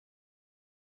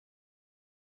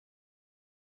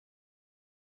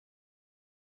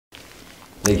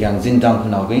Lekyang Zintang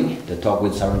Kunawing, the talk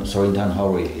with Sorinthan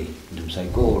Haorei,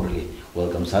 Dumsaiko really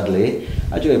welcome sadly.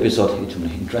 Aju episode itun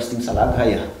interesting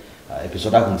salagaya.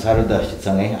 Episode akong sarada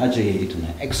chitsange aju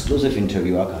itun exclusive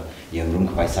interview aka yang room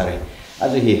kai sare.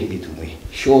 Aju itun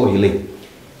show hili.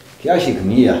 Kiashi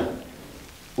kumia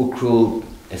Ukhrul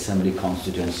Assembly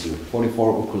Constituency,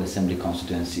 44 Ukhrul Assembly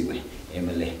Constituency we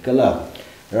MLA kala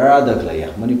rada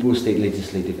klaya Manipur State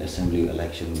Legislative Assembly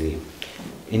election we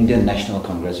Indian National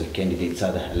Congress of Candidates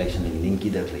are the election in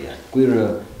Ninki da klaya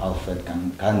queer Alfred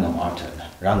Kanngam Arthur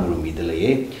Rangurumi de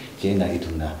laye jena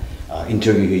ituna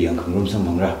interview yang kangrum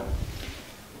samangra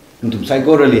untum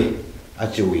psychorally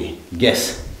actually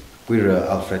guess queer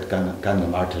Alfred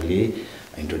Kanngam Arthur li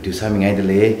introduce having ai de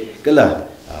laye kala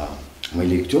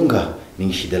Malik Chunga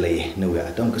Ningshi de laye no ya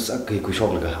atom kasak ku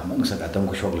shok laga amang sak atom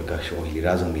ku shok laga show hi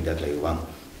razang mi da klay wang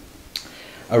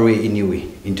Array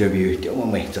inui interview ti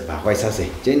omai chapa khwai sa se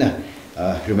chena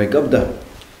remake up the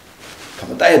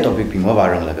kamataya topic pi mo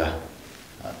barang laga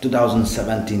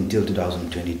 2017 till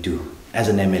 2022 as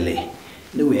an MLA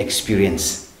new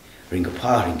experience ring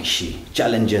shi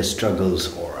challenges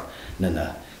struggles or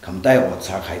nana kamataya what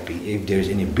sa khai pi if there is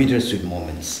any bittersweet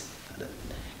moments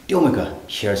ti omaka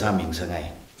share saming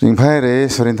sangai ring phai re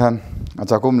Sorinthan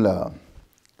achakum la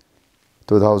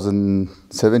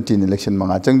 2017 election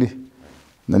manga changdi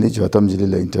nani jotam jili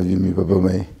la interview mi baba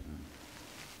mai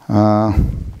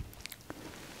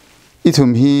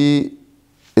ithum hi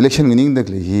election winning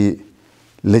dakle hi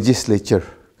legislature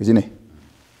kajine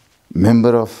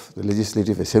member of the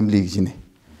legislative assembly kajine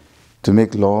to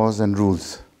make laws and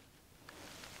rules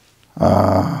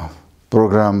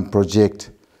program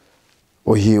project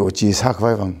ohi ochi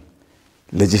sakhwai wang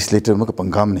legislator ma ka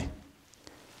pangam ne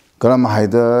karam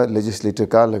haida legislator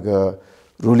ka laga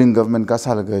ruling government ka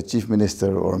salaga chief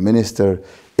minister or minister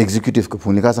executive ka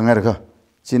phuni ka sangai rakha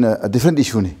china a different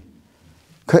issue ne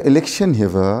ka election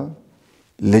heva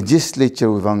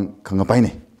legislature wang khanga pai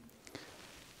ne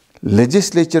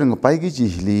legislature ng pai gi ji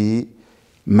hili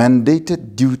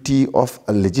mandated duty of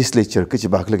a legislature ka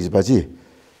chi bak lag ji ba ji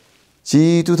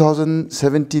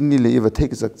 2017 ni le eva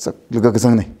thek sak sak laga ka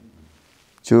sang ne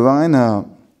chuwang na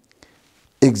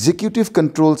executive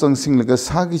control sang sing laga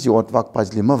sagi ji ot wak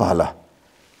pajli ma wala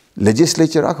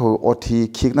legislature akho othi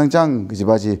khiknang jang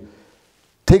gibaji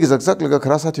thek zak zak laga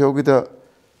khrasa thyogi da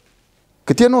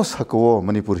ketiano sakwo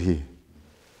Manipur hi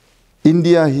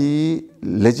India hi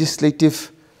legislative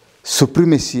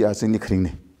supremacy asini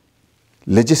khringne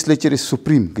legislature is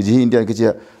supreme gi India gi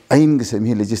ain gi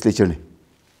semi legislature ne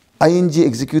ain ji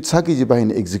execute sagi ji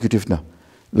bahin executive na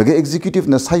laga executive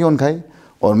na sayon khai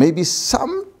or maybe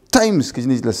sometimes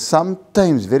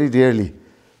very rarely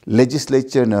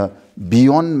legislature na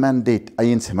beyond mandate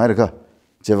ayin semarga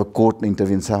jeva court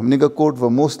intervene sa हमने का court wa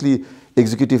mostly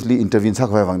executively intervene sa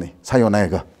khwa wangne sayona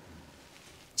ga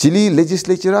chili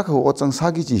legislature ka ochang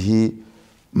sagi ji hi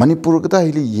Manipur ka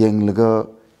hili yeng laga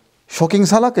shocking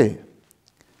sala ke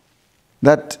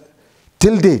that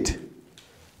till date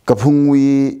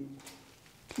kaphungwi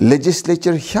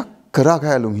legislature hyak kara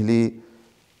kha lung hili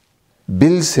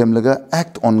bill sem laga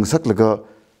act on sak laga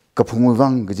kaphungwi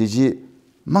wang ji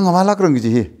mangawala krang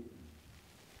ji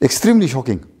extremely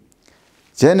shocking.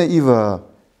 Jana Eva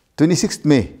 26th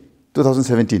May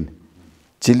 2017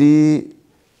 Chili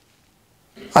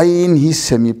ain his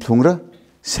semi plungra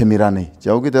semirane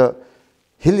jaugi the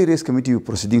Hill Race Committee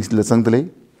proceedings la sangdale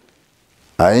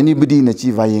anybody na chi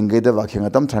vayenge da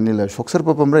wakhengatam thanila shoksar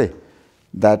papamre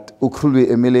that Ukhrul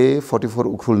MLA 44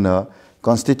 Ukhrul na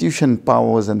constitution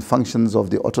powers and functions of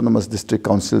the autonomous district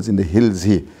councils in the hills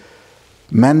here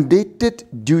mandated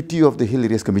duty of the Hill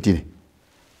Race Committee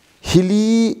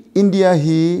Hilly India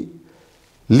he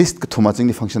list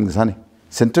kathumaching function gasane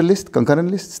central list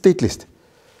concurrent list state list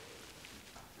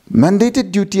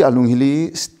mandated duty alung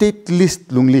hilly state list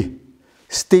lungli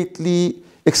stately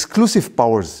exclusive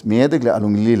powers meadegle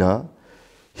alung lila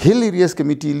Hill Areas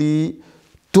Committee li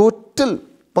total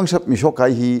pangshap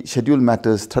mishokai hi schedule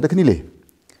matters thadakhni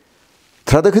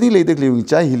le degle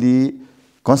chai hilly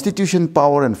constitution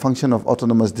power and function of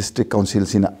autonomous district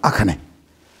councils in akhane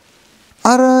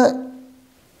Ara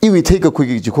iwi take a quick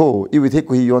jiko, iwi take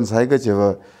yon saiga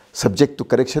jeva subject to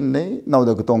correction ne, now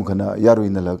the gutong kana yaru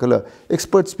in the lakala,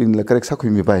 experts being la correct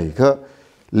sakumi bai, ka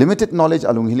limited knowledge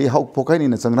along hili how pokain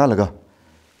in a sangralaga.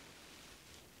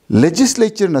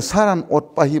 Legislature na saran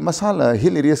ot pahi masala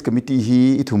Hill Areas Committee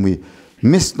hi itumi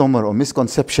misnomer or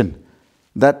misconception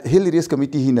that Hill Areas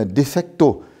Committee hi na de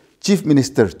facto chief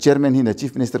minister, chairman hi na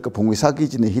chief minister ka phungwi saki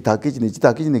jine hitaki jine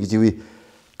jitaki jine jiwi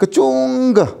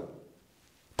kachunga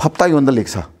Papta on the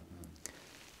Lexa.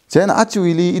 Then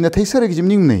actually in a Taisar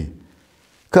examining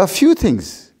a few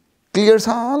things clear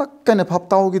sa kind of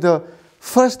haptao the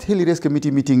first Hill Race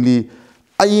Committee meeting li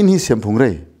ayin hi sempung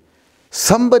rei.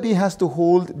 Somebody has to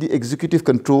hold the executive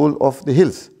control of the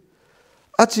hills.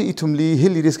 Achi itumli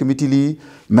Hill Race Committee li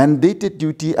mandated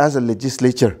duty as a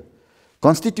legislature.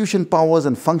 Constitution powers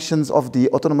and functions of the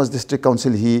Autonomous District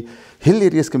Council hi Hill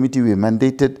Areas Committee we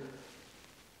mandated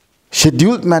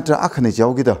scheduled matter akhane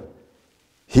jawgida.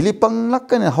 Hili pang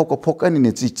lakkan hau ko phok ani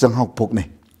ne chi chang hau phok ne.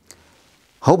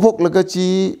 Hau phok laga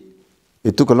chi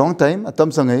it took a long time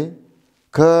atam sangai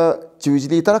ka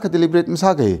chiwijli tara ka deliberate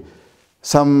msa gai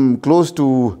some close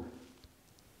to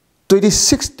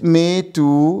 26th May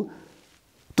to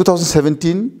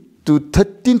 2017 to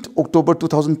 13th October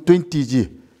 2020 ji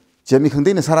jami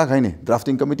khangdei na sara khai ne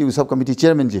drafting committee sub committee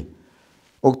chairman ji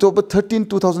October 13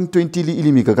 2020 li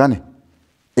ilimi ka gane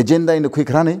agenda in the quick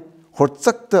rane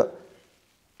horchak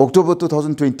October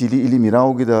 2020 li ilimi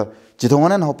rao gi da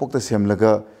jithonganan hopok ta sem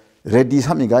laga ready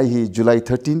sami gai hi July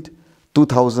 13th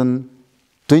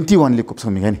 2021 li kup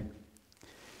sami gai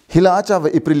hila acha va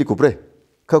April li kupre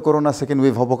ka corona second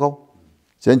wave hopokau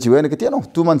chen chiwe ne ketiano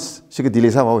 2 months sig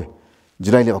delay sa wawe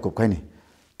July li kup kai ni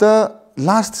the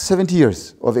last 70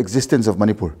 years of existence of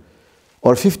Manipur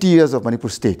or 50 years of Manipur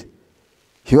state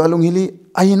hiwalung hili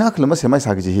aina klama semai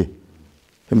sagi ji hi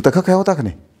him takha kai hota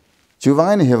khane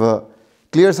chuwangai ne have a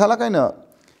clear sala kaina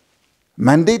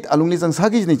mandate alungli jang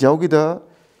sagi ni jawgi da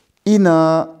ina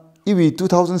iwi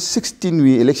 2016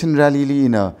 we election rally li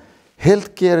ina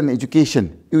healthcare and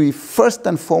education iwi first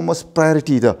and foremost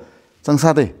priority da jang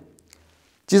sa de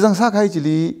ji jang sa khai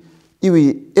jili iwi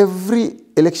every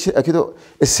election akido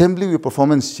assembly we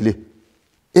performance chili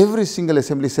every single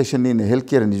assembly session in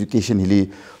healthcare and education hili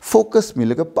focus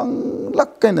milaga pang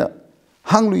lakkaina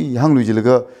hanglui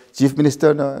jilaga chief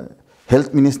minister na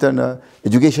health minister na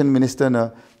education minister na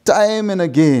time and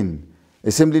again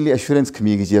assembly li assurance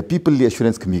khmi gi people li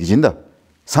assurance khmi gi jinda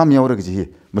sam yawra gi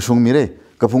masung mire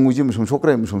kapung ji masung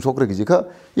sokra gi kha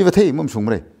iwa thei mum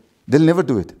sungre they'll never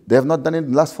do it they have not done it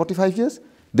in the last 45 years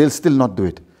they'll still not do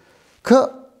it kha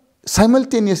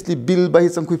simultaneously bill by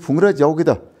some kui phungra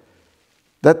jawgida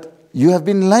that you have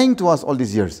been lying to us all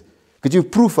these years could you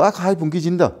prove ak hai pungi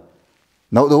jinda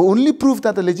now the only proof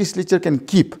that the legislature can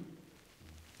keep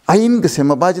ain ga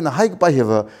sema baji na hai pa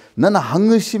heva nana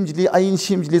hangshim jili ain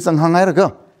shim jili sang hangai raga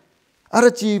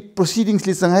arachi proceedings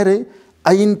li sang hai re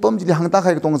ain pam jili hangta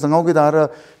khai tong sang ge dar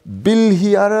bill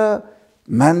hi ara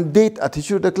mandate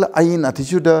attitude dakla ain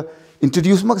attitude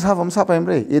introduce mak sa vam sa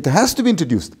paim re it has to be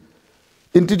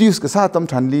introduce ka sa tam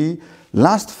thanli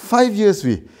last 5 years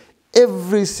we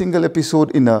every single episode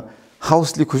in a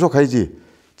house li khusho khai ji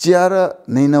chiara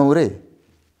nainaure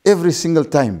every single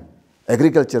time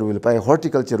agriculture will pay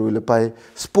horticulture will pay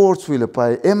sports will pay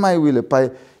mi will pay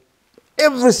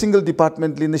every single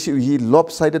department li he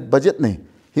lopsided budget ne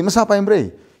hi masa paim re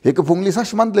he ka phungli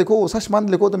sashman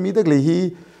leko the midek le hi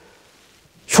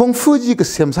chongfu ji ka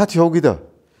semsa thyogi da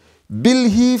bill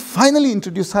he finally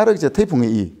introduced sarak ja thei phungi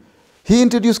he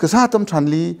introduced ka satam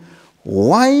thanli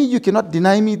why you cannot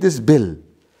deny me this bill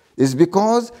is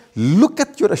because look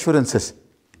at your assurances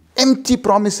empty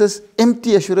promises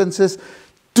empty assurances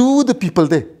to the people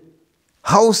there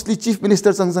house the chief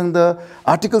minister sang the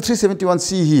article 371c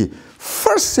he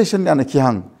first session ana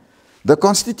kyang the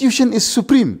constitution is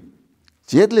supreme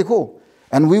jedle ko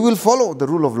and we will follow the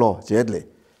rule of law jedle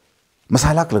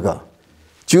masalak laga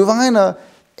chuwangai na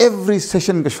every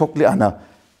session ga shokli ana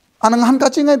anang ka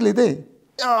chingai le de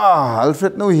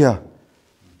Alfred no here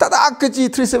tada akaji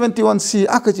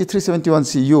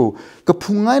 371c yo ka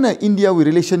phungai na India with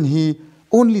relation he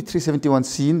only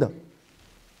 371c in the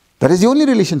that is the only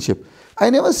relationship.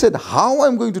 I never said how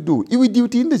I'm going to do. Iwi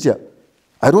duty in the job.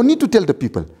 I don't need to tell the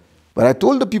people. But I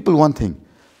told the people one thing.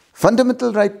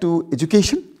 Fundamental right to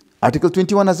education, Article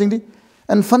 21 azingdi,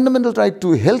 and fundamental right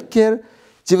to health care.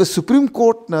 The Supreme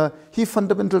Court na he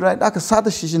fundamental right. Aka sada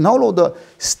shishi now the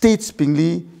states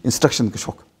pingli instruction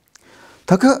kashok.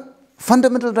 Taka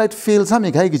fundamental right fails.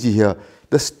 Hame gai giji here.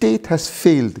 The state has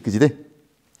failed. Giji de.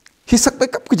 He sakpai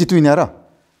kap giji tu inyara.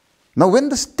 Now, when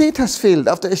the state has failed,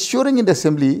 after assuring in the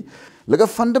assembly, like a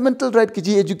fundamental right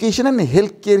ki education and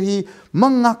healthcare hi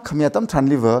mangak khamiatam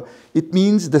thanliver, it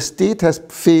means the state has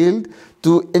failed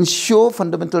to ensure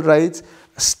fundamental rights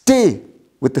stay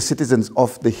with the citizens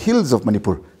of the hills of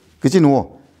Manipur. Kiji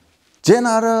no,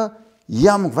 jenara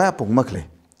yam vaya pong makle.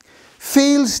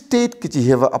 Failed state kiji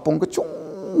heva apong ka chung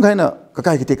gaina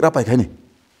kakai ki tekra pai khani.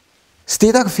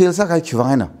 State ak fail sa kai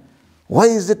khiwaina. Why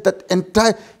is it that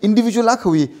entire individual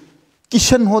akhawi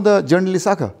Kishan ho the journalist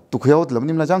aka to khuyawt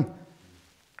lamnim la jang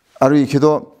ari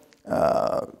khido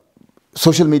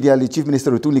social media li chief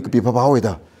minister tu lik pi bhawa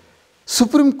da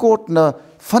Supreme Court na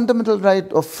fundamental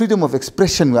right of freedom of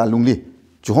expression wa lungli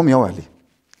chuhom yawali.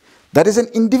 That is an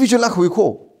individual ak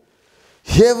huiko.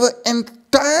 Have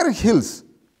entire hills,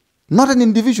 not an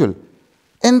individual.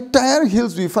 Entire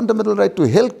hills with fundamental right to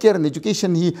health care and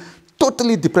education he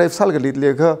totally deprived salgalit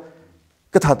lega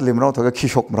kathat limrao thaga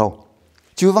khishok mrao.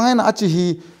 Chuwangan achi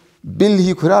he bill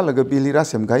he khura laga bill hi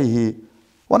rasem gai he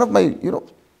one of my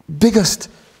biggest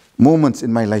moments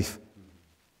in my life.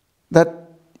 That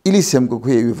ilisem ko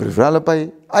khuye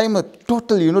vralapai I am a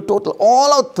total total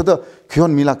all out to the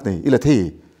khyon milak nei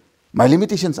ilathe. My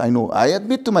limitations I know. I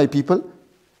admit to my people.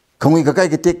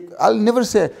 I'll never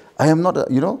say I am not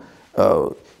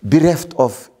bereft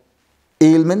of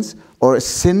ailments or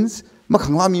sins. But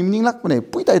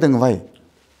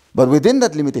within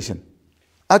that limitation,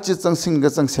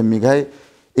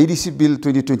 ADC Bill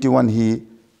 2021 he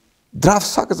draft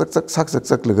sak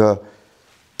laga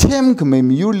them kame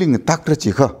miyurling takra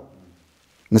chika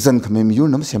ngasan kame miyur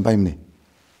nam sembaimne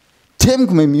them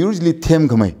kame miyurli them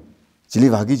kame chili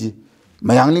vagiji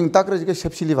mayangling takra chika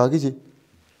shepsili vagiji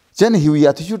jen hiwi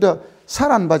attitude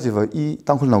saran bajiva I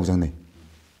tangkhul naujangne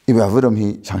iba avram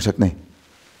hi shangshak na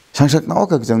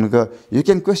ka jangga you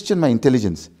can question my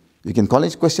intelligence, you can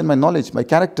question my knowledge, my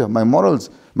character, my morals,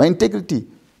 my integrity,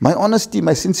 my honesty,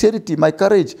 my sincerity, my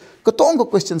courage. Katong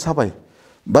questions habai.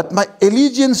 But my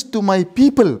allegiance to my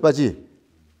people, baji,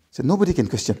 so nobody can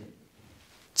question.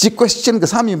 Chi question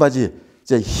kasami baji.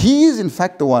 He is in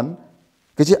fact the one.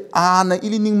 Kaji ana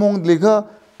ilining mong lega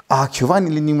chuvan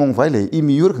ilining mong vaile. I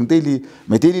miyur khang daily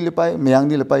meteli lepai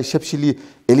mayangni lepai shepshili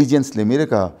allegiance le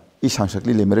mereka I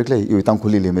shangshakli le merekle I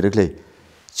tangkhuli le merekle.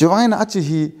 Chuvan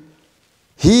achi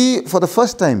he for the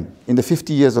first time in the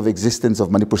 50 years of existence of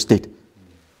Manipur state,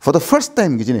 for the first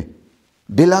time gijine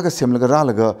belaga semlaga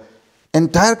ralaga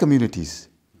entire communities,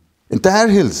 entire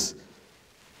hills,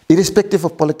 irrespective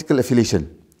of political affiliation.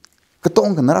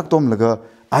 Katong narak tom laga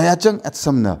ayachang at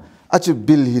samna achu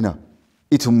bill hina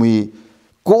itumui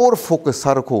core focus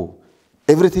sarako.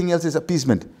 Everything else is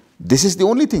appeasement. This is the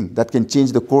only thing that can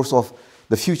change the course of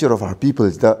the future of our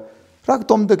peoples. The rak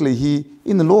tom dakle hi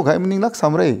in the log I meaning lak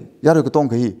samre yaru katong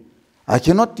kahi. I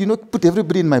cannot put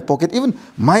everybody in my pocket. Even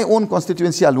my own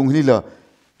constituency alungli la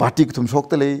party kum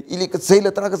shoktale ilik sei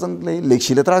latra ka sangle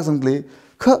lekshi latra sangle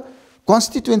kha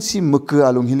constituency muk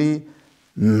alunghili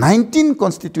 19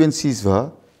 constituencies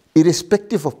were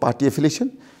irrespective of party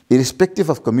affiliation, irrespective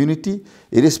of community,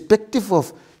 irrespective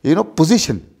of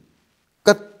position.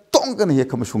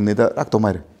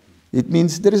 It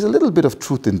means there is a little bit of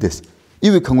truth in this.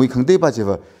 Iwi khangwi khangde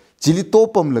bajeva jili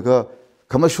topam laga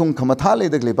khamashung khamathale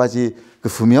dagle baji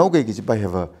kfumiao ge gi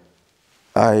baheva.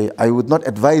 I would not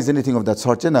advise anything of that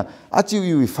sort. Achieve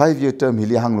a 5-year term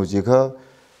hili hanglo jika.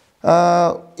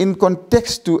 In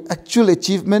context to actual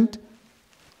achievement,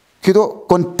 kido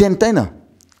content aina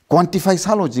quantify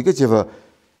salo jika jeva.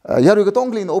 Yaru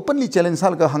gatongli in openly challenge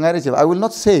salga hangare jeva. I will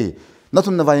not say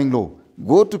natum navaying lo.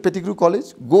 Go to Pettigrew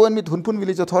College, go and meet Hunpun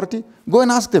Village Authority, go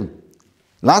and ask them.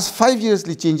 Last 5 years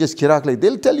li changes kirakle,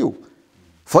 they'll tell you.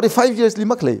 45 years li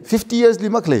makle, 50 years li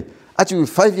makle. Actually,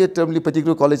 5-year term li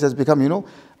Pettigrew College has become,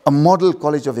 a model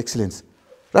college of excellence.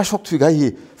 Rashok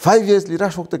Twigai, 5 years li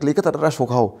Rashok tak lekata Rashok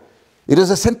how. It was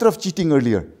a center of cheating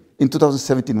earlier in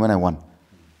 2017 when I won.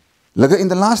 Laga in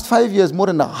the last 5 years, more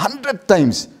than 100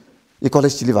 times, ye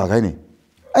college chili vagai ne.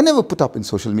 I never put up in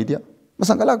social media.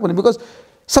 Because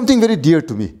something very dear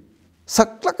to me.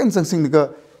 Saklak and something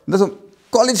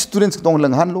college students dong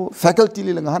lang hanlo, faculty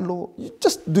lang hanlo, you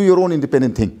just do your own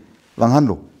independent thing. Lang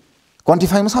hanlo.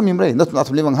 Quantify masam imre, not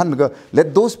living hanga.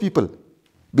 Let those people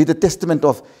be the testament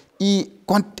of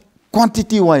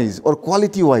quantity wise or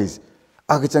quality wise.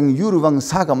 Agachang yuruvang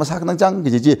saga masak nang jang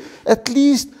at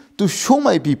least to show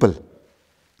my people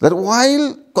that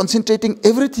while concentrating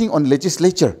everything on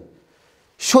legislature,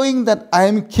 showing that I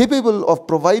am capable of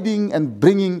providing and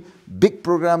bringing big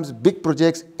programs, big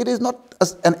projects, it is not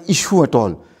an issue at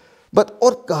all. But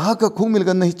or kaha ka khung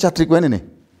milgan nahi chatrik wenene.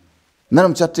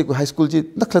 Naram chatrik high school ji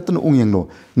naklatun ungyang no.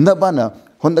 Nabana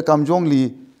honda kamjong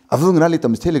li avung rali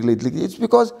tam steligli. It's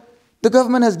because the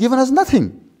government has given us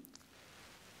nothing.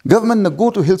 Government na go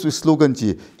to hills with slogan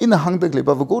ji. In a hangdagli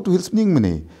bava go to hills ning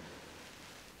mene.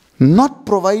 Not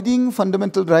providing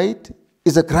fundamental right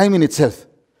is a crime in itself.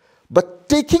 But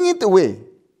taking it away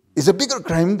is a bigger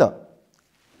crime da.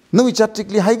 No we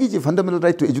chatrically haigi fundamental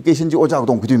right to education ji oja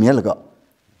dong kudu mielaga.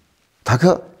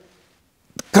 Taka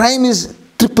crime is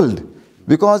tripled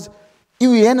because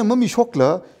iwi ena mami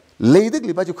shokla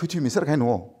leidagli baji kudu misar kain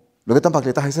wo. Logatam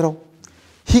pakle ta haisarao.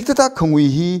 Hikta khangwi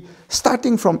hi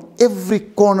starting from every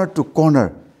corner to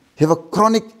corner have a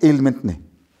chronic ailment ne.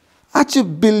 Achi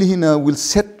bill hina will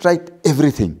set right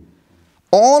everything.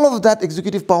 All of that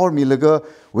executive power milaga,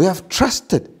 we have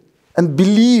trusted and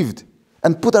believed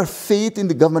and put our faith in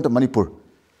the government of Manipur.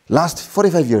 Last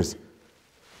 45 years.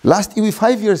 Last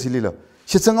 5 years, hilila.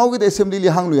 Shitsangau the assembly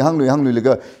hanglu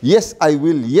laga. Yes, I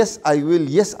will. Yes, I will.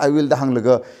 Yes, I will. The hang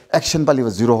laga action bali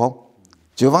was zero how.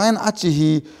 Jovan achi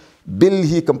hi bill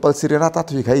hi compulsory rata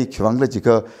to hi kwangla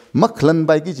jika maklan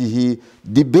bai ki ji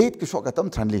debate ki shokatam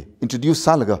thanli introduce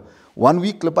salaga 1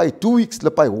 week lapai 2 weeks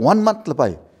lapai 1 month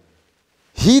lapai.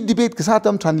 He debate ke sath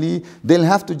thanli, they'll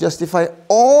have to justify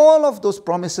all of those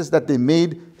promises that they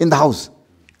made in the house.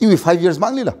 Iwi 5 years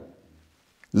manglila.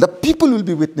 The people will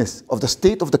be witness of the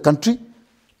state of the country.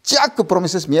 Chak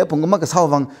promises me pungama ka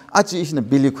sawang achi ishna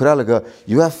bili khuralaga.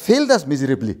 You have failed us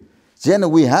miserably. Jen,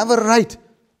 we have a right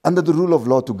under the rule of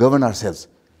law to govern ourselves.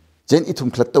 Jen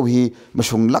itum klattawi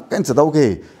mashung lakkan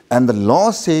sadauge, and the law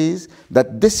says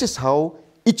that this is how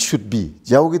it should be.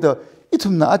 Jaugi the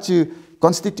itum na achi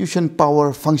constitution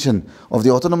power function of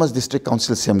the autonomous district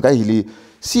council semgai hili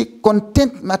see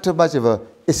content matter bajeva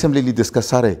assembly li discuss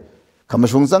sare.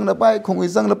 Kamashung zang na pai, kongwi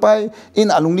zang na pai, in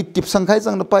alungni tip sangkai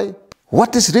zang na pai.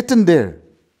 What is written there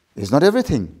is not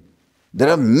everything. There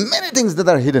are many things that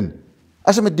are hidden.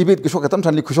 Ashame debate kishok atam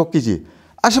thanli kushok kiji.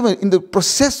 Ashame in the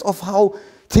process of how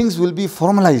things will be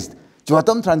formalized. Jo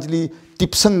atam thanli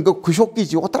tip sang kushok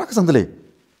kiji otrak sang dale.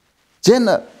 Then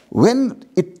when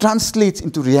it translates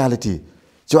into reality,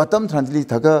 jo atam thanli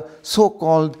thaga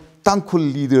so-called thankful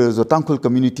leaders or thankful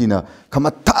community na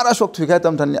kamatara shok thuigai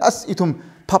atam thanli as itum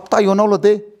papta yonawla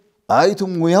de, ai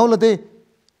itum nguyawla de,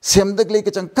 semdak le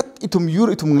ke chang kat itum yur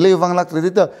itum le wanglak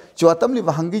redita jo atam li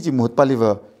wahangi ji muhut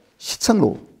paliwa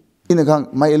shitsanglo.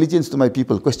 Inagang my allegiance to my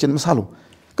people question masalo.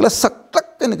 Kala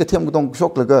saktak ken ke them gdong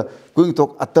shok laga going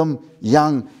tok atam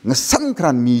yang ngasan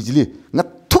kran mi jili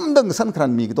ngat thumdang ngasan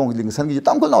kran mi gdong ling san gi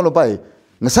tamkol nawlo bai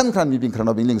ngasan kran mi bing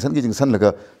kran bing ling san gi jing san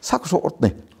laga sak so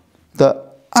otne. The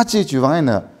achi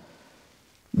juwaina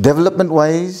development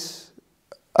wise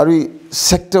ari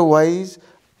sector wise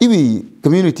iwi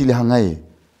community le hangai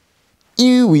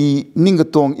iwi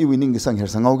ningatong iwi ningisang her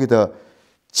sangau gida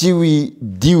Chiwi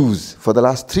dues for the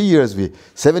last 3 years we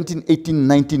 17, 18,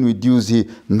 19 we dues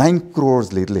 9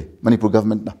 crores lately Manipur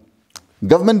government na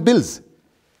government bills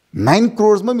 9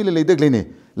 crores ma mile ledek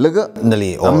lene laga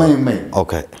nali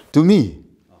okay to me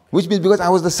which means because I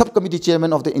was the subcommittee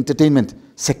chairman of the entertainment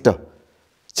sector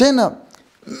China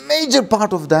major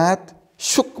part of that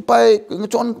shuk pai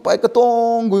chon pai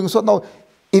katong going so now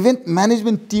event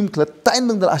management team kla time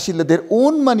dal ashil their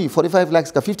own money 45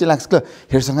 lakhs ka 50 lakhs kla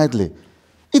her sangai le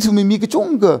it me mi ke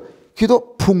chonga kido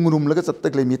phungrum laga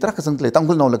chatak le mi tra ka sang le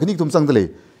tangul naw la kini tum sang le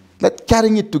like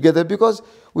carrying it together because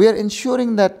we are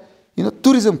ensuring that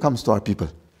tourism comes to our people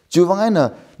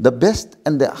juwangaina the best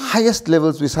and the highest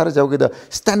levels we sara jauge the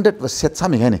standard was set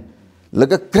sami haine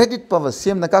laga credit power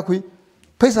same na ka khui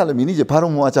paisa la mi ni je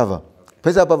pharum mo achawa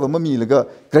paisa power mami laga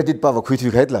credit power khui thui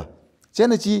khaitla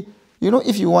chena chi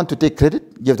if you want to take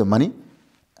credit give the money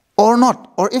or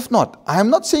not or if not I am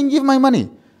not saying give my money.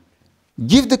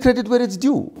 Give the credit where it's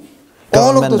due.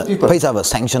 All of those people. Paisa ba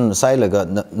sanction sai laga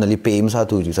nali pay sa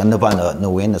tu ju san na ba na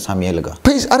wen na samye laga.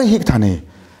 Paisa are hik thane.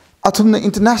 Atum na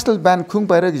international ban khung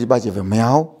paira gi ba je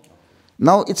meow.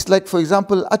 Now it's like for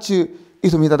example achi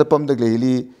itumi da pam da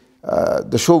gleli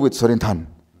the show with Sorinthan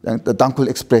the Dankul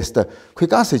Express the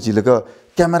khika se ji laga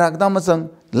camera ga ma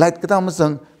sang light ga ma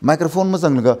sang microphone ma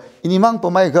sang laga ini mang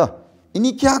pamai ga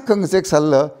ini kya kang sek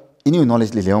sal ini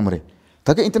knowledge le leomre.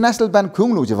 Thaka international ban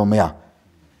khung lu je meow.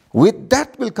 With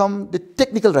that will come the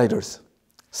technical riders.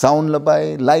 Sound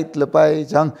labai, light labai,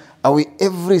 jang, awi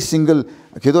every single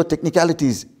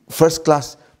technicalities, first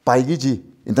class, paigi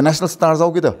international stars au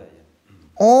gida.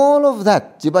 All of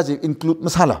that jibaji include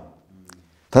masala.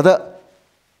 Tada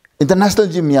international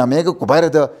ji miyamega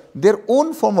kubaira their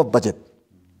own form of budget.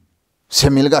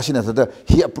 Semilga ashina tada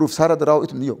he approves sara darao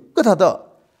itum niyo. Katada.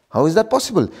 How is that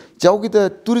possible? Jaugi the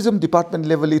tourism department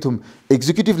level itum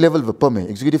executive level vapame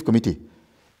executive committee.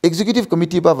 Executive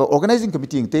committee ba organizing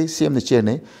committee ingte CM the chair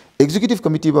ne executive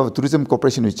committee ba tourism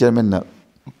corporation with chairman na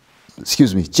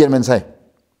chairman sai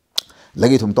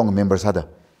lagi thum tong members ada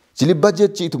chili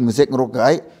budget chi thum ngek ngro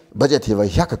kai budget heva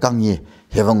hyak kang ye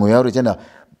heva ngoya ro jena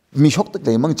mi shok tak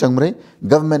le mang changmre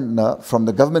government na from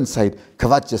the government side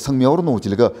khawat che sangmyor no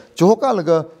chilga choka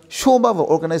laga show ba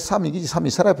organize sami gi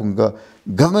sami sarai punga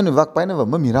government wak paina ba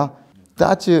mamira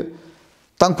ta che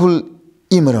thankful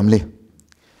imaramle.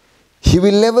 He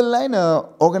will level line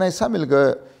organize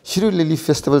samilga Shri Lily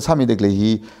Festival sami degle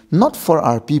he not for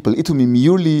our people itumi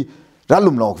merely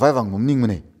ralum lok vawang mumning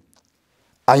mane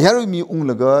ayaru mi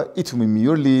unglaga itumi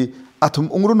merely atum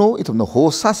ungruno itum no ho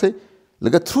sase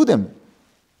laga through them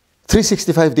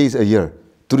 365 days a year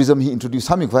tourism he introduce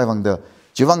samik vai wang da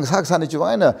chiwang sak sane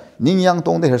chiwang na ning yang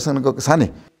tong de hersang ko sane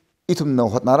itum no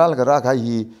hot naral ga ra hi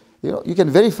you can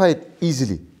verify it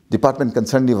easily department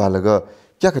concerned ni walaga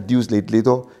kya ka dues lately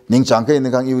to ning chang ka in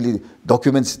gang you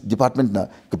documents department na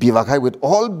kapi wa khai with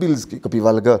all bills kapi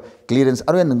walaga clearance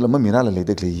arwen nang lam mira la le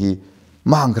de hi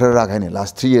mang khra ra khai ne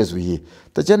last 3 years we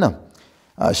ta chena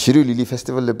Shiru Lily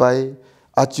Festival le pai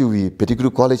achu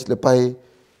Pettigrew College le pai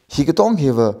he ka tong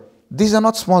have these are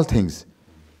not small things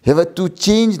have to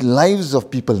change lives of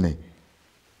people ne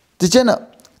ta chena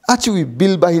achu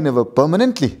bill bai never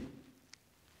permanently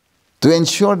to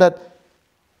ensure that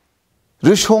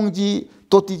Rishong ji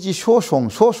toti ji so song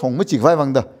ma chi vai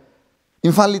wang da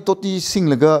infali toti sing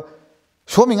laga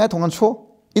so mi ngai thongan so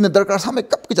in a darkar same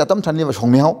kap ki jatam than le ba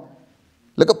song mi hau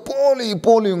laga poli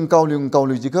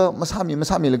kauli ji ka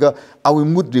masami laga awi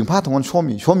mud ring pha thongan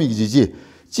so mi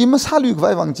ji masali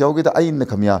vai wang jaw ge da ain na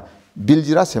khamya bil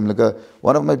jira sem laga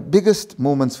one of my biggest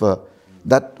moments were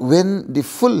that when the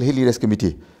full Hilly Race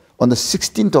Committee on the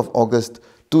 16th of August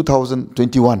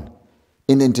 2021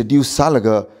 in introduced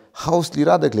salaga House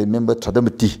Lira the member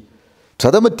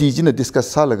Tradamati jina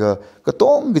discuss salaga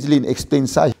katong gijlin explain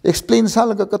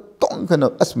salaga katong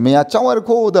kana as mea chawar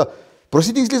ko the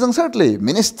proceedings lisang certainly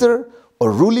minister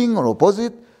or ruling or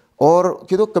opposite or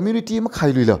kido community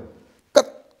makhailila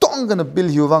katong kana bill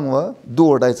yuwang wa do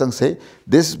or dai sang say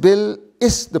this bill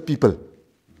is the people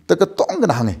the katong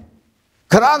kana hange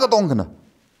khara katong kana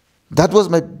that was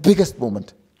my biggest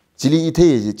moment chili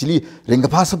ithe chili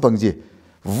rengapasa bangje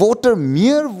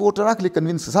mere voter akli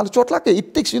convince sal chotla ke it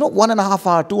takes 1.5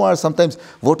 hours 2 hours sometimes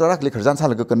voter akli kharjan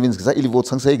sal ga convince ka ili vote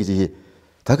sang sai gi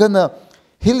thagana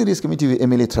Hilly Race Committee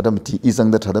MLA Tradamti isang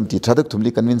da Tradamti Tradak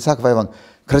thumli convince sak vai wang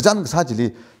kharjan sa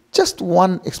jili just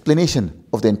one explanation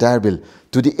of the entire bill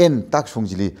to the end tak shong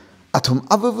jili athum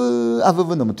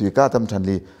avavu nam tu ka tam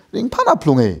thanli ring phana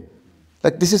plunge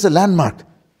like this is a landmark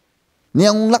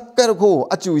niang lakkar ko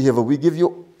achu we give you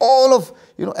all of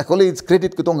accolades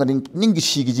credit ko tong ning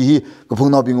shi gi ji ko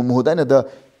phungna bing mu da na da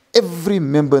every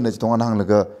member na tong nang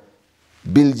laga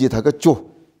bill ji thaga cho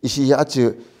isi ya ach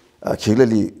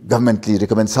khilali governmently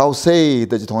recommend how say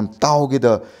the tong tao gi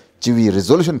da ji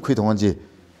resolution khui tong ji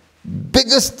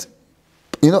biggest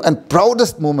and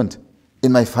proudest moment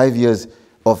in my 5 years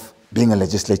of being a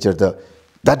legislator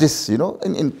that is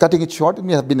in cutting it short it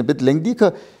may have been a bit lengthy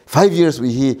 5 years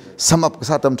we sum up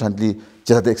satam thandli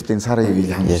jada explain sara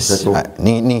yes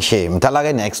ning she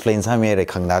mtalaga ne explain sa mere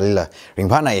khangnalila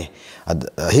ringpha nai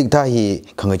higta hi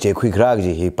khangche khui khra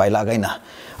gi hi paila ga na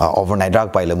overnight drag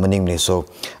paila maning ne so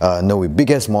no we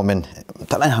biggest moment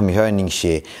talan ham her ning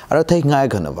she ara thai ngai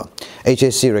khanaba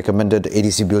HSC recommended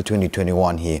ADC bill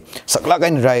 2021 hi sakla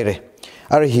ga rai re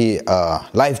ara hi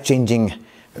life changing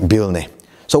bill ne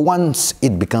so once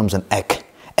it becomes an act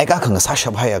eka khang sa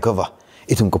shabhaya kava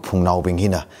itum ko phungnau bing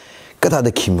hina kata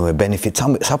the kimu benefit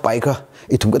sa pai ka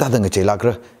itum kata dang chela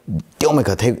kra tyo me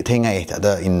ka thengai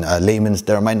da in layman's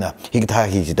term hi tha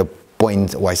hi the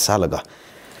point why salaga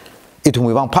itum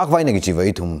wi wang phak vai ne gi wa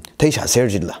itum theisa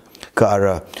serjilla ka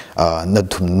ara na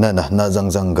thum na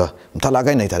jang ga thala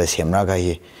ga nei ta semra ga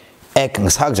hi ek ng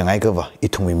sak jangai ka wa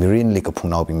itum wi mirin li ka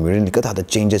phungnau bing mirin li ka ta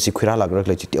changes si khira lag rak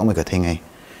le chi tyo me ka thengai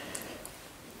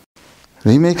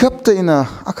remake up the in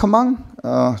akamang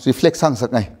reflect sang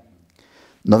sakai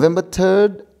November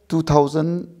 3rd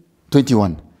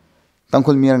 2021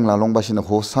 tangkol mirang la long basin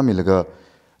ho samilaga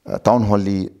town hall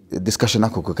discussion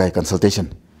ako kai consultation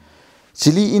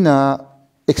chili in a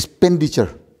expenditure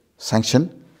sanction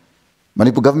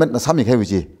Manipur government na sami khai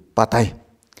wiji patai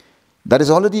that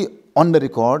is already on the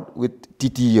record with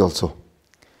TTE also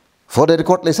for the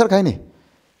record laser khai ni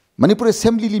Manipur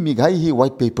assembly li mi gai hi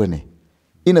white paper ne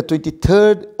in a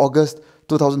 23rd August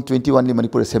 2021 li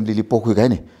Manipur assembly li pokhu gai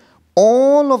ne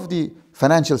all of the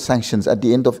financial sanctions at the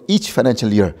end of each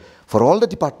financial year for all the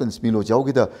departments milo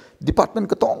jaugi the department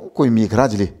ka tong koi mi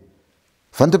grajli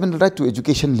fundamental right to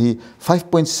education li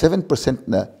 5.7%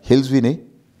 na hills we ne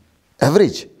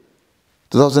average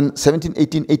 2017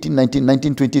 18 18 19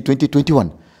 19 20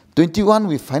 20 21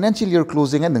 we financial year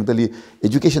closing and the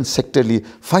education sector li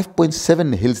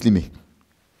 5.7 hills li mi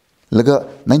laga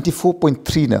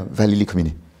 94.3 na value li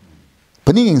khmini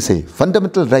paning say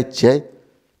fundamental right chai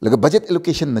laga budget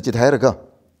allocation na chithayraga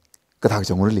kathak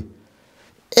jangurli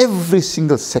every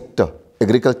single sector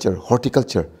agriculture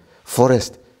horticulture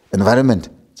forest environment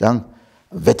jang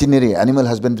veterinary animal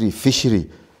husbandry fishery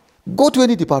go to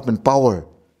any department power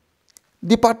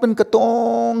department ka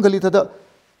tong gali tada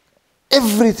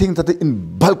everything that in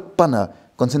bulk pana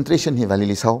concentration hi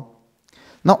valili sao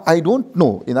now I don't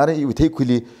know in are you take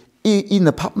in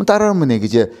the papmataramane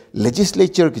gije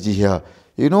legislature gije here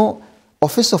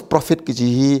office of prophet ki ji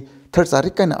third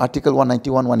tarik kind article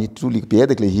 191 182 lik pe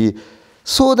dekle hi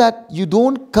so that you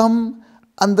don't come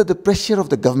under the pressure of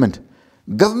the government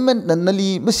nanali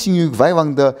masingu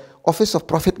vaiwang the office of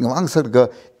prophet ngawang sarga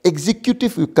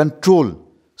executive control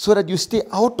so that you stay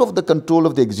out of the control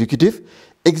of the executive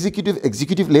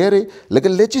layer like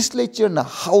a legislature na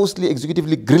housely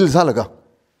executively grill sa laga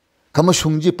kama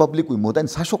shungji public we more than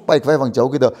sashok paik vaiwang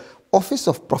jauge the office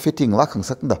of propheting wa khang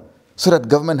sakda so that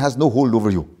government has no hold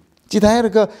over you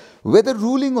chidhairga whether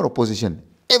ruling or opposition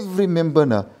every member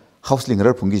na housling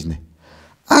rar phungis ne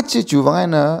achi chuwanga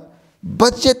na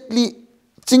budgetly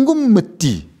chingum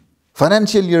matti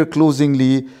financial year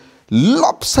closingly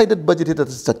lopsided budget hit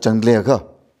changlega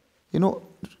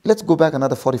let's go back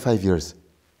another 45 years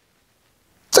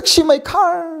chakshi mai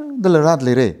khar dalarad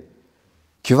lere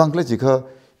kiwangla jikha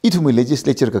itumi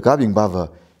legislature ka kabing bava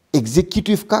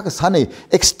executive ka sane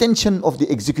extension of the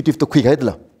executive to quick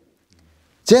headla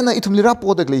chena itumli ra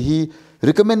podak le hi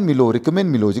recommend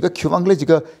milo jika kiwangla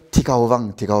jika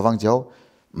tikawang jaw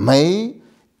mai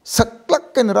saklak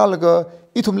general ga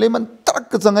itum leman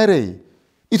tarak jangai re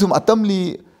itum atamli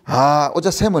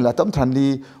oja semol atam thanli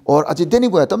or aji deni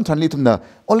boy atam thanli tumna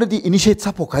already initiate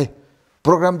sapokai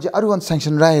program ji aruan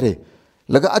sanction rai re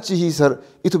laga achi hi sir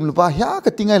itum lupa hya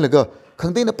ka tingai laga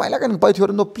khangdei na paila kan pai thor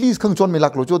no please khang chon me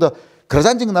laklo choda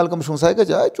kharjan jing nal kam sungsai ka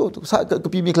ja cho sa ka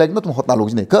pi mi khlaik na tum hotna log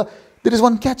jine ka there is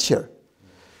one catch here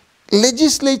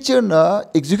legislature na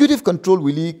executive control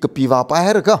willi ka piwa pa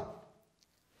her ka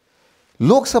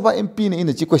Lok Sabha MP ne in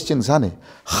the question sane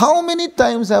how many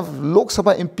times have Lok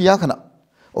Sabha MP akhana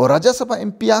or Rajya Sabha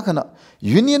MP akhana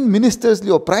union ministers li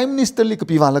or prime minister li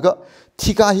kapiwa laga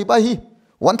thika hi ba hi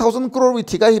 1000 crore wi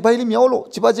thika hi ba li miawlo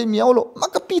chibaje miawlo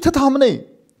makapi tha thamne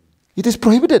it is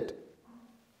prohibited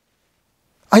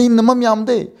ai namam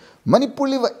yamde Manipur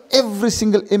live every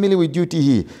single MLA with duty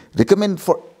he recommend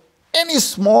for any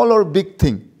small or big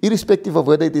thing irrespective of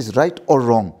whether it is right or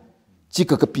wrong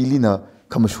chika kapili na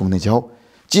kamashung ne jao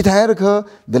chithayar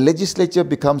the legislature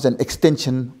becomes an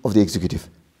extension of the executive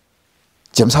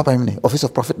jamsa paimne office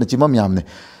of prophet na chimam yamne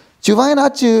chiwain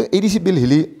ach ADC bill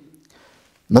hili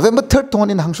November 3rd ton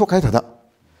in hangsho khai thada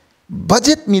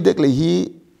budget mi dekle hi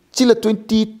chila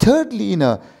 23rd li na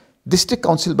district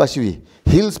council bashiwi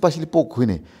hills bashili pok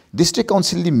huine district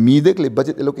council li mi dekle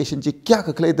budget allocation ji kya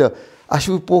ka khle the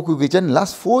ashu pok hu gen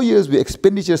last 4 years we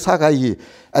expenditure sa gai hi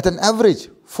at an average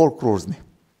 4 crores ne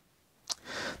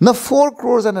na 4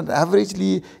 crores and an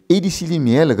averagely ADC li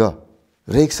mielaga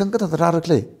rek sankat adra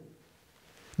rakle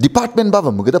department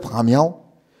baba mugada phamiao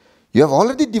you have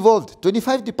already devolved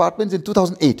 25 departments in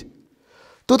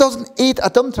 2008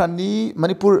 atam thrani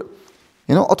Manipur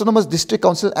autonomous district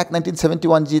council act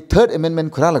 1971 ji third amendment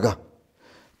khura laga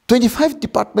 25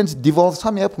 departments devolve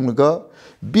samya phunglaga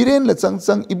biren la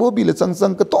changchang ibobi la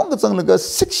changchang ka tong chang laga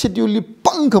 6 schedule li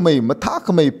pang khamai matha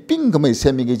khamai ping khamai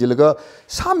semi ge laga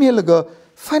samya laga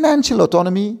financial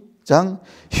autonomy jang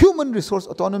human resource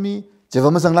autonomy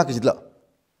jevama jangla ke jidla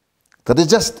that is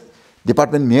just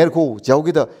department mayor ko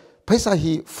jaugi da paisa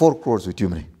hi 4 crores with you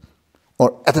or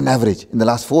at an average in the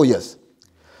last 4 years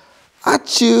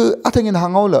ach athangin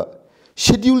hangaula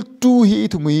schedule 2 hi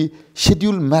thumi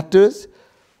schedule matters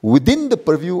within the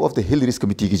purview of the Hill Risk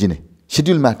Committee ki jine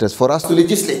schedule matters for us to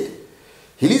legislate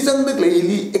hili jang de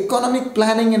hili economic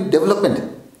planning and development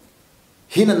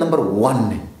hina number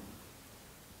 1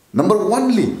 Number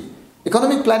 1 li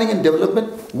economic planning and development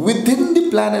within the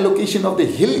plan allocation of the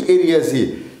hill areas hi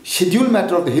schedule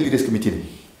matter of the Hill Risk Committee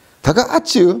thaga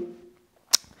ach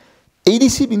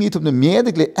ADC bingi thumne me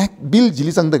dekle act bill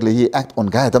jili sang dekle hi act on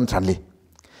ga adam tranli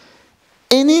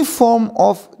any form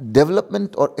of development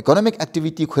or economic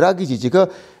activity khuragi ji jiga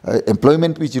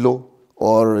employment wichilo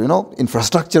or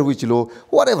infrastructure wichilo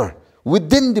whatever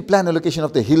within the plan allocation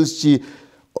of the Hill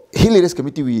Risk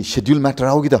Committee we schedule matter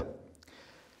augida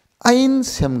ain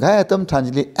semghayatam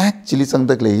thanjili actually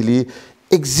sangdak lehili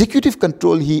executive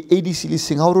control hi ADC li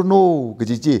singauro no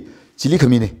gji chili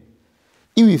khamine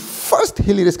iwi first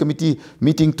Hill Risk Committee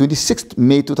meeting 26th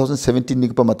May 2017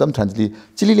 nikpa matam thanjili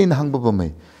chili lin hangba mai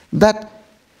that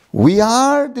we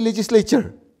are the legislature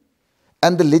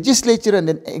and the legislature and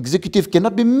the executive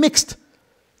cannot be mixed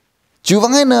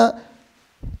chuwangena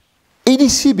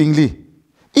ADC bingli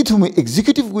itumi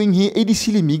executive wing hi ADC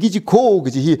li migi ji ko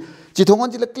gji hi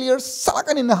chithongan ji la clear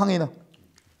salakan in hangena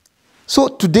so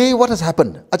today what has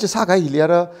happened acha saga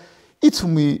hiliara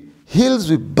itumi hills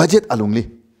with budget alungli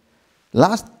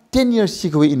last 10 years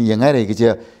sikwe in yangai re gje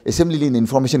assembly in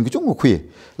information gchung khue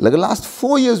like last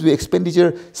 4 years we expenditure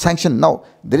sanction now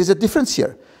there is a difference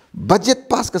here budget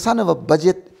pass kasana wa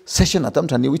budget session atam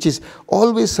thani which is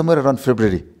always somewhere around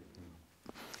February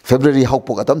February how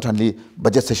pok atam thanli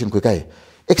budget session ko kai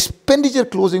expenditure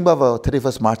closing ba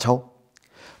 31st March how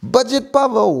budget pa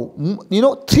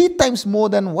 3 times more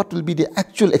than what will be the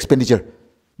actual expenditure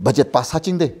budget pass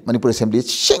haching de Manipur Assembly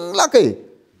shing la kai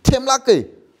them la kai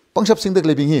pangshap sing de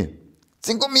lebing hi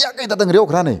singko miya kai tatang reo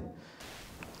khrane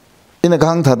in a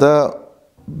gang thada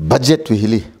budget wi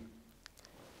hili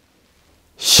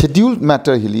scheduled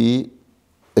matter hili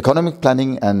economic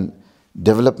planning and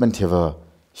development have a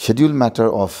scheduled matter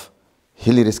of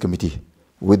Hill Areas Committee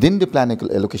within the plan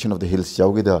allocation of the hills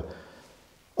jaugi the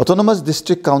autonomous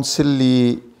district council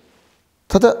li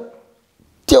thada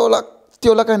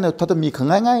tiola kind of thada mi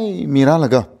khangai mira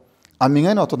laga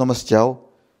amingai autonomous jau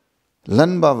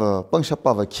lan ba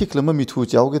pangshapa ba khiklama mi thu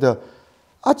jaugi the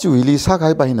achu hili sa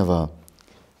khai ba hinawa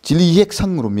chili yek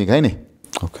sang ru mi gai ne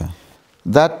okay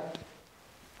that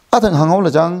adang hangau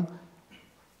la jang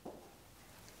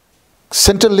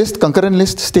central list, concurrent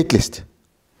list, state list.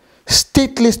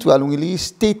 State list walungili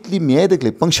state li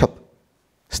miedekle pangshap.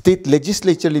 State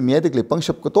legislature li miedekle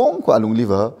pangshap kotong ko alungli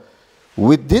wa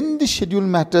within the scheduled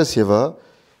matters yeva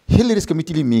Hill Areas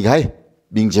Committee li migai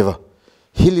being jeva.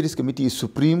 Hill Areas Committee is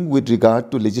supreme with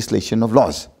regard to legislation of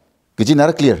laws. Kiji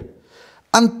nara clear.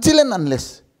 Until and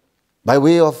unless by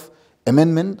way of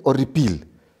amendment or repeal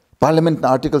Parliament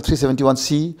Article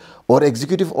 371C or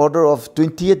Executive Order of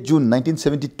 20th June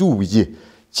 1972 wiji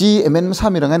chi amendment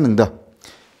samirangan nangda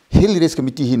Hill Areas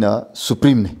Committee hina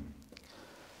supreme ne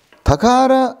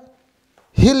thakara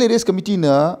Hill Areas Committee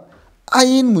na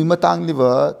ain muimatang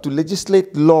liwa to legislate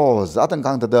laws atang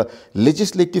kang the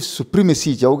legislative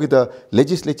supremacy jaugi the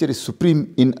legislature is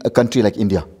supreme in a country like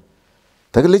India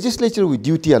the legislature with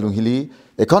duty alung hili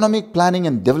economic planning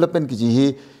and development ki ji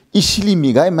isili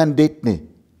migai mandate ne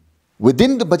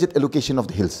within the budget allocation of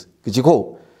the hills. Kijiko,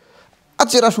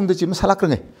 achira sung de chim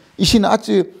salakrange. Ishin ach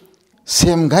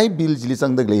same guy bill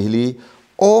jilisang the glehili.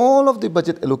 All of the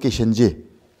budget allocation je,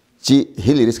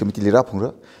 Hill Areas Committee li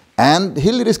rapungra, and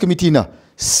Hill Areas Committee na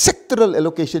sectoral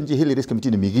allocation je Hill Areas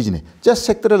Committee na migijne. Just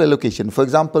sectoral allocation. For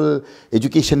example,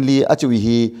 education li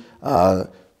achuihi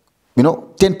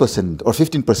 10% or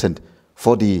 15%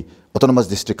 for the autonomous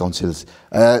district councils.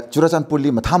 Churachandpur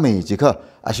li mathame jika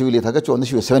ashwili thaga chu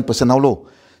 7% now low.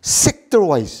 Sector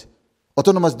wise,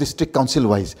 autonomous district council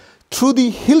wise, through the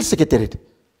Hill Secretariat.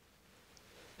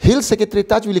 Hill Secretariat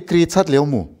taj will create sat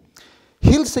leomu.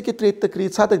 Hill Secretariat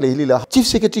create sat le Chief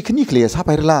Secretary khni clear sa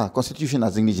pairla constitution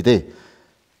azingni jide.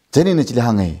 Jeni ne chile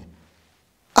hangai.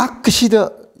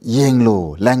 Akshida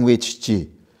yenglo language chi.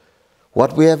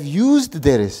 What we have used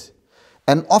there is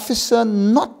an officer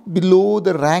not below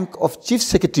the rank of Chief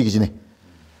Secretary.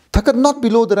 Thakat not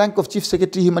below the rank of Chief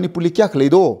Secretary, he manipuli kya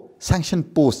khleido sanction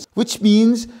post, which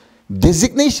means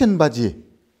designation baji,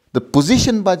 the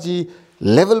position baji,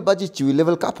 level baji, chui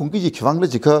level ka phungki ji khwangla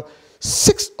jikha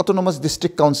 6 autonomous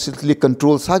district council li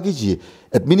control sagi ji,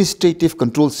 administrative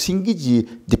control singi ji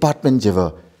department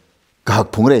jeva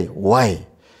kahak phungre. Why?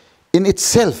 In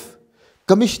itself,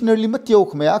 commissioner li matyo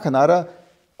khmaya khanara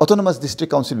autonomous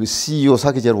district council with CEO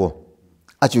sagi jerwo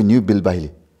achu new bill bahili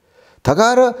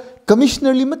thagara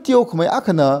commissioner li matyo khmai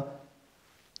akhana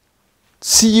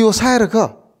CEO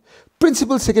sairaka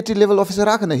principal secretary level officer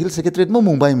akhana Hill Secretariat mo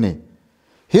mumbai ne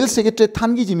Hill Secretariat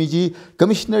thangi jimiji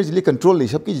commissioner li control li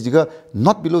sabki jiga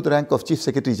not below the rank of Chief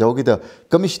Secretary jawgi da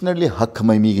commissioner li hak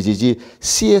khmai mi gi ji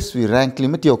CSV rank li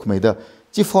matyo khmai da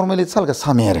chi formally salga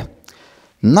samere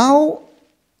now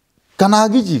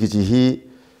kanagi ji hi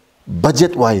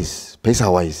budget wise, paisa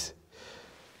wise.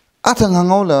 Atang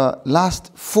hangola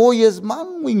last 4 years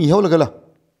mang wingi holagala.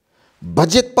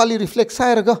 Budget pali reflects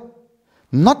sairaga.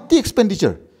 Not the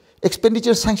expenditure.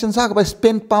 Expenditure sanctions are by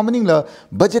spend permanent la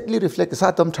budget li reflect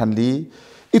satam thanli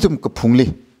itum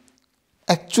kapungli.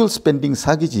 Actual spending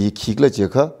sagiji khigla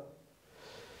jeka.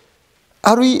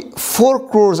 Are we 4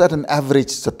 crores at an average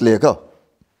satlega?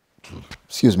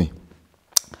 Excuse me.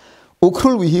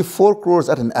 Ukhrul we have 4 crores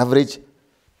at an average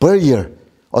per year.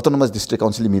 Autonomous district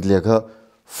council midlega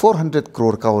 400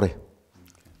 crore kaure.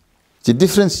 The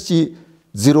difference chi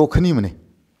zero khani mane.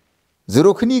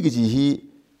 Zero khani gi hi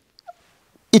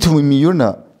itumi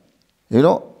yurna. You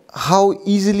know how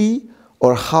easily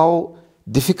or how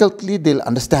difficultly they'll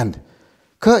understand.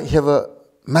 Ka have a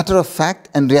matter of fact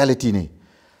and reality ne.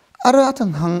 Ara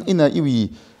atang hang ina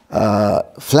iwi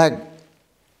flag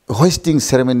hoisting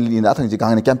ceremony in atang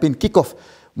jang campaign kick-off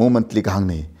moment li gang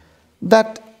ne.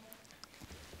 That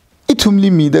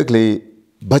itumli midagle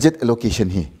budget allocation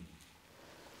here.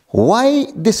 Why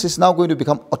this is now going to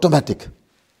become automatic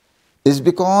is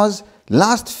because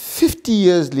last 50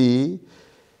 years li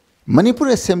Manipur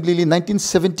Assembly li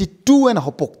 1972 and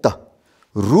hopokta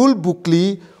rule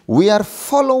bookly we are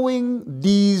following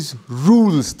these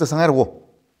rules ta sangar wo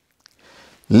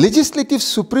legislative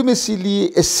supremacy li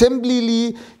assembly li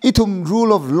itum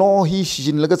rule of law hi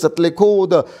shin laga chatle ko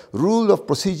the rule of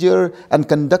procedure and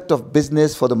conduct of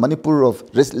business for the Manipur of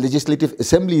legislative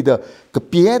assembly the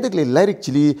kapiadekle lyric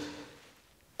chili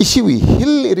issue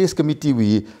Hill Areas Committee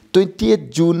we 28th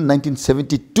June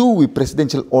 1972 we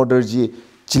presidential order ji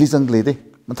chili sangle de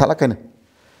mathala kana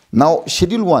now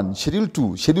schedule 1 schedule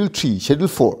 2 schedule 3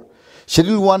 schedule 4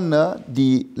 schedule 1 na the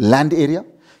land area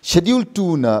schedule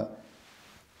 2 na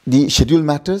the schedule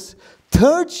matters.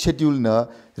 Third schedule na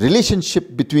relationship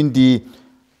between the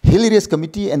Hill Areas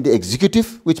Committee and the executive,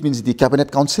 which means the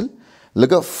cabinet council.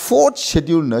 Laga fourth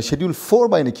schedule na schedule 4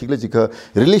 by na kigla jika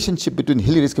relationship between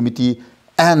Hill Areas Committee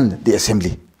and the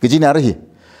assembly. Kiji na rahi.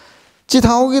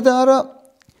 Chithao ki dara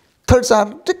third sar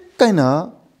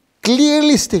kaina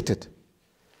clearly stated.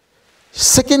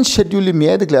 Second schedule li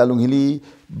miyad alung hili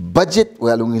budget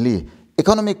alung hili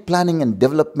economic planning and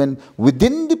development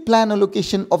within the plan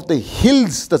allocation of the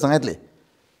hills ta sangatle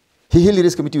Hill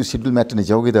Areas Committee schedule matter ne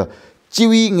jaoge da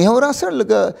chiwi ngehora sar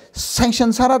laga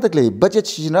sanction sara dakle budget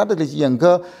shijna dakle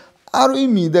yanga arui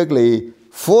mi dakle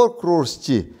 4 crores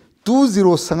chi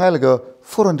 20 sangalga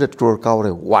 400 crore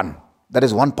kaure one that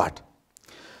is one part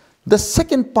the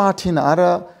second part in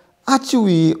ara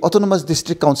achui autonomous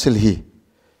district council hi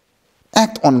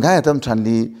act on gayam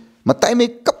chanli matai me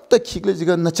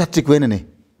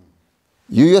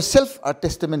you yourself are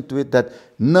testament to it that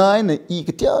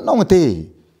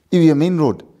main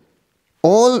road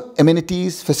all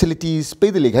amenities facilities pay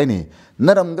the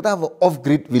off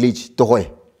grid village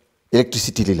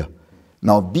electricity lila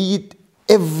now be it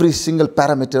every single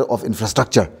parameter of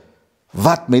infrastructure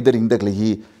what made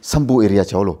the Sambu area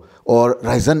cholo or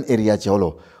Raizan area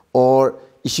cholo or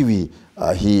Ishiwi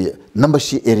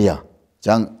Nambashi area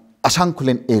jang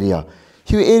Ashangkulen area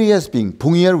Here areas being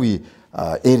Pungierwi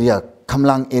area,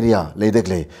 Kamlang area,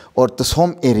 Ledegle, or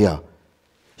Tasom area.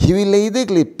 He will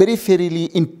Ledegle peripherally,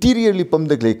 interiorly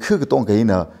Pumdegle,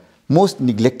 Kurtongaina, most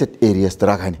neglected areas,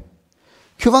 Dragani.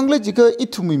 Kuvangla Jika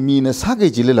itumi mean a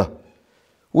Sage Jilila.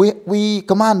 We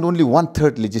command only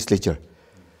 1/3 legislature.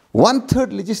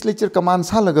 1/3 legislature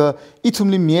commands Halaga,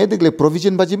 itumli Miedegle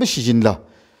provision Bajimashijinla.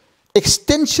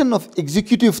 Extension of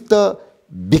executive the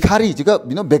Bikari,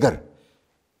 beggar.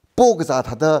 Pog zat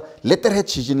hada letterhead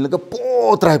chijin laga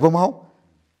po try pamao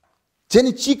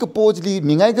cheni chi ka pojli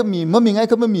mingai ka mi ma mingai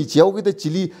ka mi chiao ge da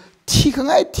chili thi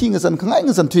khangai thi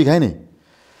ngasan thui gai ne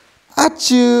ach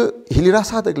hilira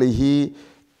sa tak le hi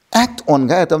act on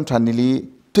ga tam thanili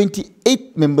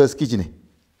 28 members ki jine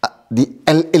the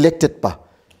elected pa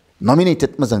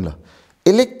nominated ma jangla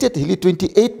elected hili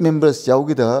 28 members chiao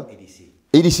ge da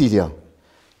ADC lia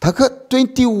thaka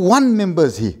 21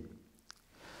 members hi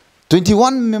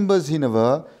 21 members in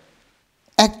our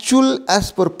actual as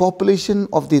per population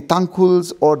of the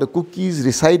Tangkhuls or the Kukis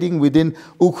residing within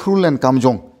Ukhrul and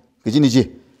Kamjong. Kiji nije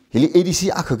hili ADC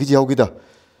akha kiji augida.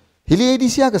 Hili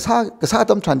ADC akha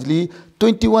kasatam tranjili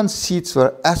 21 seats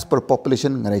were as per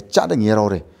population ngarai chadang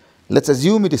yerore. Let's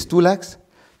assume it is 2 lakhs.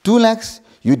 2 lakhs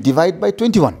you divide by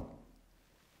 21.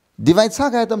 Divide sa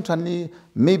gaitam tranli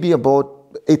maybe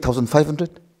about 8,500.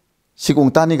 Sigung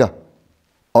taniga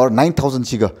or 9,000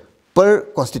 siga.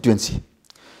 Per constituency.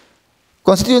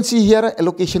 Constituency here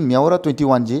allocation Miaura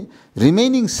 21G,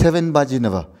 remaining 7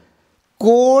 Bajinava.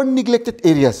 Core neglected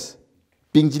areas.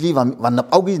 Pingjili Vanap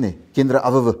Augine, Kendra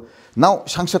Avava. Now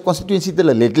Shangsha constituency de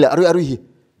la Ledle Aruhi.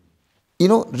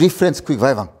 Reference quick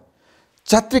Vivang.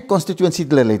 Chatrik constituency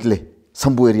de la Ledle,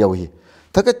 Sambu area wi.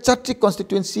 Taka Chatrik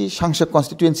constituency, Shangsha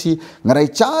constituency,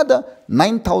 Naraichada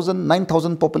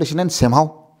 9,000 population and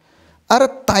somehow. Ara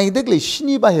taidegle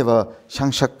shini baheva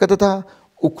shangshak katata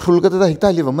Ukhrul katata hita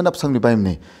liva manap sangli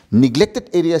baimne neglected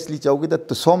areas li chauge da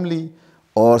Tosomli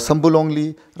or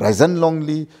Sambulongli Raizan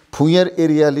Longli Phuyer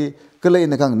area li kala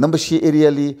inakang Nambashi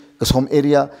area li Kasom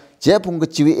area Japunga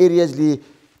chiwi areas li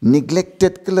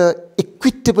neglected kala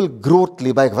equitable growth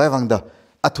li baik vaivangda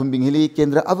athumbing hili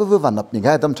kendra avava vanap ni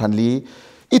gaidam thanli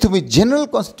itumi general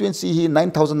constituency hi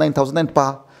 9,000 and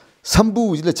pa Sambu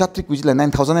ujila Chatrik ujila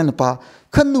 9,000 and pa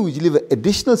Kanu ujila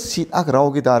additional seat ak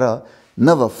rauge dara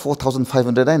never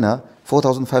 4,500 aina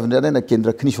 4,500 aina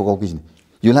kendra knisho.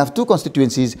 You'll have 2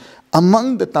 constituencies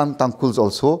among the Tangkhuls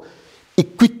also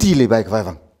equity le baik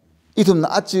vaivang. Itum na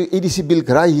ach ADC bill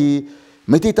karai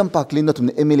Meti Tampakli not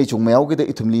MLA chung mayauge de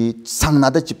itumli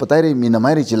sangnada chipatare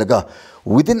minamari chilaga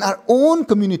within our own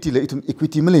community le itum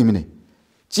equity male mine.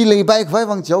 Chile baik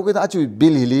vaivang chauge da achu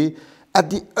bill hili at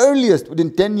the earliest within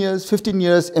 10 years 15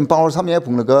 years empower samya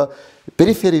phunglaga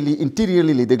peripherally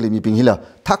interiorly ledegli mi pinghila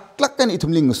thaklakan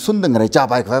itumling sundang rai cha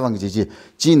bai khawang ji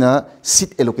china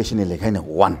seat allocation le khaina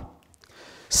one.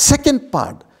 Second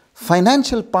part,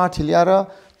 financial part hiliara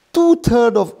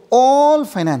 2/3 of all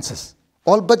finances,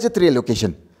 all budgetary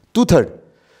allocation, 2/3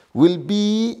 will be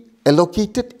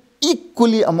allocated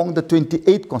equally among the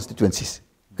 28 constituencies.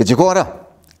 Kajikora.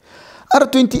 Ara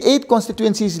 28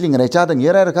 constituencies lingrai chadang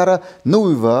yera rakara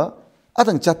nuiva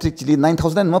adang chatrik chili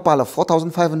 9,000 mapala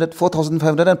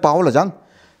 4,500 and paula jang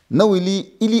no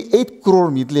ili 8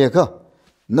 crore midleka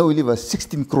no ili was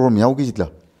 16 crore miaugi jitla.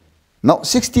 Now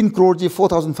 16 crore ji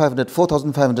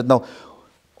 4,500 now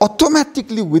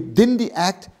automatically within the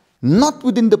act, not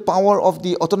within the power of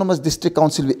the autonomous district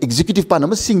council executive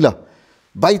panama singla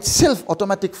by itself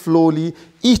automatic flowly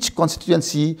each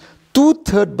constituency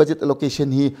 2/3 budget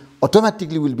allocation he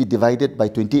automatically will be divided by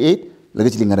 28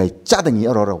 lagajilingarai chadangi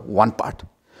or one part.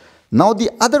 Now the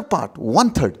other part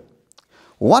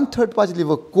 1/3 partially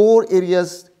were core areas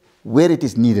where it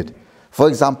is needed. For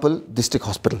example, district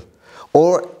hospital.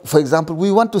 Or, for example, we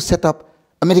want to set up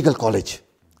a medical college.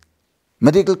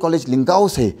 Medical college lingao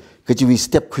se kachiwi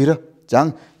step khira jang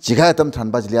jigayatam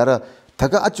thanbaj liara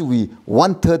thaga achuwi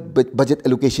 1/3 budget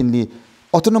allocation li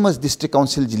autonomous district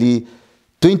council jili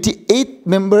 28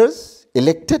 members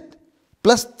elected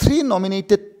plus 3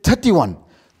 nominated 31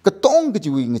 katong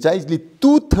kachiwi ngachai jili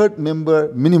 2/3 member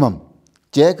minimum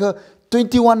jeka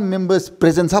 21 members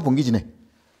presence ha pongi jine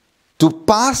to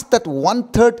pass that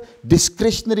 1/3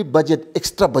 discretionary budget,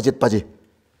 extra budget paje.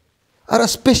 Are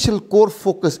special core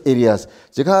focus areas.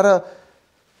 Jagara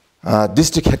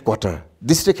district headquarter.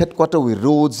 District headquarter with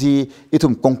roads,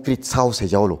 itum concrete house he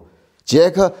jaulo.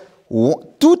 Jaga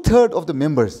 2/3 of the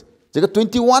members. Jaga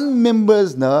 21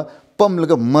 members na pam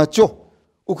laga macho.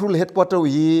 Ukhrul headquarter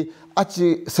we achi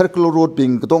circular road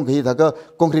being dong he daga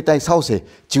concrete house.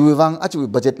 Chiwang achi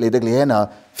budget ledag lehena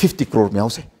 50 crore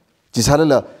miause.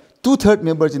 Jisala 2/3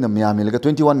 members in the Miami,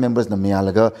 21 members in the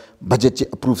Mialaga, budget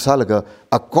approved Salaga,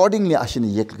 accordingly, Ashin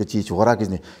Yekchi,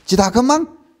 Choragisne. Chitakamang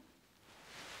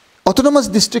Autonomous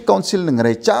District Council,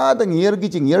 Chad and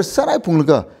Yergijing, Yer Sarai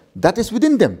Punga, that is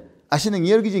within them. Ashin and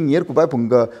Yergijing, Yerkubai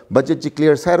Punga, budget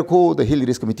declare Sarko, the Hill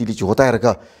Risk Committee,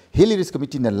 Chotairaka, Hill Risk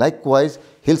Committee, likewise,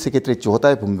 Hill Secretary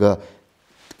Chotai Punga,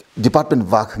 Department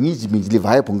Vakhnij means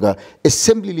Livaya Punga,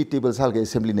 Assembly tables, Halga,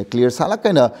 Assembly, clear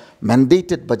Salakana,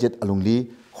 mandated budget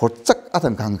alongly.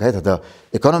 The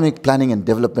economic planning and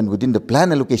development within the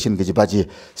plan allocation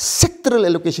sectoral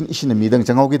allocation issue midang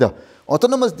changogida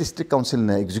autonomous district council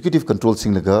na executive control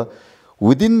singlaga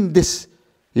within this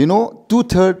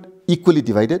 2/3 equally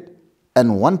divided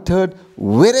and 1/3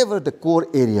 wherever the core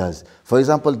areas, for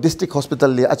example district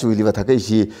hospital le achu liva thaka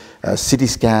CT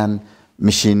scan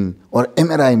machine or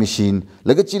MRI machine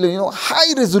lagachilo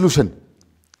high resolution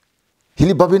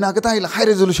hili babina kata high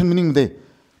resolution meaning de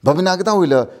Babina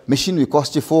Gata machine will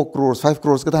cost you 4 crores, 5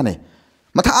 crores. Katane.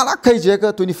 Mata Alakai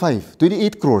Jaga 25,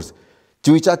 28 crores.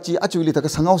 Chuichachi, actually, Taka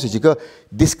Sangao Sijika,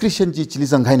 discretion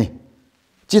Chilizangane.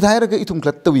 Chitairaga itum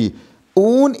klatawi,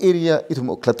 own area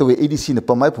itum klatawi ADC in the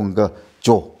Pamaipunga,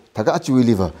 Joe, Taka Achu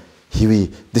liver.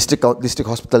 Hiwi, district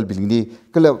hospital building,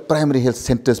 primary health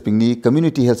centers,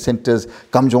 community health centers,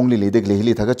 Kamjongli,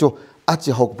 Ledegli, Tagacho,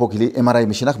 Achi Hokpokili, MRI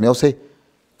Mishinak Miose.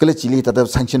 Chili that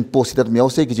sanction post that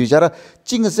Miose Gijara,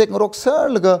 Chingasek Rock Sir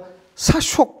Laga,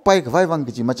 Sashok Pike Vivang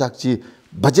Gimachachi,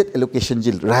 budget allocation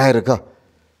Jil Rairaga.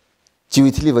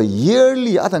 Chiwitiliva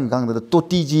yearly Atangang the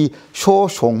Totiji show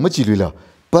Shong Machilula,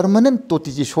 permanent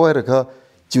Totiji Shoiraga,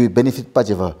 Chiwi benefit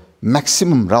Pajeva,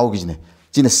 maximum Raugine.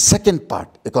 Chin second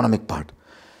part, economic part.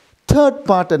 Third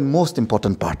part and most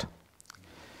important part.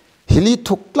 Hili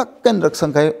Tuklak and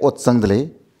Raksankai Ot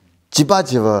Sangdale,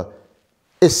 Chibajeva.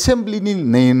 Assembly ni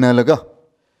naina laga.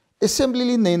 Assembly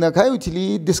ni naina kai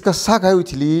utili discuss sa kai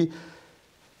utili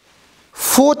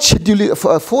fourth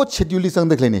schedule sang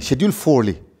deklene schedule 4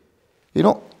 li.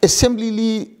 Assembly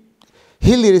li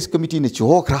Hill Risk Committee ne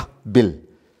chokra bill.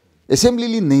 Assembly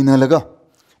li naina laga.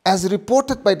 As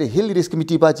reported by the Hill Risk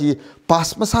Committee baji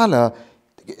pass masala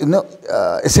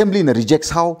assembly na rejects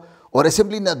how or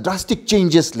assembly na drastic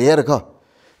changes layer ka.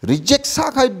 Rejects sa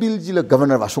kai bill jila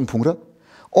governor Washung Pungra.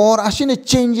 Or ashine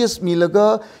changes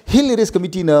milaga Hill Risk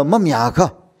Committee na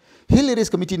mamyaka. Hill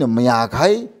Risk Committee na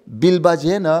mayakai bill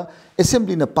baje na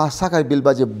assembly na pasakai bill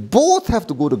baje both have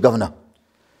to go to governor.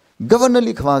 Governor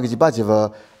li khwagi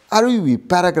bajeva RUV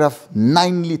paragraph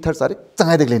 9 li third sare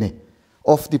changai deklene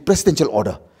of the presidential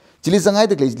order. Chili changai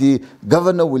dekle the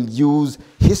governor will use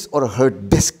his or her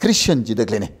discretion ji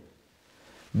deklene.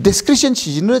 Discretion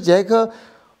chijinra jayega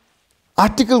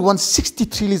Article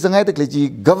 163 li zangai de ji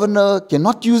governor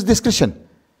cannot use discretion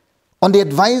on the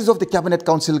advice of the cabinet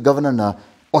council governor na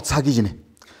otsagi jine.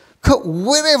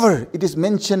 Wherever it is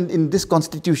mentioned in this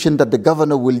constitution that the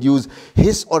governor will use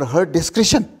his or her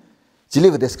discretion,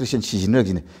 jile discretion shijinra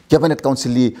jine. Cabinet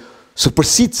council li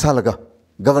supersede salaga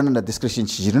governor na discretion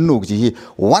shijinra ji.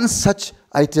 One such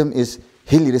item is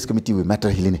Hill Risk Committee we matter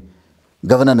hiline.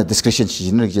 Governor na discretion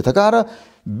shijinra ji. Thakara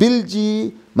bill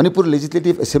ji Manipur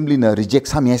Legislative Assembly na reject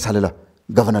samyai salala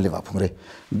governor lewa phungre.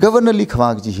 Governor li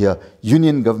khawag ji here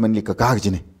union government li kakag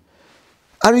jine.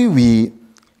 Are we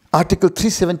Article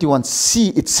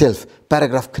 371C itself,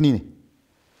 paragraph khnini.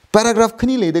 Paragraph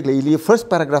khnini le first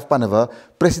paragraph panava,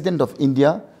 President of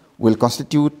India will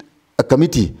constitute a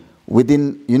committee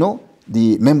within,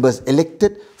 the members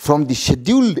elected from the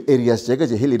scheduled areas.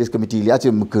 Hill Risk Committee.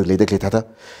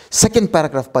 Second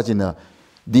paragraph pagina,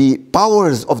 the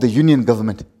powers of the union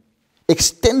government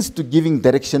extends to giving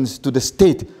directions to the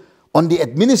state on the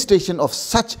administration of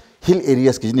such hill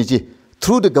areas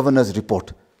through the governor's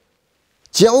report.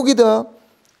 Chiaogi the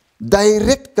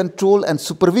direct control and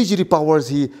supervisory powers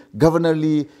he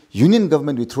governorly union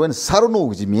government with through and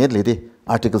sarono ji lede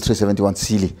Article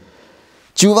 371C li.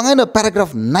 Chiwangana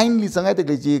paragraph 9 li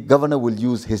sangai governor will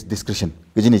use his discretion.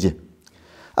 Gijini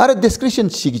Ara discretion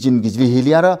shigijin gijli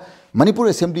hiliara Manipur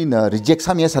Assembly na reject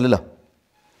samya salala.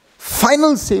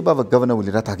 Final say ba governor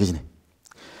will rata gijini.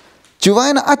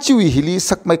 Chiwangana achiwi hili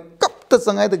sakmai kapta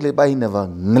sangai ba hinava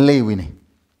ngle wini.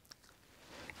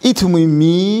 It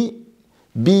me,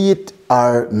 be it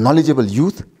our knowledgeable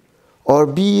youth, or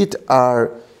be it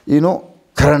our,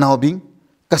 karanaw being,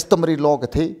 customary law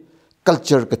kathe,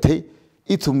 culture kathe,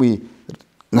 it me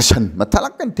nation,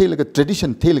 matalakan telaga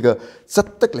tradition telaga,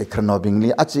 satak like karanaw being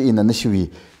li achi in a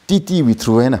nishui, titi we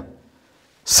truena.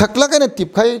 Saklagan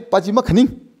tipkai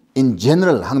pajimakning, in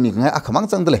general, hanging akamang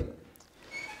sandale.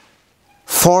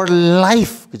 For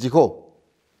life,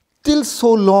 till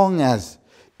so long as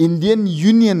Indian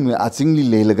Union में आचिंगली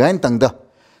ले लगाएं तंगदा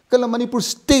कल Manipur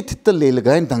state त ले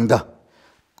लगाएं तंगदा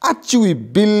actually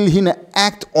bill ही न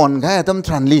act on गया तम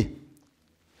ट्रांली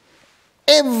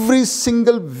every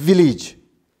single village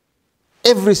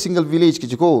की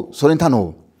जिको सोरिंथान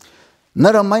हो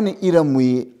नरमाई ने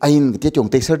इरमुई आइन गते चोंग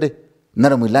टेक्सर दे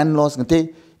नरमुई land laws गते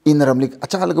इन नरमली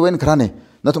अच्छा लगवेन खराने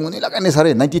न तुम नहीं लगाने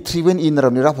सारे 93 when इन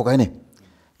नरमली राफ होगा ने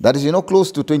that is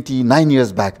close to 29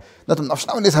 years back न तुम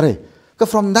नफ्सना ने सारे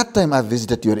from that time I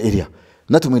visited your area.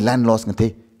 Not to me land laws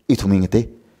ngate, ituming ngate.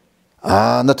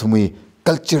 Not to me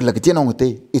culture like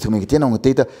ngate, ituming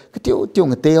ngate, the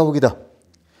ngate awgida.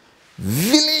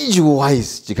 Village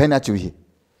wise, chikainachu.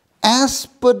 As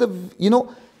per the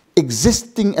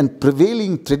existing and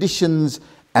prevailing traditions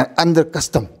and under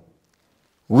custom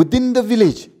within the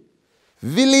village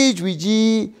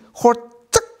viji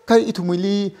hortakai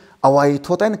itumili awai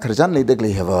thotain kharjan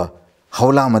ledegle have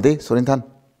haula made Sorinthan.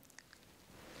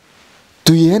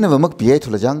 To yen of a muk pia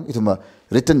to Lajang, ituma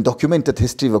written documented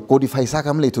history of codify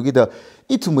sakamle together,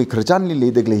 itumi Krajanli lay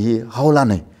the glehi,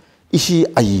 haulane, ishi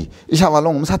ayi,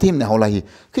 ishavalong satim ne haulahi,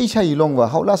 kisha yilongwa,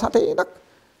 haula sate,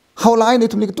 haulaine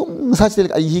to make tung such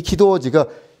like ayi kido jiga,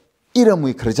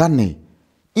 iramui Krajani,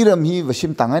 iram he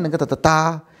vashim tangan and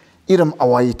gatata, iram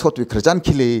awai taught with Krajan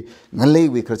kile, nale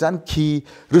with Krajan ki,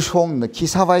 rushong the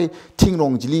kisavai,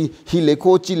 tingrong jili,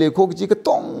 hileko, chileko,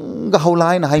 jigatong,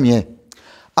 haulaine haimye.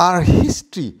 Our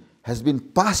history has been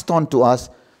passed on to us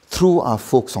through our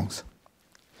folk songs.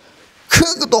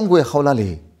 Kugdongwe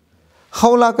haulale.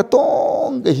 Haula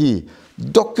katong hi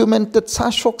documented sa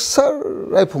shok sar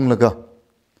rai phunglaga.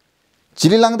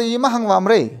 Chililang de yimahang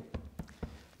wamre.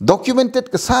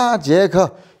 Documented kasa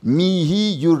jega mi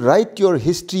hi you write your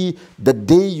history the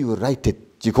day you write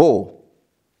it. Jiko.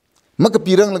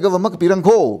 Makapirang laga makapirang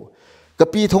ko.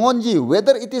 Kapi thongonji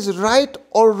whether it is right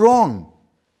or wrong.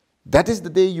 That is the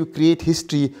day you create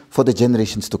history for the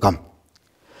generations to come.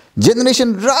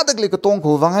 Generation rather like a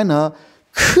tonko vangana,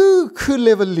 ku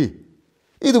level li.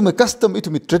 Itu me custom,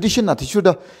 itu me tradition at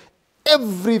shoulda.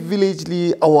 Every village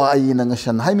li awa ayina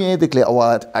ngashan, haimi edekle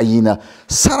awa ayina.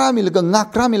 Saramilga,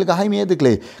 ngakramilga, haimi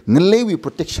edekle. Nglewi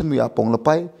protection we apong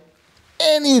lapai.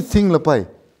 Anything lapai.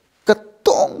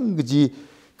 Katong ji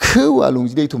ku alung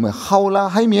ji to me haula,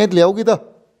 haimi edle augida.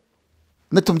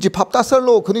 Natum ji papta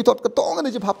sarlo, kuni tot katong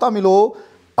and ji papta milo,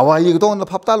 awai don the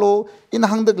papta lo, in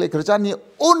hang the Krajani,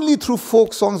 only through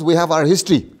folk songs we have our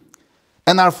history.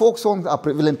 And our folk songs are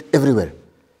prevalent everywhere.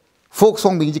 Folk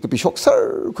song being jikapi shok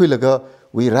sir, kuilaga,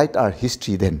 we write our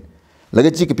history then.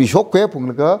 Laga jikapi shok kwe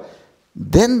punglaga,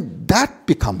 then that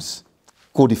becomes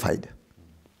codified.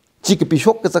 Jikapi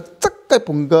shok kazak takai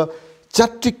punga,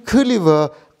 chatrik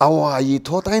kuliva, awai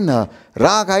thotaina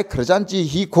ragai khrajanchi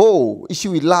hi ko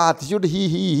issue la tisud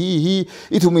hi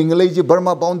itumingleji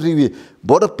Burma boundary wi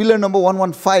border pillar number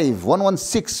 115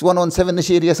 116 117 na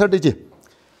area sardeji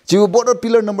chiu border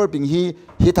pillar number ping hi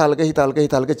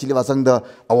talga chili wasang da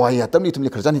awai atam itumli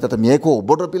khrajan hi tatam yeko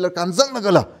border pillar kanjang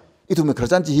nagala itumi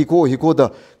khrajanchi hi ko da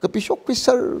kapishok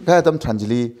pisar ga tam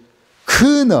tranjili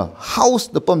khna house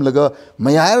da pam laga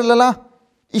mayar lala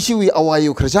issue wi awai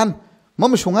khrajan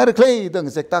mam shungai clay dang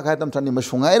sekta khai tam thani ma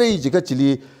shungai re jiga chili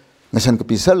ngasan ka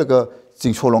pisal ga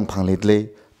ching cholong phang le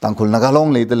tangkhul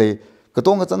nagalong le dele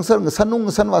katong changsar sanung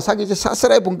sanwa sagi je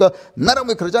sasarai bunga naram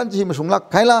me khrajan ji ma shungla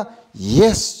khaila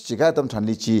yes jiga tam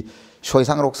thani chi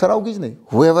shoisang rok sarau gi ne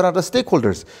whoever are the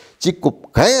stakeholders chi kup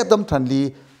khai tam thani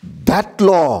that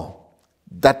law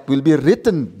that will be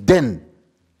written then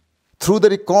through the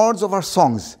records of our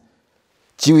songs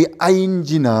chi ain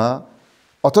jina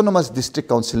Autonomous District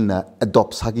Council na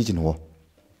adopt sagi jinwo.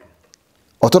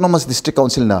 Autonomous District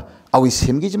Council na awis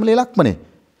himgi jimle lak mane.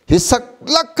 Hisak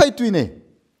lak kai tuine.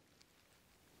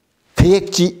 Khek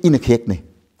chi in khek ne.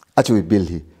 Achu bill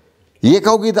hi. Ye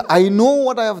kaugi that I know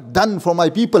what I have done for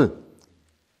my people.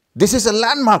 This is a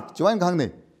landmark. Chuan khang ne.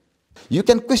 You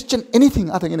can question anything.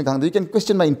 You can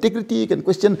question my integrity. You can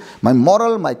question my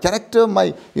moral, my character,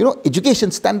 my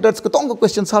education standards. Katong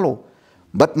question salo.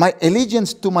 But my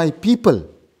allegiance to my people,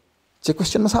 the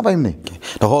question must have him.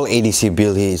 The whole ADC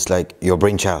bill here is like your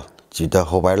brainchild. The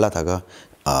whole bylaw taga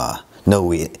no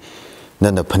way.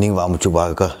 Then the paning wa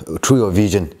muchuba through your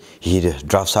vision he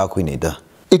drafts out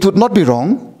It would not be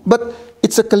wrong, but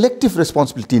it's a collective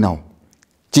responsibility now.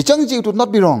 Chichangji, it would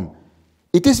not be wrong.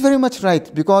 It is very much right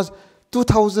because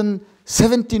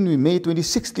 2017 we May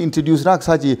 26th introduced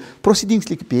Raksaji proceedings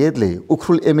like Piedle,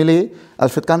 Ukhrul MLA,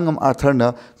 Alfred Kanngam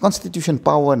Arthurna, Constitution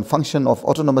Power and Function of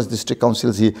Autonomous District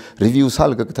Councils he reviews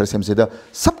Halga Katharsem Seda,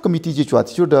 Subcommittee Jichuat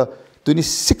Shuda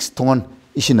 26th one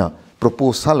Ishina,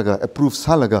 propose Salga, approve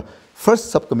Salaga,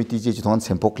 first subcommittee Jichuan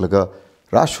Sempok Laga,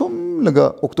 Rashum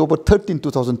Laga, October 13,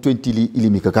 2020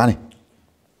 Ilimika Gane.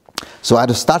 So I had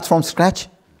to start from scratch.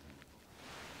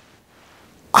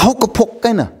 How could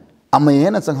Pokana?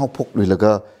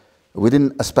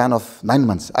 Within a span of 9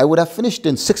 months. I would have finished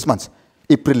in 6 months.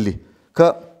 April.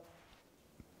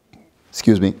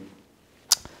 Excuse me.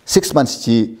 6 months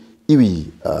chi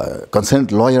iwi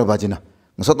concerned lawyer bajina.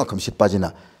 Ngasot na kamshit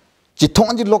bajina. Chi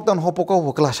thonji lockdown hopoka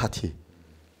hokla shathi.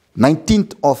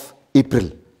 19th of April.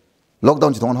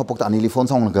 Lockdown chi thon hopok ta anili phone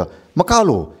song laga.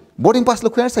 Makalo boarding pass lo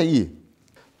khwer sai.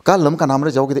 Ka lam ka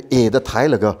namre jawge de da thai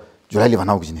laga July li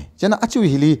banau gine. Jena achu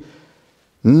hili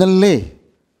Nale,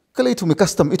 kala itu me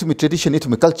custom, itu me tradition, itu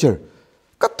me culture.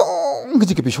 Katong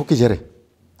gaji ke pishoki jere.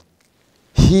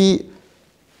 He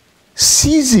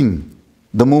seizing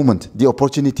the moment, the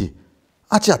opportunity.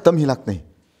 Acha tam hilak nahi.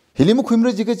 Hilimu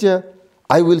khimre jike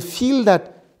I will feel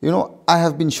that I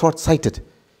have been short-sighted.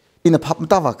 In a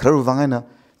papmtawa kraru vangana,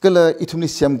 kala itu me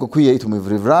siam ko kuya, itu me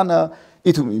vrivrana,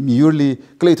 itu me miurli,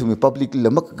 kala itu me public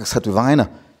lamak satu vangana.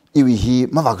 Iwi hi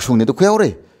mawag shung ne do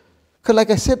kuyaure. Like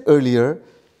I said earlier,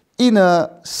 in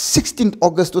 16th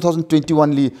August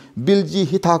 2021 li bilji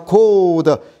hita ko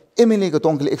the MLA ka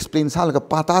tongkli explain sal ka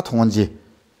pata thonje.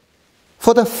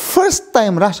 For the first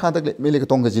time Rasha the MLA ka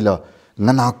tongajila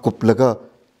ngana kuplaga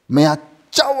maya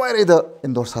chaware the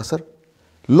endorse sir.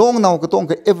 Long now ka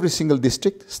tongka every single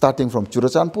district starting from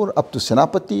Churachandpur up to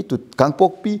Senapati to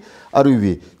Kangpokpi,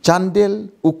 Aruwi, Chandel,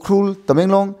 Ukhrul,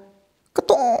 Tamenglong ka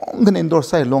tong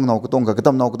endorse long now ka tongka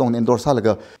katam now ka tong endorse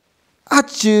salaga.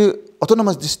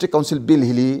 Autonomous District Council bill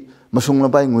hili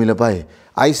masunglabai nguilabai.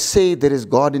 I say there is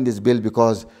God in this bill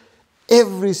because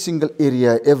every single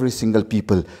area, every single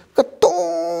people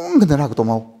katong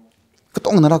naraktomau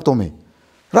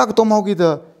ki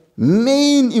the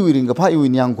main iwiringa pa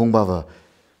iwinyang kong bava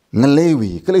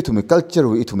ngalewi kale to me culture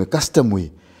wi to me custom wi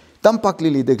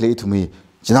tampakli li dekle to me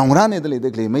jinangrane dele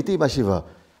dekle maiti bashiva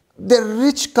the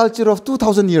rich culture of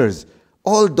 2000 years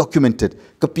all documented.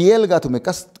 Kapiel ga to me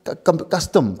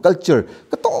custom culture.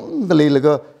 Katong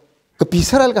galega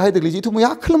kapisaral ga haidagli to me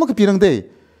aklama kapirang de.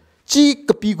 Chi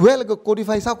kapi gwel ga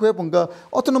codify sa kwe punga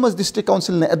Autonomous District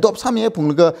Council ne adopt sa me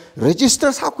punga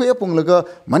register sa kwe punga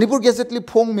Manipur Gazette li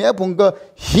phong me punga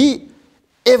he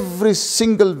every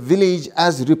single village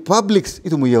as republics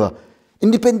itu muyawa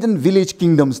independent village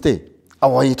kingdoms te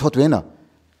awai thot wena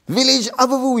village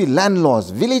abavu wi land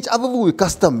laws village abavu wi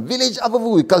custom village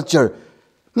abavu wi culture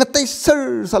ngatai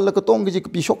sir sal ka tong gi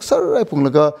pi shok sir ai pung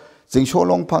laga jing sho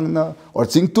long phang na or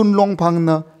jing tun long phang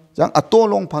na jang ato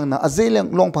long phang na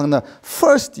azeleng long phang na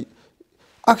first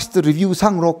ask the review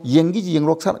sang rok yengi ji yeng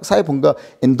rok sai pung ga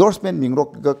endorsement ming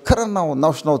rok ga kharanaw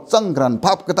national changran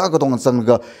pap ka ta ka dong sang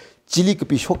ga chili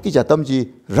kapi shokki jatam ji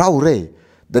Haorei.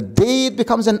 The day it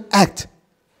becomes an act,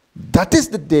 that is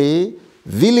the day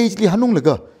village li hanung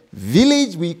laga.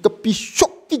 Village we kapi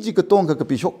shokki ji katong ka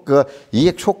kapi shok ka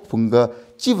yek shok punga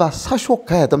chiwa sa shok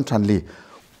kaya tam chanli.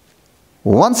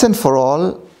 Once and for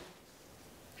all,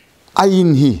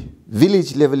 ayin hi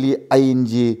village level li ayin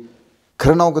ji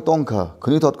kranau katong ka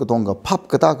kunitot katong ka pap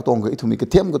kata katong ka itumi ka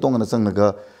tem katong na sang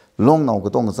naga long nau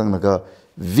katong na sang naga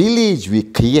village we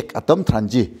kiyek atam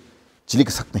tranji chili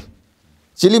ka sakne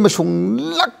chili masung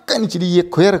lakkan chili yek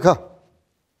khoyer ka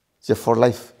je for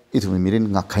life itumi mirin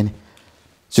ngakai ne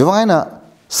juwangai na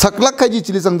saklak ka ji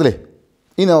chili sang dele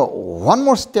one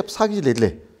more step sagi le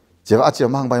je achi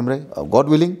mang baim re God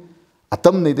willing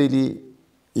atam nei daily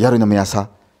yaruna miyasa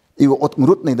iwo ot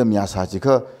ngurut nei da miyasa ji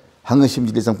ka hangsim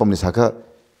ji sang pamni saka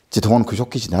chithon khushok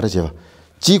ki chinara jewa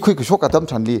chi khui khushok atam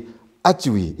chanli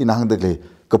achwi ina hang dagle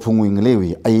ka phungwing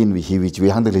lewi ain wi hiwi chwi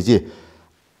hang dagle ji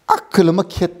akhla ma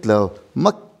khetla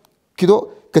ma kido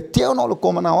ka tiaw no lo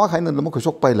komana wa khain lo ma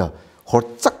khushok paila hor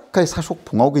chak kai sa shok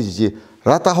phungau gi ji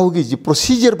rata hau gi ji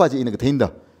procedure ba ji ina ka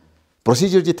theinda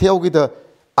procedure ji theo gi da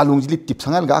alung ji tip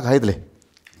sangal ga khaidle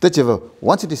ta jewa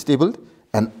once it is stable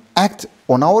and act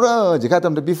on our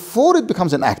jikatam before it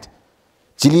becomes an act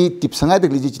chili tip sangai de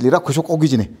liji chili ra khushok ogi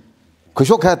jine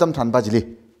khushok ha tam than ba jili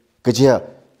kachia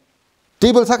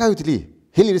table sa khai utili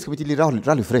hill risk committee li ra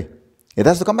free it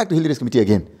has to come back to hill risk committee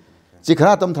again chi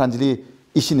khara tam than jili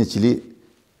isine chili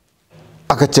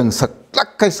akachang sak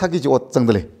lak kai sagi ji ot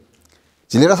changdale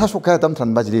chili ra sa shok ha tam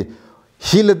than ba jili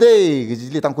hill de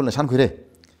jili tam kun la shan khuire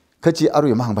kachi aru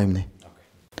yam hang baim ne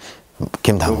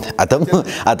kim tham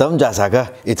atam jasa ka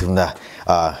itumna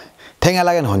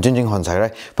Tengalagan honjing honsai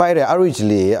paire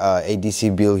originally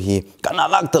ADC bill he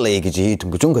kanalak tale gi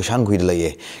tum chung ka shan khuid le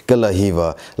kala hi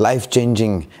wa life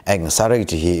changing eng sarai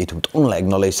ji hi itum tung la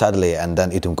acknowledge sadle and then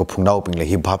itum ko phungnau ping le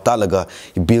hi bhapta laga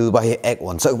bill ba hi act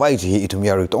on sak wai ji itum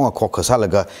yaru tong a khok khasa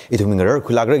laga itum ngar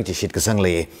khulag rek ji shit ka sang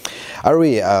le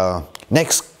ari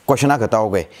next question ka taw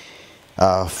ge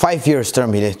 5 years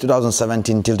term hile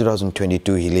 2017 till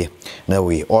 2022 hile na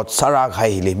we ot sarak hai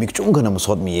hile mik chung kana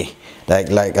sot mi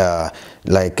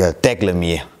like tag le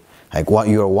mi like what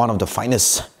you are one of the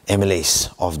finest MLAs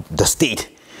of the state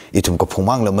itum ko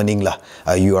phumang la maning la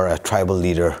you are a tribal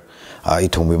leader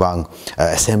itum mi bang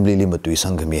assembly li matui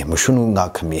sang khami mashunu nga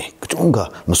khami chung ga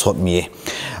masot mi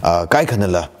kai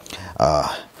khana la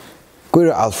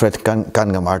kuira Alfred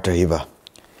Kanngam arter hiva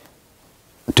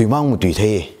tuimang mutui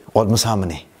the Od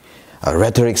masamani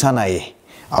rhetoric sanai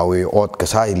awi od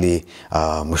kasaili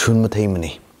mushun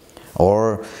mathaimani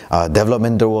or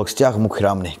developmental works jak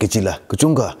mukhiramni kichila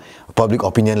kuchunga public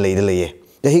opinion leide leye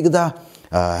yahigda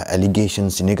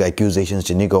allegations niga accusations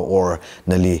niga or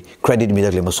nali credit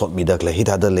midakle masot midakle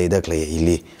hitada leidakle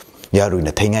ili yaru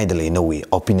na thaingai de le no we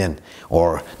opinion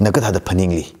or nagatha da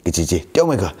phaningli kichiji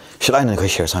tyomega shlaina ka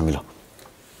share samilo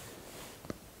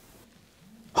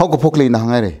how ko phokle na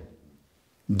hangare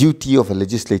duty of a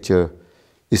legislature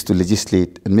is to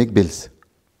legislate and make bills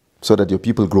so that your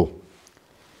people grow.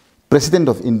 President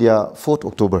of India, 4th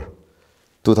October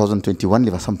 2021,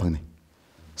 liva sampang ni.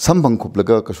 Sampang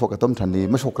kuplaga kashok atam thanli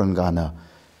mashokran gana.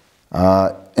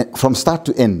 From start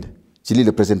to end, chili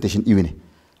the presentation iwini.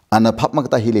 Ana pap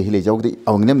magta hile jawgdi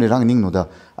awngnem le rang ning noda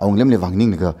awngnem le wang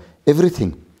ning naga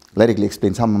everything. Lyrically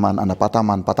explain samaman ana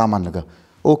pataman naga.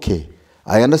 Okay,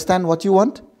 I understand what you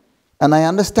want. And I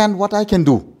understand what I can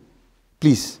do.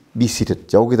 Please be seated.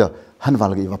 Jawgida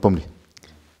hanvalgi wapamli.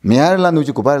 Mearla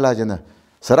nuju kubarla jana.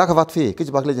 Saraka watfe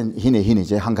kich bakle jan hine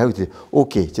je hangawiti.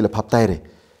 Okay, chila paptaire.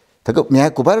 Tago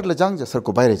mea kubarla jang sar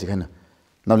kubaire jikana.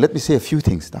 Now let me say a few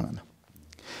things dangana.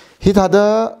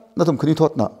 Hitada natum kuni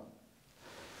thought na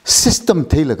system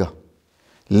tailaga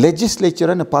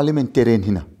legislature and parliamentarian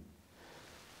hina.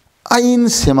 Ain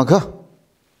semaga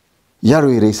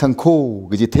yaru re sanko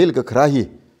giji tailaga krahi.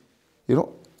 You know,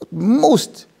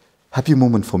 most happy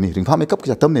moment for me.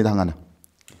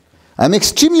 I'm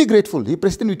extremely grateful. He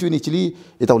president between actually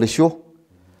Itaulisho,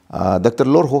 Dr.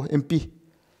 Lorho MP,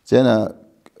 Jena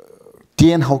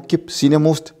TN Haukip, senior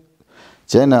most,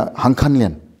 Jena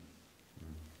Hankanlian,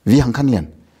 V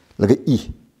Hankanlian, like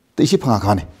E. The issue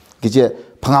Pangakane. Gije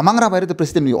Pangamangra by the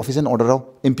president office and order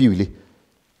MP Willy.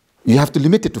 You have to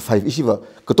limit it to 5 ishiva,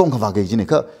 Katongavaga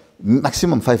Jinika.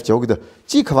 Maximum 5 jawgida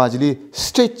chi khawajili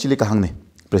straight chili ka hangne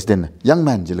president young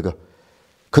man jilga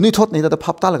kuni thought nei da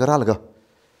phap ta laga laga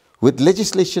with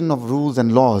legislation of rules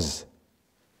and laws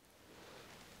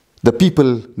the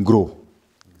people grow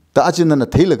ta ajina na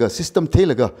theilaga system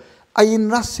theilaga ain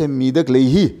ra semi dak lei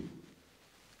hi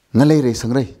ngalei re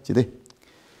sangrai chide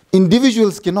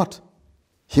individuals cannot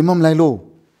himam lailo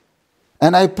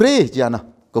and I pray jana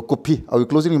ko kopi our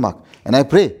closing remark, and I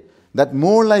pray that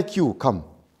more like you come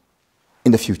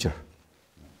in the future.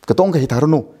 Katong ka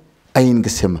hitarono ayin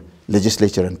kasem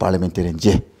legislature and parliamentarian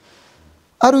je.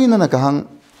 Aru ina na kahang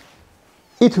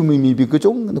itu mi bi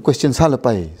kujong the question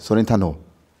salapai Sorinthan.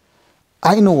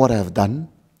 I know what I have done.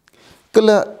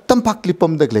 Kala tampak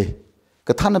lipam dagle.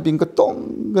 Kathana bing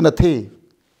katong gana the.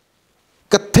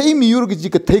 Katay mi yurgi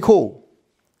katay ko.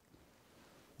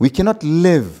 We cannot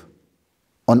live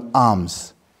on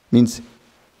alms. Means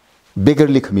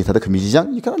beggarly kamita the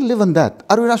kamijang. You cannot live on that.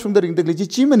 Aru ina shung daring dagle ji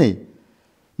chimane.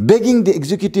 Begging the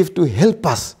executive to help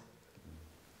us.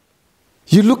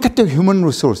 You look at the human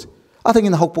resource. I think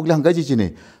in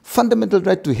the fundamental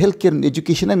right to healthcare and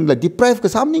education and deprive ka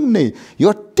you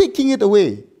are taking it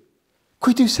away.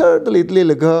 You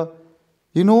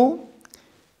know,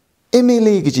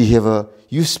 MLA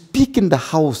you speak in the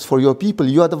house for your people.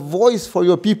 You are the voice for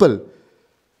your people.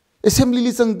 Assembly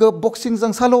sang boxing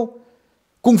sang salo,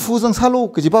 kung fu sang salo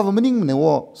kajiba meaning ne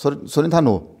wo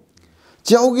Sorinthan.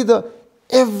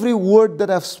 Every word that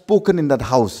I have spoken in that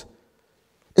house.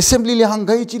 Assembly li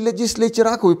hangai chi legislature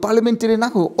ako parliamentary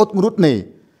nako ot murut nei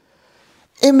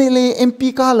MLA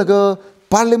MP ka laga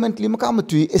parliament li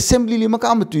makamatui assembly li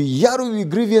makamatui yaru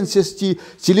grievances chi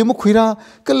chili mo khuira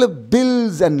kala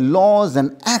bills and laws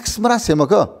and acts mara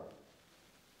semaka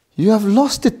you have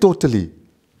lost it totally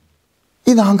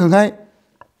in hangai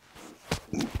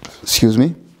excuse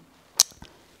me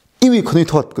iwi khuni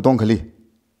thot ka tong khali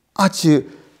ach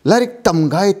larik tam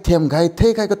gai them gai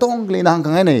the kai ka tong le na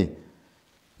hangai nei.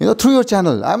 You know, through your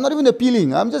channel, I'm not even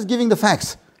appealing, I'm just giving the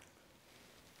facts.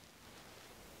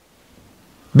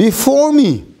 Before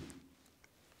me,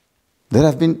 there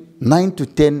have been 9 to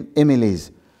 10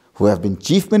 MLAs who have been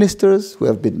chief ministers, who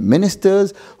have been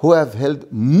ministers, who have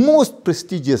held most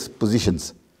prestigious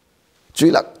positions.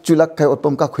 Chulak kai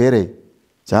otpam ka khwere.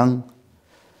 Chang.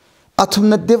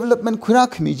 Athumna development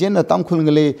khurak mi jen tam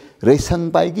khulngale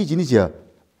resang pai gi jinija.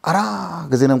 Ara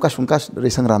gazenam ka shungka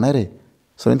resang ranai re.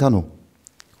 Sorinthan.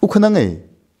 Ukhrul,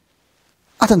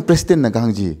 atang president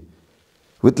nagangji,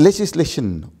 with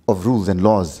legislation of rules and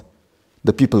laws,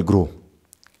 the people grow.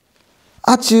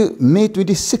 Ach May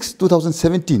 26,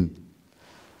 2017,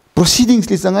 proceedings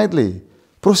li sangaidle,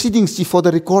 proceedings chi for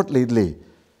the record leidle.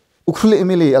 Ukhrul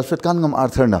MLA Alfred Kanngam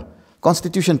Arthurna,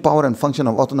 Constitution, Power and Function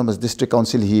of Autonomous District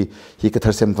Council he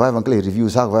katharsem vaivangle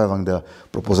reviews vang the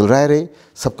proposal rare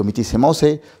subcommittee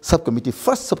semause subcommittee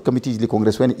first subcommittee li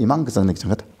Congress when imang kang nek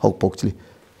changat hok pokchli.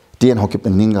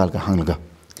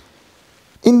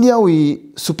 India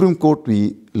we Supreme Court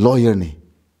we lawyer ne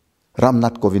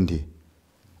Ramnath Kovindi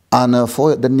and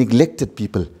for the neglected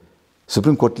people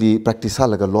Supreme Court li practice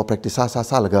laga law practice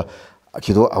sa laga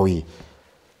kido awi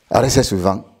RSS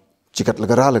wivang chikat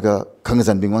laga laga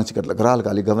khangzan bingwang chikat laga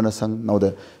ali governor sang now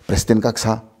the president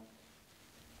kaksa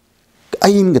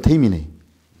ayin ga theimi ne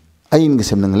ayin ga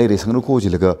semnang le re sang ru ko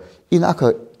jilaga in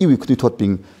aka iwi khuni thot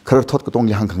ping khar thot ko tong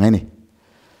li hang khangai ne.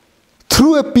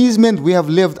 Through appeasement, we have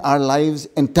lived our lives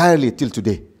entirely till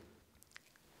today.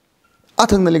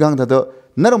 Athang naligang tada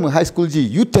naram high school ji,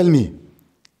 you tell me,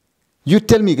 you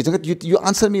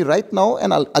answer me right now,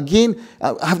 and I'll again.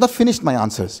 I have not finished my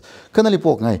answers. Kanali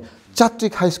pok ngai.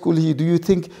 Chatrik High School hi. Do you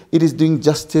think it is doing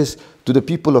justice to the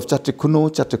people of Chatrik Kuno,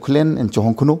 Chatrik Kulen, and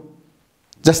Johong Kuno?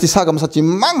 Justice sagam sachi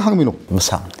mang hang mino.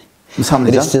 Musam.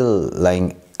 It is still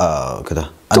lying under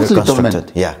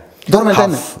constructed. Yeah. When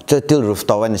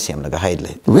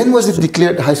was it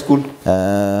declared high school?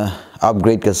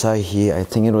 Upgrade kasa he, I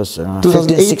think it was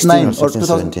 2008, 9 or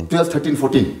 2017. 2012, 13,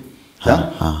 14.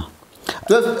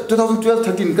 2012,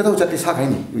 13. Kada uchati sa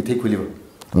kaini we take whenever.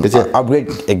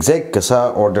 Upgrade exact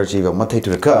kasa order chiva mathai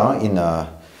to in I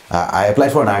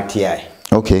applied for an RTI.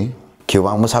 Okay.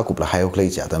 Kiwang masakupla hayo klay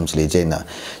chatam sli jena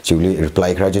chuli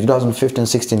reply kra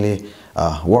 2015-16 li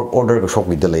work order ko shok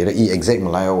with the later exact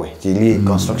malayo we jili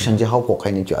construction je how ko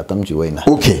khaini chu atam ju na.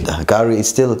 Okay. The gari is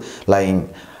still lying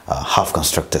half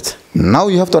constructed. Now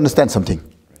you have to understand something.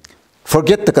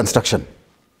 Forget the construction.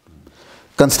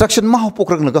 Construction ma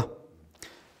pokrang laga.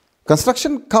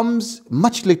 Construction comes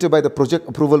much later by the project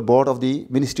approval board of the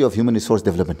Ministry of Human Resource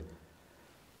Development.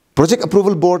 Project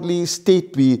approval board li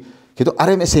state we kito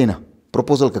RMSA na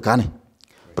proposal ka kani.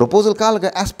 Proposal ka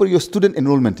laga as per your student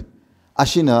enrollment.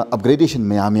 Ashina upgradation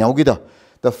mayami augida.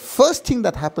 The first thing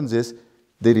that happens is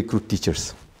they recruit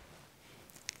teachers.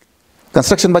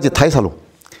 Construction budget thai salo.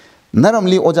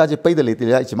 Naramli oja je pay the late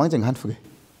ya chimang jang han fuge.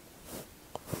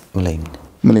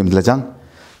 Mulim lajang.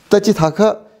 Tachi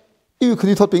thaka you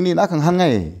khuni thot ping ni na kang han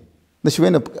ngai. Na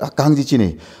shwen kang ji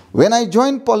chini. When I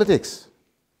joined politics,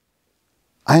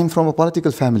 I am from a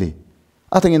political family.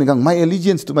 I think my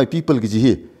allegiance to my people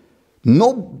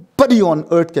Nobody on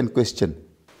earth can question.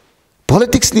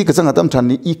 Politics li kasang atam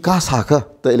chani I ka saka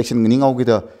the election ngau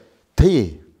gida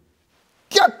thay.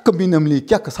 Kya communally,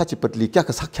 kya kasachi patli, kya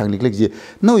kasak kyang niklik je.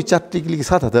 No I chat liklik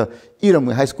sa tha iram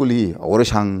high school hi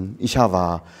Orashang,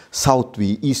 Ishawa, South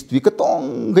we, East we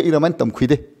katong ga iraman tam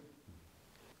khide.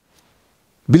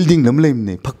 Building namlem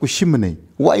ne, pakwi shim ne,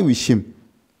 why we shim?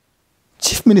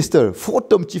 Chief Minister,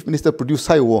 4th-term Chief Minister produced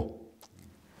Sai Wo.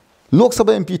 Lok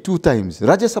Sabha MP 2 times,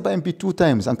 Rajya Sabha MP 2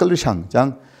 times, Uncle Rishang,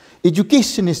 Jang.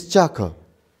 Educationists chaka,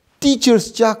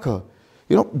 teachers chaka,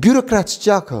 bureaucrats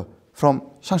chaka from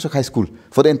Shangshak High School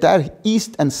for the entire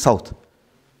East and South.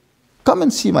 Come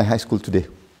and see my high school today.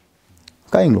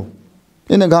 Kaing lo.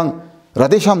 In a gang,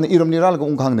 Radesham ne iram niral ga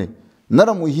ungkang ne.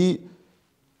 Naram uhi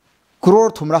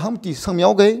Kuror thumraham ti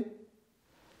samyaw gay.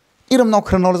 Iram now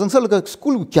chronology sal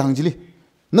school kyang jili.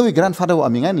 No, my grandfather was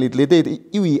amingan late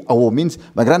iwi awo means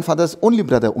my grandfather's only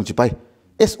brother Unchipai.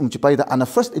 Es Unchipai the ana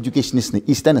first educationist ne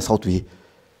East and South we.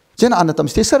 Jena ana tam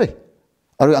stay sare.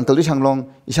 Aru Uncle Rishang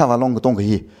long, Ishawa long gotong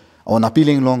hi. Aw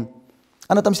napiling long.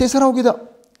 Ana tam stay sare gida.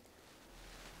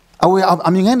 Awe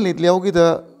amingan late leo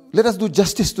gida. Let us do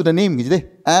justice to the name gide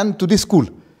and to this school.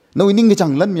 No ining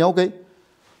chang lan miao gay.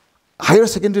 Higher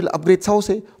secondary upgrade house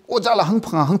eh. Ojala hang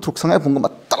panga hang truk sangai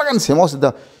punga talagan semos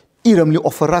da iramli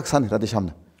offer rak san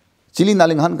radeshamna. Chili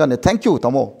naling han kan thank you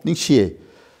tamo ning shie.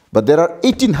 But there are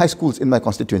 18 high schools in my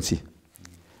constituency.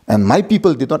 And my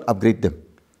people did not upgrade them.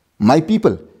 My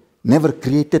people never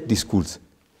created these schools.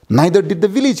 Neither did the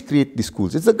village create these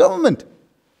schools. It's the government.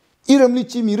 Iramli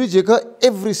chi miru jeka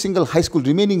every single high school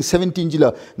remaining 17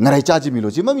 jila ngarai chaji milo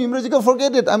chi mami miru jeka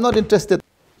forget it. I'm not interested.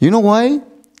 You know why?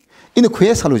 In the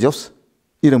queer salujos.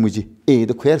 Iramuji,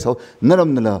 the queer so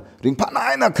naram nala ring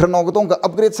panina chronogonga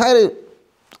upgrade sire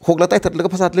hogla tight like a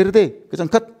passat lirde,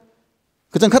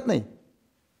 kitchen cut nay.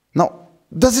 Now,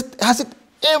 has it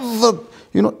ever,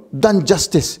 done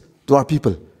justice to our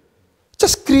people?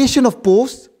 Just creation of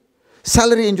posts,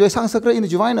 salary enjoy sang sakra in the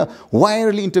Juvina,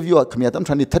 wirely interview at Kamiatam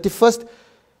Trani 31st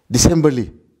December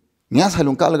li. Nyas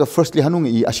halung kalaga firstly hanung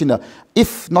I ashina.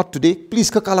 If not today,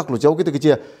 please kakalak lo jawgi the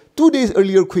gajia 2 days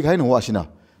earlier quick haino ashina.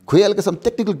 Kuyal ka some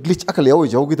technical glitch akaleo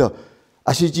jawgi the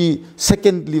ashiji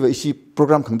second live ishi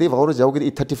program khangde vaura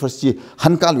jawgi 31st ji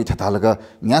hankal with hatalaga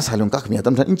nyas halung kak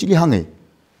miatam than inchili hange.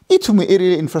 Itume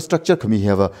area infrastructure kami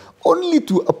have only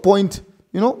to appoint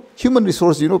human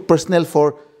resource personnel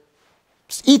for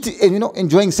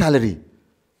enjoying salary.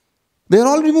 They are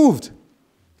all removed.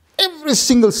 Every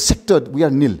single sector we are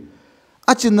nil.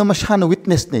 Achin na mashana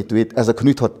witness ne to it as a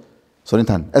kunithot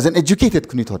Sorinthan as an educated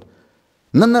kunithot.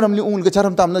 Nanaramli ungul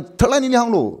gacharam tam na thalani ni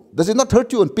hanglo. Does it not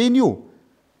hurt you and pain you?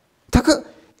 Taka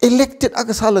elected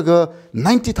agasalaga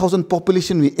 90,000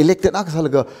 population we elected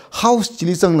agasalaga house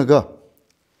chilisang laga.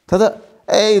 Tada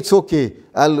hey it's okay.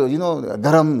 I'll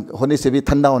garam hone se bhi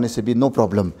thanda hone se bhi no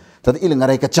problem. Tada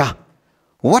ilangarai kacha.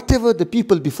 Whatever the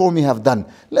people before me have done,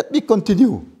 let me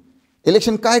continue.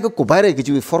 Election kai ko kubaire ki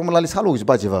ju formally salo ki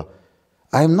bajiva.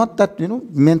 I am not that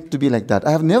meant to be like that.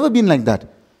 I have never been like that.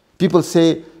 People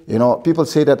say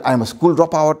that I am a school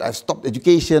dropout, I've stopped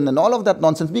education and all of that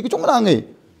nonsense.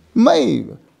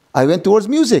 I went towards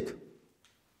music.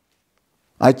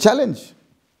 I challenge.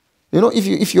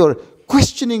 If you're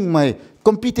questioning my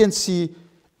competency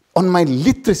on my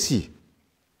literacy,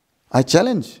 I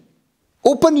challenge.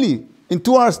 Openly, in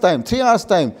 2 hours time, 3 hours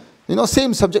time,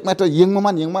 same subject matter, young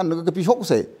man,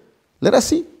 say. Let us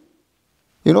see.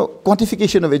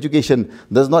 Quantification of education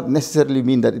does not necessarily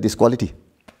mean that it is quality.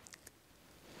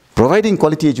 Providing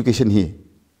quality education here,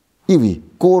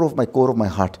 core of my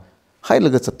heart. High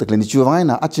lagat sa taklini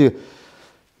chuvaina achi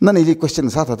nanili question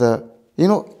satata.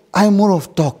 I'm more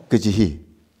of talk kaji.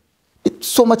 It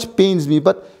so much pains me,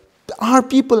 but our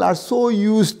people are so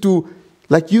used to,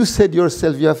 like you said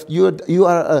yourself, you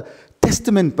are a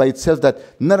testament by itself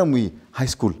that Naramwi High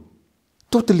School,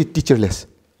 totally teacherless.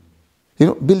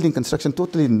 Building construction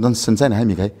totally nonsense.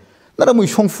 Naramwi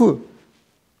shongfu,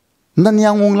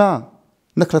 nanyangong la.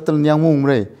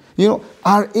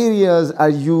 Our areas are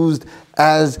used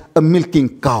as a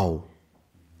milking cow.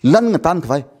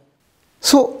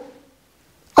 So,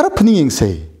 Arapning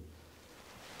say,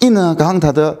 in a gang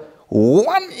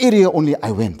one area only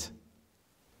I went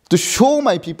to show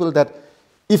my people that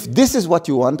if this is what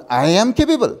you want, I am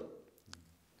capable.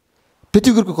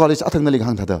 Pettigrew College,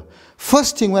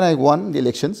 first thing when I won the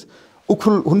elections,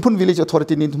 Ukhrul Hunpun Village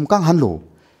Authority in Tumkang Hanlo,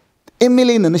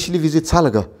 MLA initially visit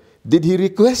Salaga. Did he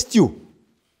request you?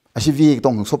 Ashivi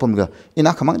dong sopamga.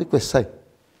 Ina kamang request say.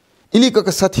 Ilika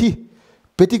kasati.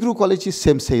 Pettigrew College is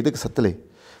same say the satale.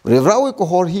 Revrawe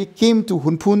Kohor he came to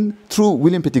Hunpun through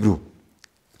William Pettigrew.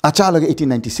 Achalaga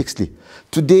 1896 li.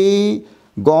 Today,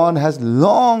 God has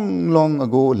long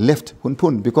ago left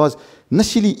Hunpun because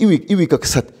nashili iwi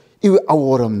kaksat, iwi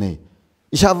aworam ne.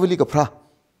 Ishavuli kapra,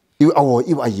 iwi awo,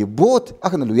 iwi ayi, both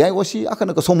akana luyai washi,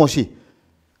 akana kasomoshi.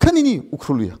 Kanini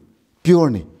Ukhrul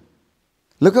pure ne.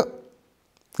 Laga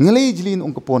ngalay jilin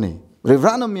unkapone.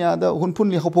 Revranam yada Hunpun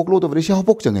li hapoklo to vrishi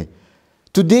hapok jangai.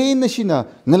 Today nashina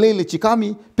ngalay le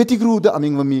chikami Pettigrew da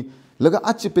aming mami. Laga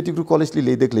achi Pettigrew College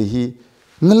li ledek lehi.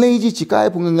 Ngalay ji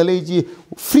chikai pung ngalay ji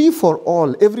free for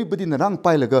all. Everybody na rang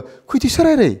pai laga kuiti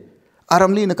sarare.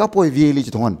 Aramli na kapoy vieli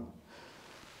jitongan.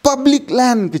 Public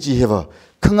land kichi heva.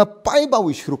 Kanga pai ba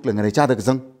wi shruk la ngalay chada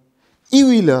kazang.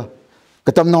 Iwi la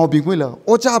katam nao bingwi la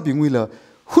ocha bingwi la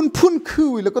Hunpun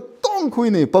kui la ka tong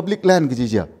kui ne public land kichi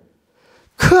ja.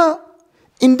 Ka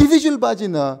individual baji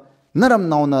na naram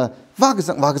nao na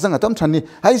wagzang atam chani.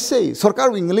 I say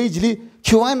sarkar wi ngalay jili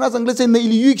kyuan razang le se na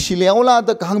ili yuk shi leola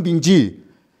da kahang bingji.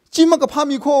 Chima ka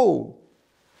phami ko.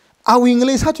 Awi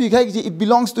ngalay sa tu ikai it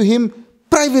belongs to him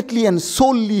privately and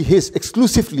solely his,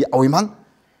 exclusively awi mang.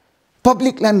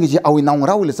 Public land gi awi naung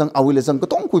raw le sang ka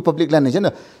tong kui public land ne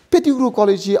jana. Pettigrew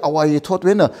College awai thought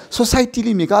when society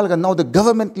li mikal ga now the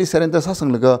government li surrender sa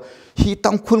sang laga hi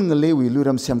tangkhul ngalay wi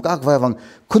luram sem ka wang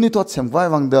khuni thought sem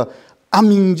wang da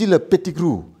aming ji le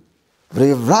Pettigrew.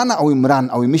 Rana awi mran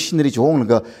awi missionary chong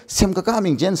laga sem ka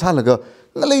aming jen sa laga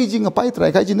ngalay ji nga pai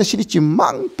trai kai ji na shiri chi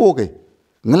mang po ge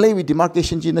ngalay wi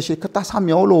demarcation ji na shi kata sa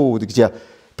myaw lo dikja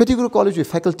Pettigrew College wi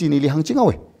faculty ni li hang ching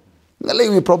awe ngalay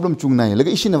wi problem chung nai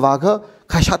laga isin wa ga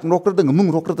khashat rokra da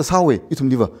ngamung rokra da sawe itum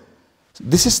diwa.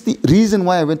 This is the reason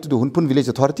why I went to the Hunpun village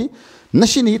authority.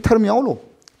 Nashi ni thar myaw lo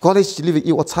college ji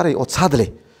li ot sadle.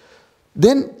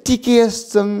 Then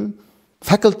TKS sang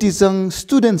faculty sang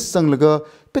students sang laga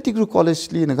Pettigrew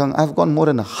College li nagang I've gone more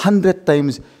than 100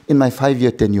 times in my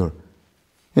 5-year tenure.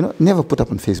 You know, never put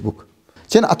up on Facebook.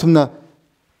 Chen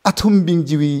atum bing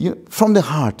jiwi from the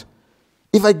heart.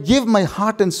 If I give my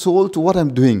heart and soul to what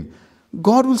I'm doing,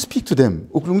 God will speak to them.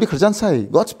 Uklungli kharjan sai.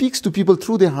 God speaks to people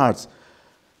through their hearts.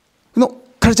 You know,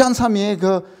 kharjan sa me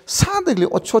ga sadagli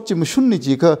ochot mushunni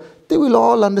ji ga they will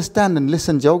all understand and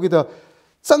listen. Jaogi da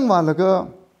sangwa laga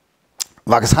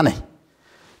wagasane.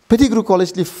 Pettigrew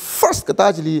College li first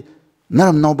katajli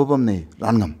naram nau babam ne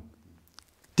rangam.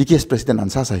 TKS president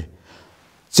ansa sai.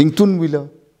 Sing tun wila,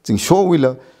 sing show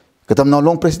wila, katam now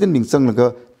long president ning sang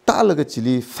laga ta laga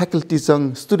chili faculty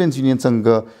sang students union sang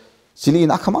ga chili in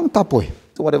akamang tapoy.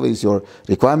 So whatever is your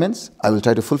requirements, I will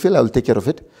try to fulfill. I will take care of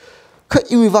it. Ka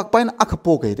iwi wak pain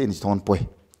akapo ka ite in ton poy.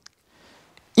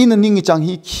 Ina ningi chang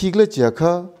hi khigla chia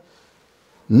ka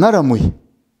naramui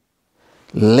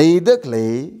leidak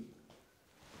lei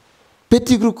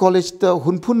Pettigrew College ta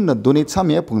Hunpun na donate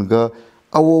samye punga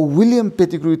awo William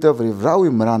Pettigrew ta vrawi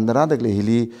marandara dagle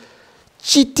hili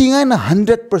cheating na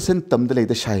 100% tamdale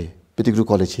the shy Pettigrew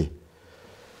College.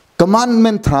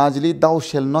 Commandment tragedy thou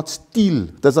shall not steal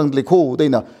the zang lekho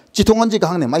deina chitongan ji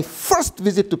kahang ne my first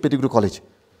visit to Pettigrew College.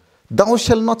 Thou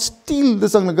shall not steal the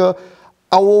zang laga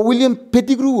awo William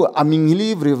Pettigrew aming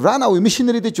hili vrana awo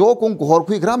missionary de jo kong hor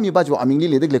kui gram mi ba jo aming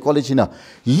li le college na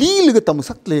li le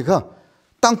tamusak lega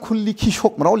tangkhulli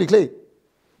khishok marau likle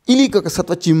ili ka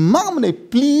satwa chimam ne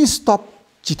please stop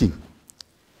cheating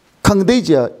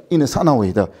khangdeja in a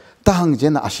sanawe da tahang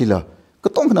jena ashila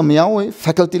katong na miawe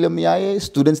faculty la miaye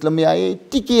students la miaye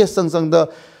TKS sang da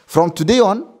from today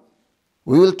on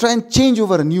we will try and change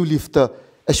over a new leaf the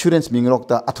assurance mingrok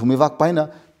da athumi wak paina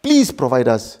please provide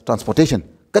us transportation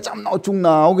kacham na chung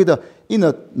na ogi da in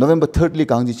a November 3rd li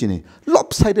kangji chini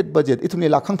lopsided budget itumni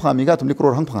lakhang phami ga tumli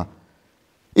crore hang pha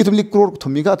itumli crore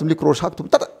thumiga tumli crore sak tum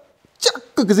ta chak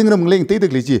ka jingra mungleng te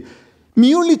dek leji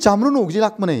miuli chamru no gi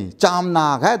lak mane cham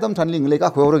na ga dam thanling le ka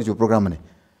khor ju program mane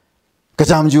ka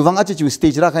cham ju wang achi ju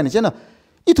stage ra khai ne chena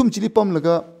itum chili pam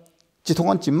laga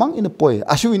chithongan chimang in a poi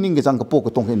ashu ining ge jang ka po ko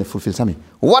tong in fulfill sami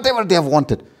whatever they have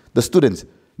wanted the students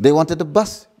they wanted a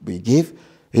bus we gave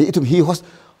itum he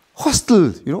hostel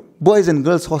you know boys and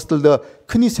girls hostel the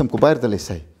khni sem ko bair da le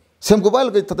sai sem ko bail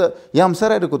ge ta yam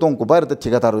sarai ko tong ko bair da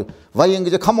chiga taru wayeng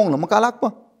ge khamong la makalak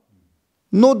pa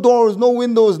no doors no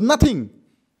windows nothing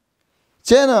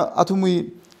chena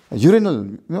athumi urinal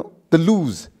you know the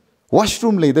loos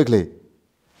washroom le dakle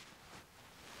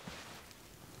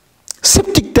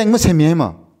septic tank ma semya ma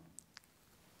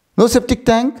no septic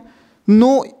tank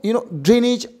no you know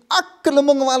drainage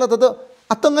akkalamang wala da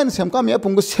atangan sem ka me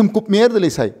pungo sem kup mer de le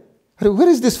sai where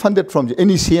is this funded from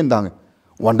any cn dang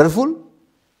wonderful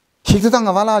khigta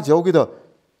wala jogi da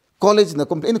college na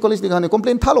complain college ni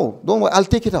complain thalo don't worry, I'll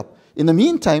take it up in the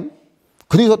meantime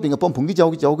khuni hot binga pom phungi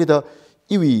jogi da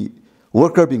iwi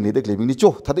worker being le de le ni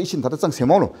cho thada isin thada chang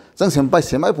semolo chang sem pai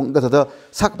semai phung ga thada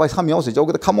sak pai sam yaw se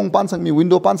jog da khamong pan sang mi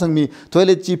window pan sang mi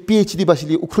toilet chi phd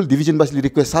basili ukhrul division basili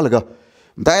request salga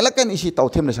dialog kan isi taw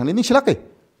them na sang ni silak ke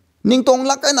ning tong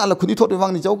lak kan ala khuni thot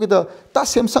wang ni jog da ta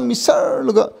sem sang mi sir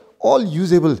laga all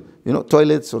usable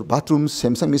toilets or bathrooms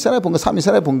samsung misara ponga sa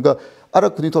misara ponga ara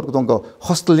khuni thot ko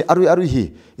hostel aru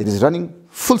hi it is running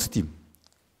full steam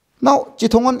now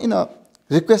chithongon in a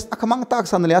request akamang tak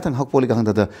san le athang hakpoli ga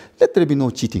handa let there be no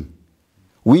cheating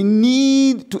we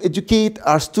need to educate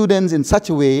our students in such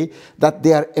a way that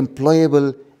they are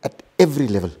employable at every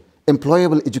level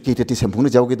employable educated is hempung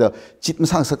jawgi da chitm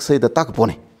sang saksai da tak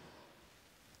pone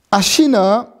ashina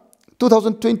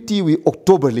 2020 we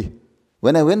octoberly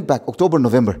when I went back, October,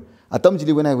 November, atam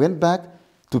jili when I went back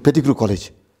to Pettigrew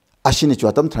College, ashini chu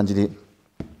atam tranjili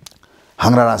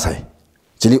hangrara sai,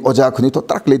 jili oja khuni to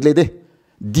trak led lede,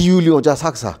 diuli oja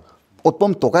saksa,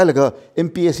 otpom tokai laga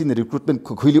MPSC in the recruitment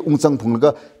khuili ungchang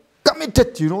phunglaga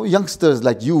committed, youngsters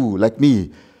like you, like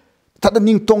me. Tada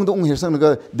ning tong the ung hersang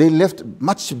laga they left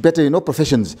much better,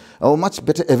 professions or much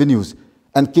better avenues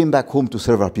and came back home to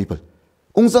serve our people.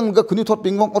 Ungsang ga khuni thot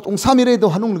pingwang ot ungsamire do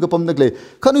hanung ga pam nagle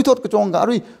khani thot ka chong ga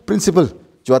ari principal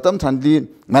chuatam thandli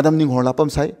madam ning horla pam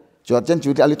sai chuachen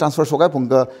chuti ali transfer sogai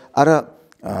phungga ara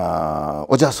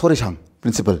oja sore sang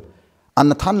principal an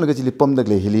than laga jili pam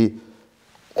nagle hili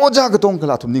oja ga tong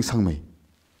kala thum ning sangmai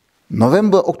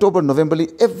November October November li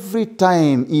every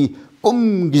time I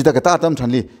gizda ga ta tam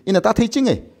thandli ina ta thei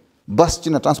chinge bus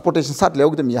china transportation sat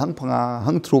leog dem yang phanga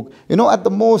hang thruk at the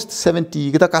most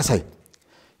 70 ga ka sai.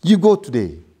 You go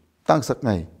today, thanks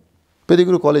Saknai,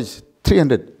 Pettigrew College,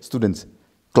 300 students,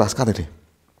 class kadate.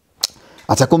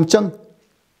 Achakumchang,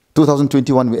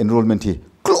 2021 we enrollment here,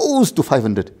 close to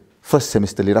 500, first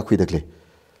semester li rakwi dakle.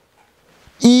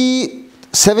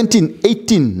 17,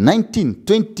 18, 19,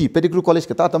 20, Pettigrew College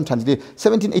kata atam chanjli,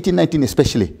 17, 18, 19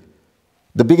 especially,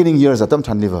 the beginning years atam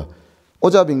chanliva.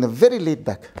 Oja being very laid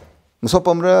back.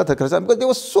 Musopamra, because they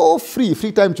were so free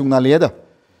time chungna liyada.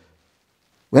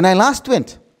 When I last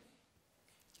went,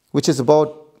 which is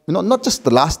about, not just the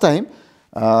last time,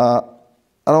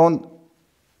 around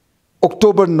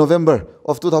October, November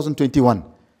of 2021,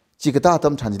 Chikata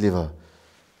Atam Chanjiliva.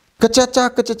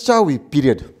 Kachacha we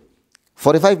period.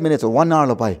 45 minutes or 1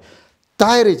 hour by.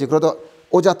 Taire Jikrado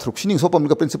Oja Trukshining Sopam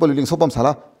principal living Sopam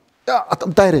Sala.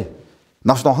 Atam Taire.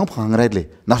 National Hang Redley.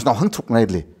 National Hang Truk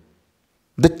Redley.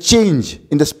 The change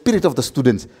in the spirit of the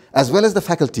students as well as the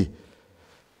faculty.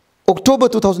 October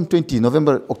 2020,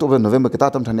 October, November,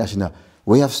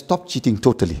 we have stopped cheating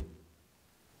totally.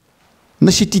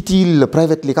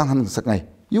 Privately,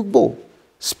 you go.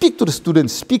 Speak to the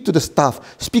students, speak to the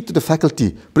staff, speak to the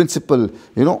faculty, principal,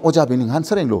 Oja Bining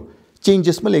Hansarenglo.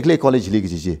 Changes college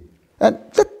league. And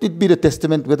let it be the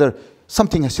testament whether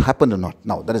something has happened or not.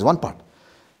 Now, that is one part.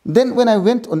 Then when I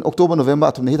went on October,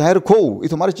 November, I had ko,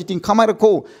 it was cheating, kamara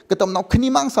ko, katam now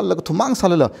kinimang salala to mang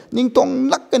salala, ning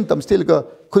tong lakentam still ga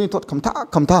kuni tot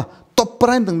kamta, top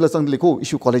prime tang lasang liko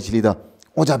issue college leader,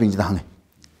 oja bing jidang.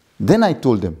 Then I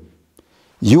told them,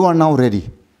 you are now ready.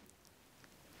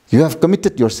 You have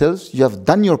committed yourselves, you have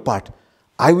done your part.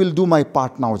 I will do my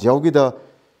part now. Jaugi the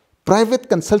private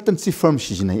consultancy firm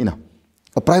shijina,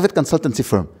 a private consultancy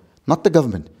firm, not the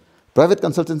government. Private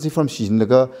consultancy firm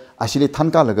shijinaga actually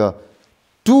thanka laga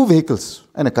 2 vehicles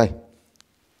and a kai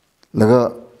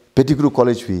laga Pettigrew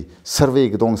College we survey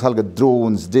dong salga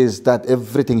drones this that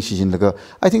everything shijinaga.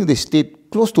 I think they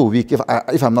stayed close to a week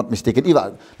if I'm not mistaken.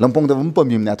 Iva lampong da umpam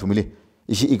yim na thumili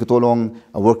ishi ikatolong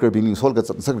a worker being solga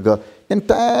saga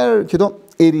entire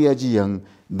area ji yang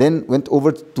then went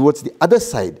over towards the other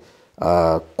side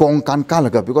kong kan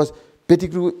kalaga because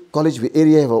Pettigrew College we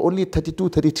area have only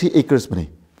 32-33 acres money.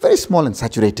 Very small and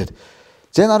saturated.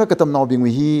 Jenara katam now being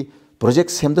we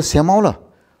projects him the Semaula.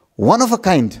 One of a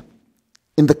kind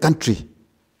in the country.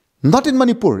 Not in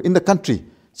Manipur, in the country.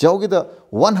 Jaugi the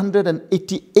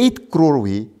 188 crore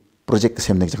we project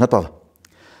him next.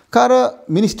 Kara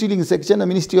Ministry Ling Section,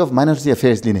 Ministry of Minority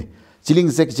Affairs Line.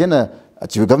 Chiling Section,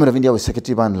 Government of India was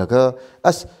Secretary Ban Laga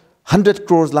as 100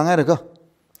 crores Langaraga.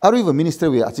 Are we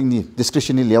minister we I think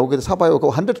discretionary Liaga, the Sapai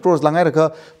 100 crores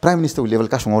Langaraga, Prime Minister level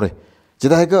Kashmore.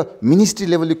 Ministry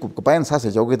level kupayan sa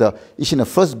jogeda is in a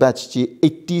first batch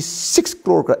 86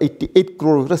 crore 88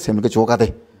 crore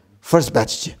jogade first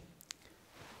batch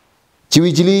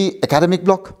Chiwijili academic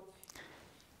block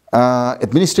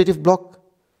administrative block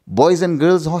boys and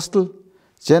girls hostel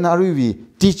Jen Arivi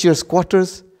teachers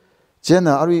quarters Jen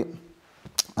Ari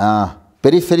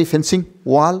periphery fencing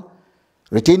wall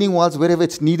retaining walls wherever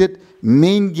it's needed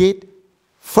main gate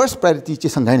first priority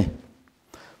Chisangaine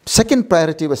second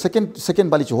priority wa second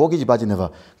bali chu hogi ji baji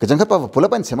neva ka jangkhat pa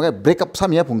pulapan semaga break up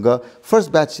samya punga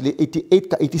first batch li 88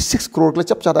 ka 86 crore la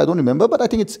chap cha I don't remember but I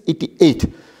think it's 88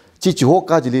 chi chu ho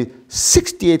ka ji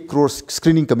 68 crore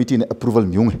screening committee ne approval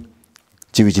myung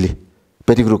chi wi ji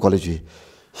Pettigrew College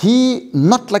he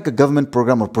not like a government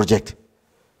program or project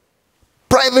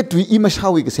private we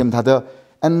imashawi ke sem thada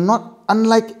and not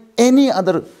unlike any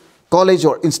other college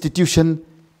or institution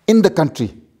in the country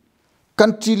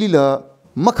lila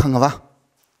makhangwa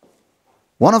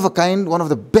one of a kind one of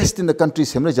the best in the country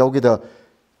semre jauge da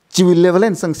chiwi level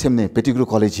and sang semne Pettigrew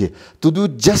College to do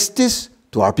justice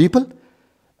to our people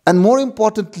and more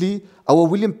importantly our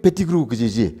William Pettigrew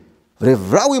giji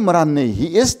Rawi Maranne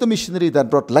he is the missionary that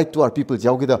brought light to our people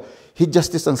jauge da he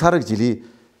justice sang sarak jili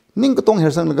ning tong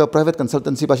hersang laga private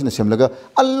consultancy basina sem laga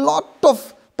a lot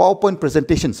of PowerPoint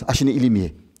presentations ashini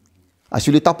ilimi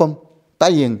ashuli tapam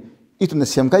tayeng ituna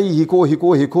sem kai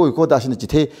hiko da ashini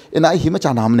chithe ena hima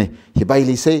chanamne he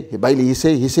baili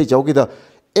say he say jaugi da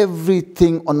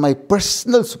everything on my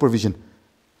personal supervision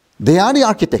they are the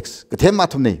architects kathem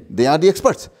mathumne they are the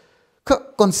experts ka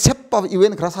concept of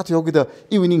event krasa yogi da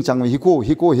evening changwe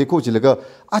hiko jilaga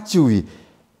achui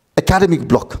academic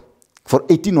block for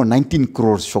 18 or 19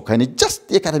 crores shokaini just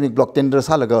the academic block tender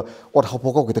salaga or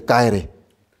hapoko with the kaire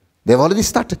they've already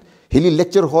started Hilly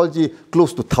lecture hall ji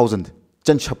close to 1,000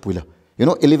 chanchapula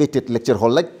elevated lecture hall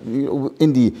like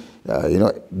in the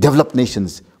developed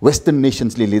nations western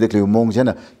nations li le de mong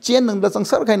jana chen nang da sang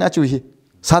sar kai na chu hi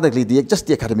sadakli the just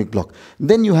the academic block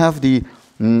then you have the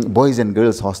boys and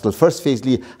girls hostel first phase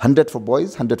li 100 for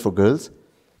boys 100 for girls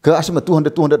ka ashma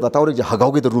 200 batawre ji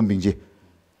hagau ge the room bing ji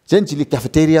chen chili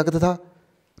cafeteria ka tha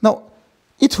now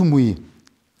ithumui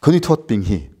khoni thot ping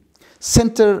hi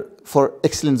center for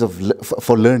excellence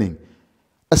for learning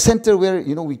a center where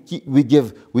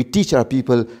we teach our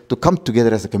people to come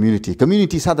together as a community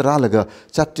sadara laga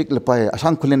chatrik lapai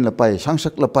ashangkulen lapai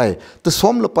shangshak lapai to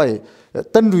som lapai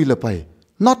tanrui lapai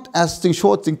not as thing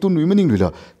short thing tun meaning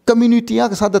lila community ya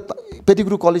sada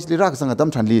Pettigrew College li rak sanga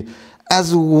dam thanli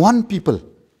as one people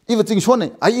even thing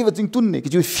shone I even thing tun ne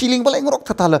ki feeling bala ngorok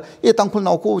thatala e tangkhul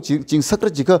naw ko jing sakra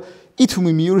jika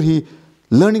ithumi miur hi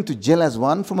learning to gel as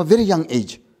one from a very young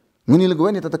age Munil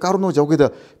Gwen at the Karno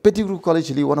Jogida, Pettigrew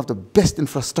College, one of the best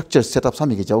infrastructure set up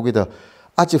Samiki Jogida,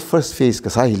 at first phase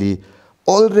Kasahili,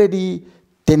 already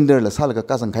tender La Salaga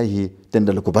Kazan Kai,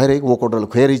 tender Lukubare, walk order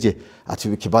Querige, at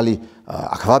Kibali,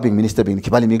 Akabing minister being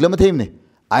Kibali Miglamatene.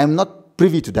 I am not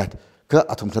privy to that.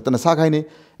 Atum Satana Sagaine,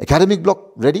 academic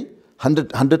block ready,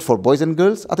 100 for boys and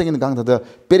girls, I think in the gang the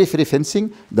periphery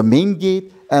fencing, the main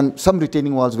gate, and some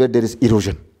retaining walls where there is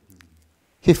erosion.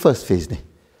 He first phase.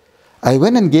 I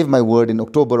went and gave my word in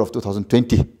October of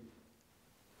 2020.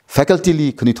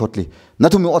 Faculty Kunithotli.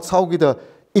 Natumi Otsaugida,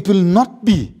 it will not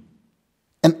be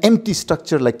an empty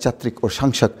structure like Chatrik or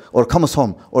Shangshak or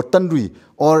Kamasom or Tandri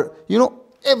or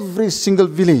every single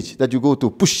village that you go to,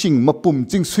 Pushing, Mapum,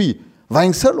 Jingsui,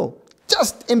 Vaingserlo,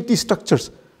 just empty structures.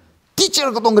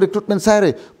 Teacher Katong recruitment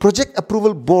sare, project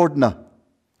approval board na.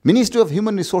 Ministry of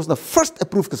Human Resource na first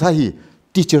approved kasahi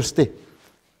teachers stay.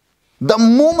 The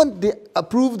moment they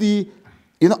approve the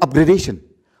upgradation,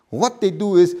 what they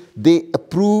do is they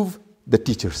approve the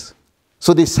teachers.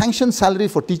 So they sanction salary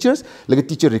for teachers, like a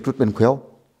teacher recruitment kweo,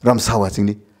 Ramsawa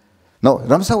singni. Now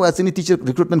Ramsawa singni teacher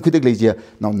recruitment kwede glejia.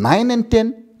 Now 9 and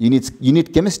 10, you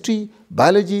need chemistry,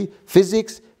 biology,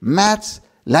 physics, maths,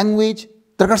 language,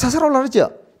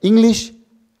 English.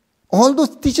 All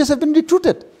those teachers have been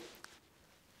recruited.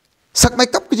 Sakmai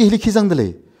kap kuji hili khizang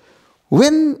dale.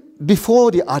 When before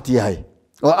the RTI,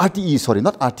 or RTE, sorry,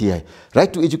 not RTI,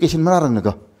 Right to Education Mararang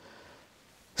naga,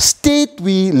 state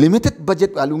we limited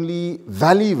budget alungli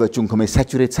valley vachung kame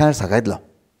saturate sar sagaidla.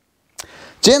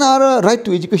 Jenara Right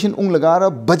to Education lagara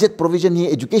budget provision hi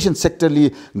education sector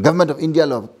li Government of India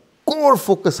la core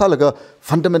focus alaga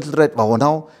fundamental right wa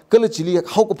now kala chili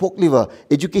how ko phok liva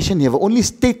education have only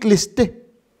state list.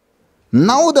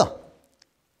 Now the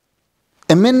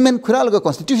amendment khuralaga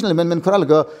constitutional amendment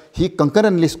khuralaga he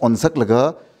concurrent list on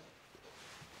saklaga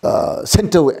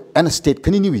center and state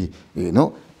kanini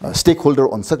stakeholder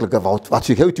on saklaga what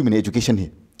we have to mean education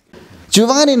here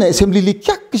Juvani in assembly li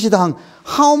kyak kishidang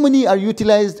how many are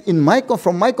utilized in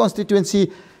from my constituency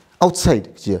outside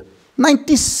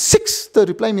 96 the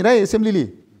reply mi rai assembly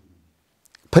li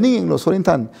paning lo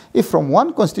Sorinthan if from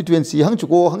one constituency hang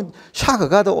chuko hang shaka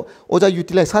ga da oja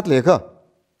utilize hat le ka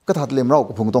that lem rao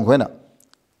ko phungtong khoina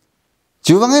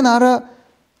Juvangay nara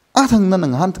atang na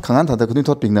nang han kangan thada kuni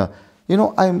thot pingna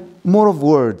I'm more of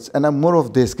words and I'm more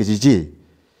of this kiji.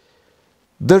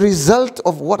 The result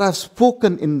of what I've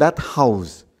spoken in that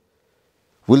house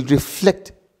will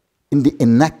reflect in the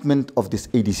enactment of this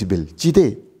ADC bill.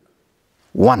 Chide.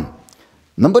 One.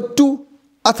 Number two,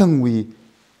 athang we,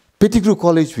 Pettigrew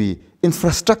College we,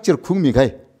 infrastructure khung mi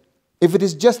gai. If it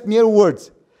is just mere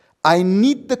words, I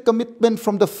need the commitment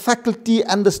from the faculty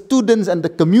and the students and the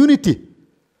community.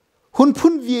 Hun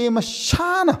pun vi ma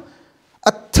shana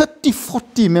a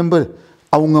 30-40 member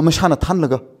awunga ma shana than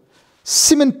laga.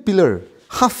 Cement pillar,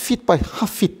 half feet by half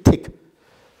feet thick,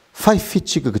 5 feet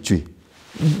chiga gachui.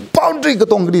 Boundary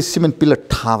gatongri cement pillar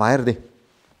thawair de.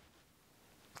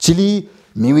 Chili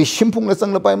miwi shimpung la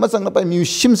sang la pai ma sang la pai miwi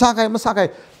shim sa kai ma sa kai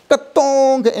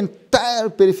katong the entire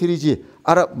periphery ji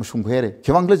ara mushung khere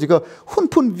khewangla jiga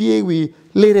hunpun vi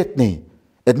leret ne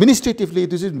administratively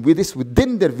this is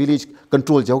within their village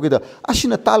control jauge da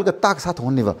ashina tal ga tak sa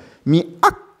thonne ba mi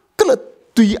akla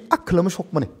tui akla ma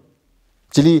shok mane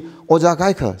chili oja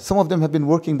kai kha some of them have been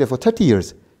working there for 30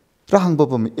 years rahang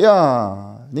babam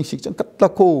ya ning sik chang katla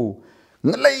ko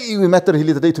ngalai we matter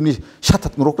hili da thuni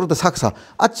shatat ngrokra da saksa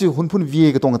achi hunpun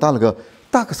vi ga tong tal ga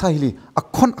tak sa hili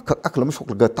akhon akla ma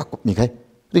shok ga takop ni kai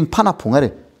ring phana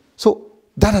phungare. So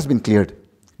that has been cleared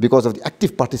because of the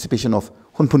active participation of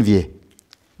hunpun vi.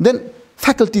 Then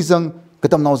faculty zang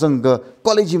katam naw zang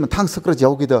college ma thang sakra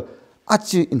jaugi da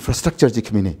achi infrastructure ji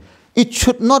khmine. It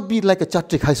should not be like a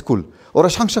Chatrik High School or a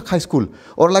Shangshak High School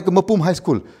or like a Mapum High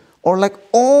School or like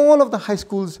all of the high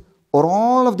schools or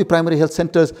all of the primary health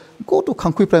centers. Go to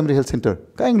Khangkui Primary Health Center.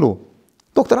 Kainglo.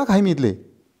 Doctor ak hai midle.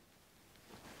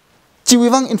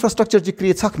 Chiwiwang infrastructure ji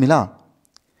create sak mila.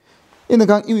 In the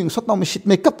gang iwing sot now machine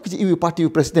make up ki iwi party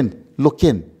president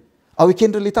loken. Awi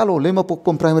kendra litalo lema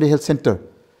pokpom primary health center.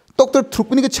 Doctor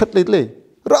Trukmini ke chat le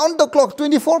round the clock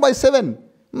 24/7.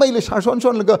 Maile shon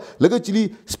laga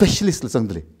chili specialist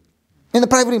sangdle. In the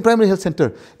primary health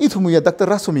center, ithumuya Dr.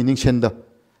 Rasumi ning shenda.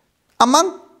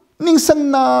 Among ning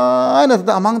sanna na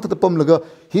the among the pom laga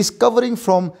he's covering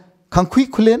from Khangkui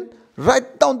Kulen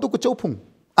right down to Kuchopung.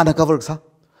 Ana cover sa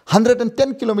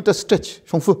 110 kilometers stretch.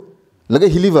 Shongfu laga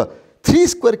hiliva 3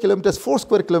 square kilometers 4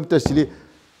 square kilometers chili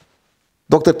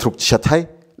Dr. Truk Chathai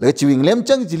laga chiwing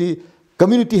lemchang chili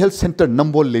community health center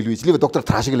Nambol le lui chili Dr.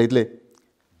 Thrashik le.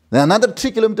 Then another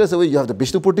 3 kilometers away, you have the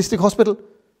Bishnupur District Hospital.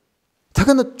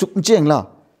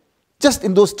 Just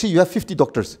in those 3, you have 50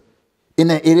 doctors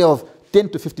in an area of 10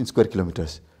 to 15 square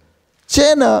kilometers.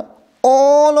 Chena,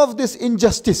 all of this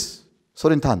injustice,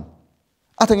 Sorinthan.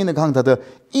 Atang in the gang that the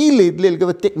Elid Lil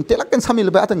take Telakan Samil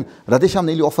Batang, Radesham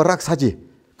Nili offer Rak Saji.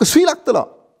 Kuswilaktala.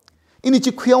 In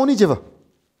Ichiquioni Jeva.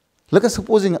 Like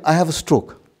supposing I have a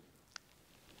stroke,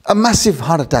 a massive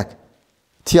heart attack.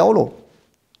 Tiaolo.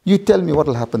 You tell me what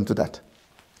will happen to that.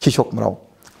 Kishok Mrao.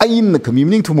 I in the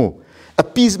communing to mo.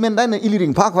 Appeasement and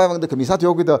illiring park the commissat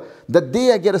the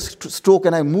day I get a stroke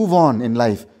and I move on in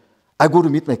life, I go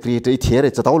to meet my creator. It's here,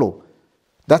 it's at Aulo.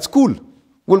 That's cool.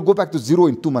 We'll go back to 0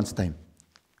 in 2 months' time.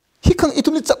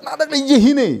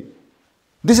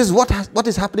 This is what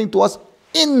is happening to us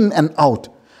in and out.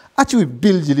 Actually,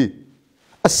 build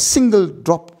a single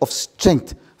drop of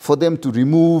strength for them to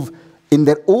remove in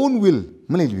their own will.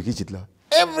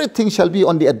 Everything shall be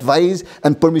on the advice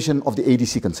and permission of the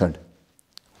ADC concerned.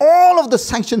 All of the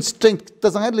sanctioned strength,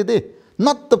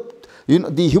 not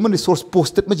the human resource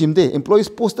posted, employees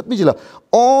posted,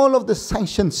 all of the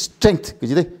sanctioned strength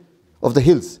of the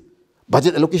hills.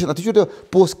 Budget allocation,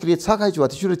 post create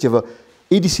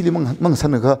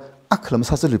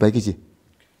ADC.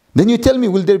 Then you tell me,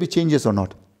 will there be changes or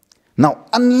not? Now,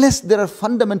 unless there are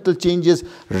fundamental changes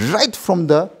right from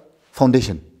the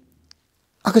foundation,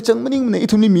 I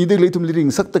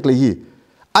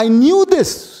knew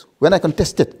this when I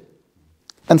contested.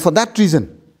 And for that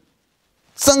reason,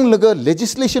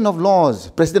 legislation of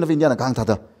laws, President of India,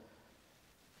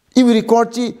 if we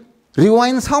record,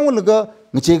 rewind,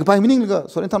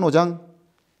 Sorinthan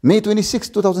May 26,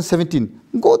 2017,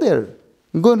 go there.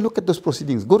 Go and look at those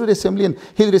proceedings. Go to the assembly and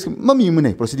hear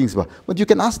the proceedings. But you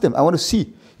can ask them, I want to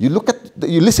see. You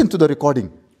listen to the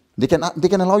recording. They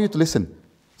can allow you to listen.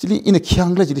 In a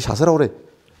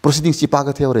proceedings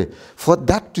for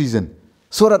that reason,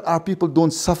 so that our people don't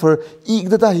suffer.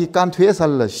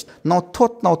 Now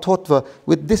thought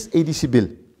with this ADC bill,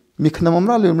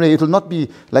 it will not be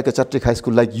like a Chatrik High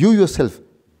School, like you yourself.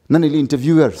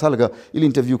 Interviewer,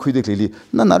 interview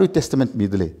testament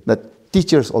that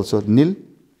teachers also nil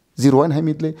 0 and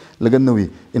hamidle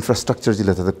laganwi infrastructure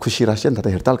kushi Russian that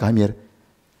hertal kamir.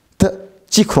 The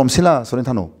Chikromsila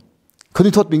Sorintano. Could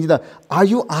you thought that? Are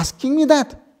you asking me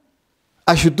that?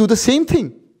 I should do the same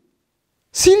thing.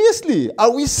 Seriously,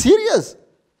 are we serious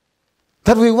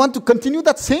that we want to continue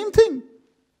that same thing?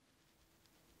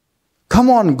 Come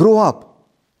on, grow up.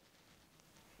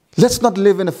 Let's not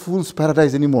live in a fool's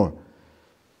paradise anymore.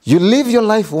 You live your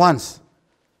life once.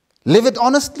 Live it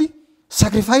honestly.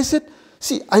 Sacrifice it.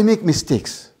 See, I make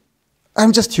mistakes.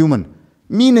 I'm just human.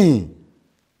 Me nahi.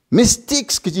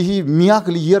 Mistakes kijihi miya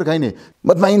kali year gaine.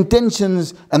 But my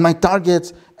intentions and my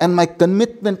targets and my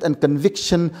commitment and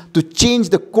conviction to change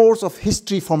the course of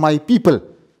history for my people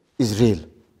is real.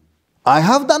 I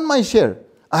have done my share.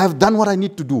 I have done what I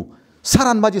need to do.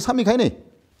 Saran baji sami gaine.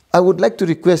 I would like to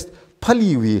request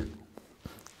paliwi,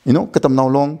 katam now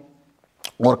long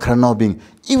or kranau bing.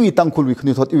 Iwi tangkul wi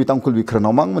khni thot iwi tangkul wi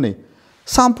kranau mang mane.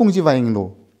 Sampung ji vaing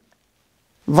lo.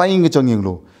 Vaing chonging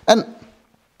lo. And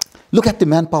look at the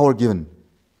manpower given.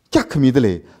 Kya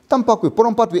khamidale. Tampak wi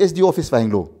porompat wi SD office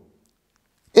vaing lo.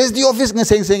 SD office nga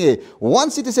saying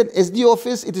once it is an SD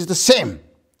office, it is the same.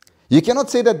 You cannot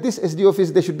say that this SD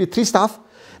office there should be 3 staff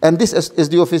and this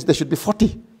SD office there should be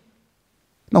 40.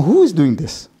 Now who is doing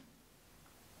this?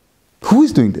 Who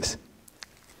is doing this?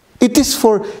 It is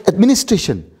for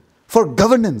administration, for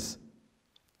governance,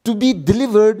 to be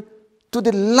delivered to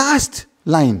the last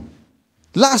line.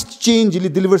 Last change ili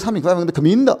deliver something. Vayang the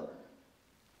kaminda.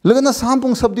 Lagana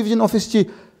sampung subdivision office chi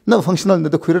na functional na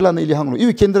the khirala na ili hanglo.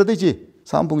 Iwi kendra de chi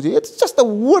sampung chi. It's just a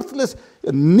worthless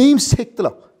namesake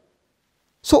tala.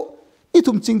 So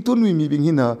itum chingtun wi mi bing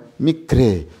hina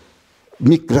mikre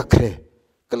mikrakre.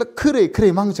 Kala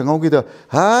kre mang changau gida.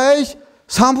 Hai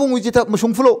sampung wi jita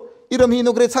musungflo. Iram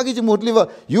hino great sagi ji motliva.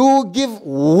 You give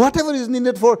whatever is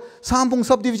needed for sampung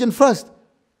subdivision first.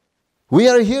 We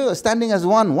are here standing as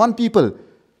one people.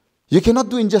 You cannot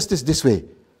do injustice this way.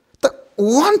 The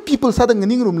one people sada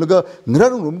ngning room laga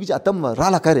ngrarung room gi atam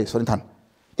rala kare Sorinthan.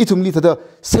 Itumli tada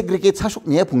segregate sashuk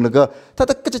ne phung laga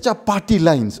tada kacha party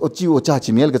lines ochi ocha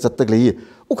chimel ga chattak lei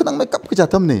ukhnang mai kap ga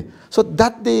atam ne. So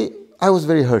that day I was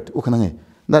very hurt ukhnang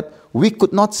that we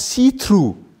could not see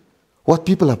through what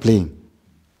people are playing.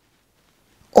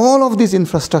 All of these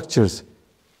infrastructures,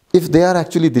 if they are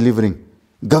actually delivering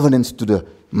governance to the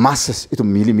masses,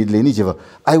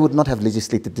 I would not have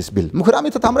legislated this bill. It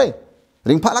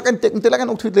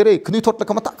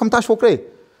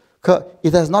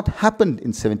has not happened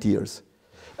in 70 years.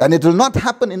 And it will not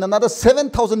happen in another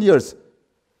 7,000 years.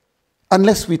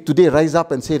 Unless we today rise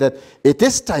up and say that it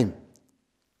is time,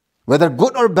 whether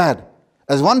good or bad,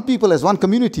 as one people, as one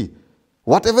community,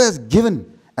 whatever is given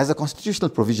as a constitutional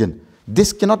provision,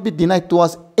 this cannot be denied to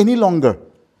us any longer.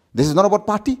 This is not about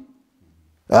party.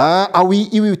 One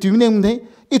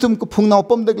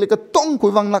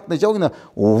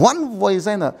voice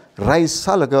rise.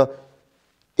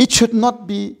 It should not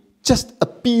be just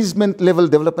appeasement level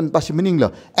development,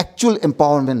 actual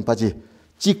empowerment.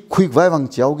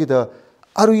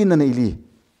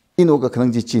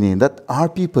 That our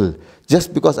people,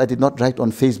 just because I did not write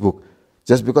on Facebook,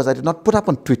 just because I did not put up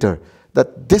on Twitter,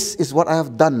 that this is what I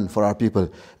have done for our people,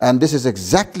 and this is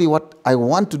exactly what I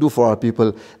want to do for our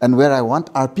people, and where I want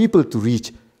our people to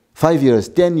reach 5 years,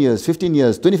 10 years, 15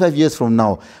 years, 25 years from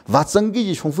now. Vatsangi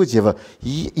ji shongfu jeva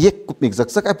yek kupnik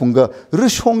zaksak ai punga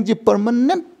rishong ji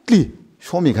permanently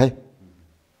shomi gai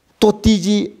toti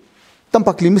ji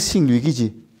tampak lim sing lui gi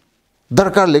ji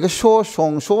darkar lega sho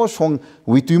shong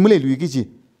we tuimle lui gi ji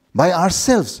by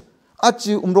ourselves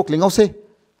achi umrok lingau se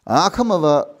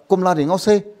akhama komla ringau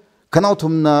se kanau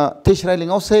thumna teshrai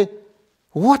lingau se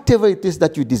whatever it is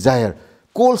that you desire.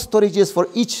 Cold storages for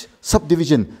each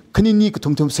subdivision. Kanini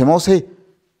kutumtum semose.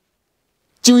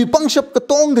 Chiwi pangshap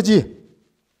katong gaji.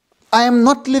 I am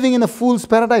not living in a fool's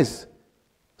paradise.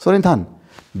 Sorinthan,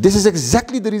 this is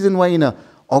exactly the reason why in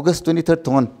August 23rd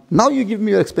ton. Now you give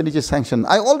me your expenditure sanction.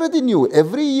 I already knew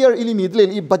every year ili midle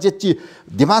ili budget chi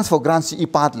demands for grants chi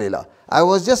part lela. I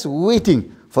was just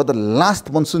waiting for the last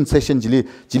monsoon session jili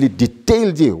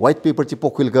detailed ji white paper chi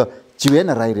pokhilga.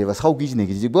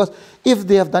 Because if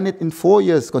they have done it in 4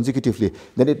 years consecutively,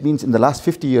 then it means in the last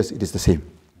 50 years it is the same.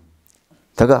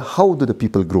 How do the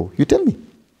people grow? You tell me.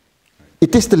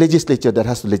 It is the legislature that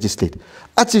has to legislate.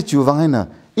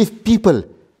 If people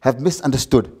have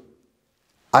misunderstood,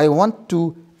 I want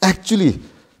to actually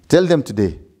tell them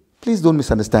today, please don't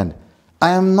misunderstand. I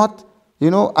am not,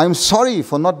 I'm sorry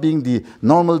for not being the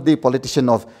normal day politician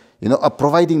of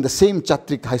providing the same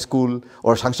Chatrik High School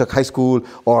or Shangshak High School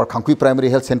or Kankui Primary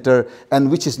Health Center,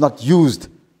 and which is not used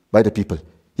by the people.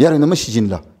 Let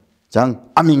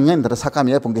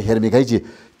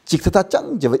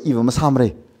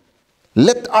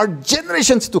our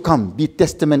generations to come be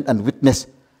testament and witness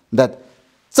that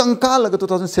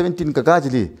 2017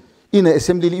 in the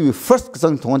assembly we first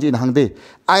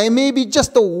I may be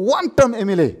just a one-term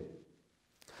MLA.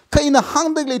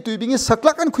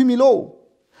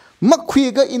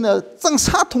 Makhuiga in a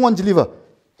Zangsa Tuan deliver,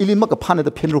 Ilimak upon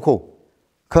the Penruko,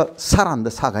 Saran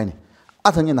the Sagani.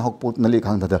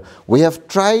 We have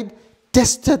tried,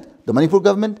 tested the Manipur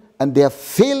government, and they have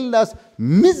failed us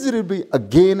miserably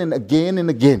again and again and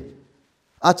again.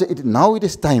 Now it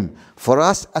is time for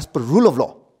us, as per rule of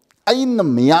law,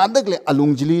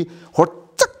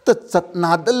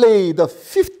 the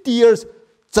 50 years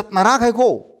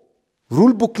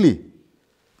rule bookly.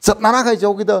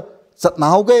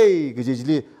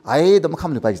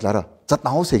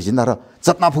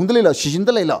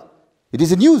 It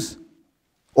is a news.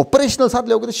 Operational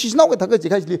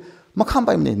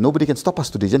nobody can stop us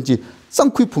today.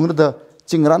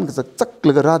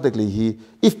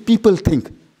 If people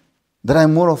think that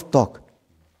I'm more of talk,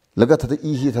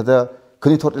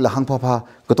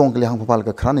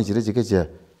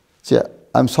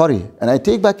 I'm sorry, and I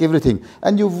take back everything.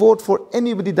 And you vote for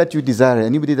anybody that you desire,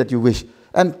 anybody that you wish,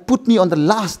 and put me on the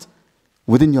last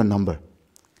within your number.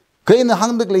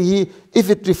 If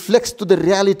it reflects to the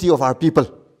reality of our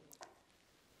people.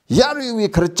 Yari we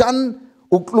Krchan,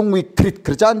 Uklung we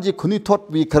Krchanji, Kunitot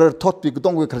we Kertot we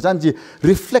Gudong we Krchanji,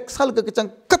 reflects Halgachan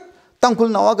Kat, Tankul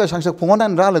Nawaga, Shanshak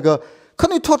Pongan Ralaga,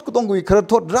 Kunitot Gudong we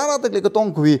Kertot, Rara the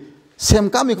Legatongui, Sem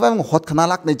Kamik Hot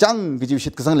Kanalak Nejang,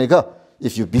 Gijishit Kazan Lega.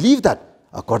 If you believe that,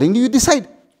 accordingly you decide.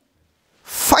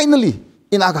 Finally,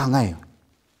 in Agangai,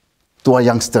 to our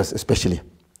youngsters especially.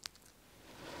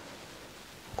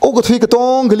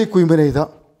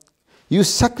 You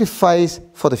sacrifice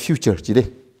for the future.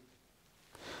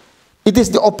 It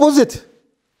is the opposite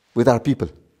with our people.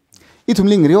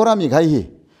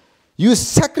 You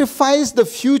sacrifice the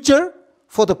future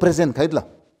for the present.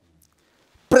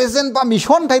 Present ba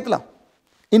mission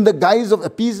in the guise of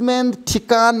appeasement,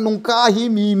 tikan, nungka, hi,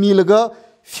 mi, laga,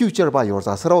 future ba yours.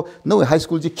 No high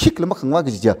school ji kick lama khangwa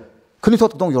gijja. Kuni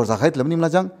thought dong yours hait lam nim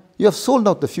lajang. You have sold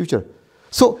out the future.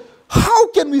 So how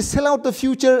can we sell out the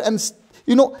future and,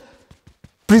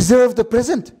 preserve the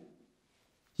present?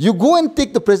 You go and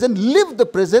take the present, live the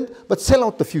present, but sell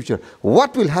out the future.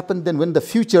 What will happen then when the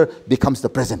future becomes the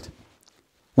present?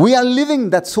 We are living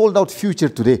that sold out future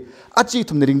today. Achi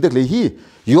tum ring dagle hi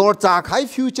your tak high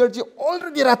future ji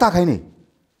already rata khai ne.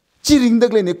 Chi ring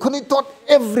dagle ne khoni thought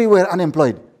everywhere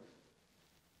unemployed.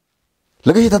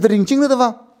 Laga hi thad ring ching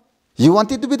na. You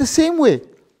want it to be the same way,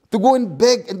 to go and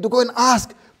beg and to go and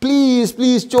ask, please,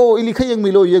 please, Cho, ilikha yang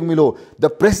milo. The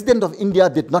President of India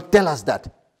did not tell us that.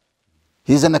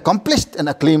 He is an accomplished and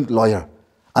acclaimed lawyer.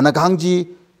 Anagangji,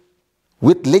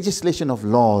 with legislation of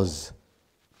laws,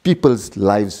 people's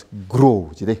lives grow.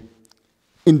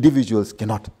 Individuals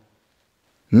cannot.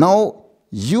 Now,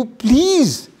 you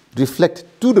please reflect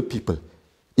to the people.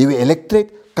 You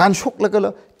electorate, kan shok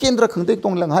lagala, kendra khangdek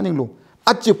tong lang haning lo.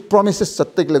 Achi promises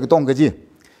sattek lag tong gaji.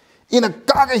 In a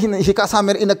kaga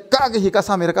hikasamer, in a kaga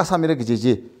hikasamer, kasamer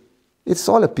gaji. It's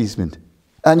all appeasement.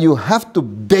 And you have to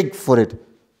beg for it.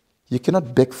 You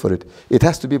cannot beg for it. It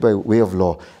has to be by way of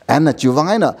law. And at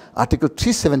Juvangaina, Article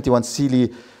 371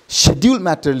 Cili, Schedule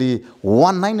Matterly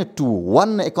 192,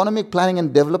 1 Economic Planning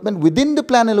and Development within the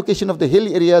plan allocation of the hill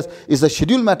areas is the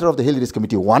schedule matter of the Hill Areas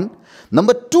Committee 1.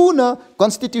 Number 2,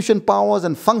 constitution powers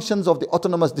and functions of the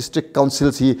autonomous district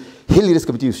councils, Hill Areas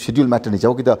Committee schedule matter ni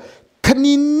jawgida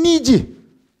kaniniji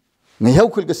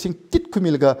ngayaw khulga sing tit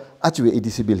khumilga achwe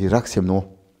ADC bill hi raksem no.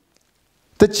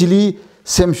 The Chili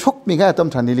Sem shok miga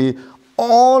atam thanili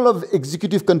all of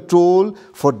executive control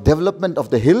for development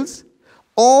of the hills,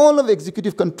 all of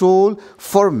executive control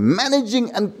for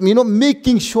managing and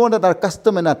making sure that our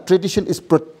custom and our tradition is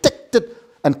protected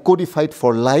and codified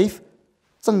for life.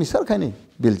 So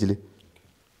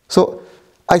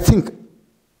I think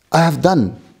I have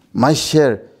done my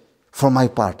share for my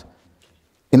part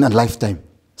in a lifetime.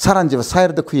 If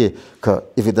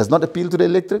it does not appeal to the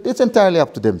electorate, it's entirely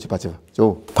up to them.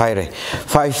 So,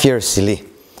 5 years silly.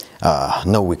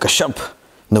 No we kashap,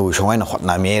 no we showing hot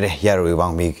namere, yaru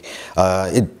wang mig.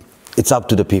 It's up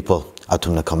to the people.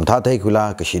 Atum na kamta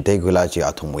tegula, kashi tegula ji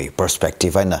atum we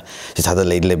perspective aina. It's had a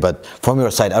lately, but from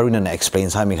your side, Aruna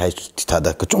explains how me has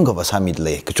tada kachunga was hamid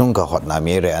le, kachunga hot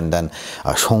namere, and then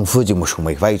shong fuji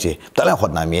mushumai vaiji, tala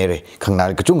hot namere,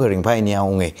 kangar kachunga ring pai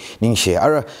niaunge, ningshe.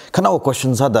 Ara kanao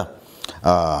questions ada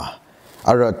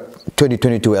ara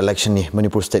 2022 election ni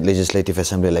Manipur State Legislative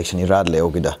Assembly election irad le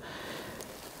ogida.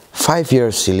 5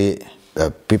 years silly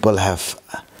people have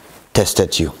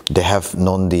tested you. They have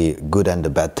known the good and the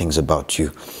bad things about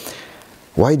you.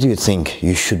 Why do you think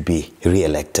you should be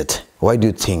re-elected? Why do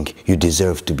you think you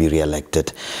deserve to be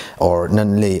re-elected? Or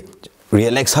nanli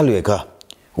re-elect salueka?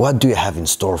 What do you have in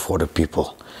store for the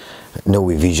people? No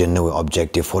vision, no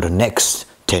objective for the next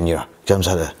tenure.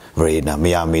 Jamsada verina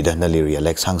Miami da nali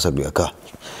re-elect sang salueka.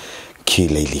 Ki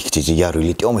leili kiji ya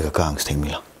really omega kang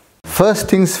stingmila. First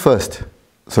things first,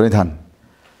 Sorinthan.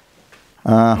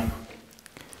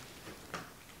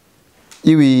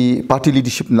 Iwi party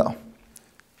leadership na.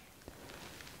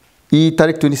 I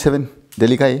tarik 27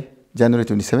 Delhi kai January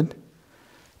 27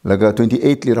 laga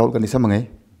 28 li Rahul Gandhi samangai.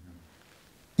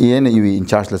 Iwi in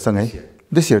charge la sangai.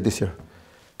 This year.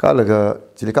 Ka laga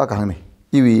jilika kahang ni.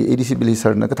 Iwi ADC Billy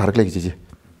sir na ka tharak lagi jiji.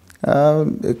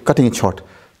 Cutting it short.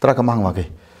 Tara ka mahang wagai.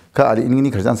 Ka ali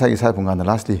ini kerjaan saya pungan na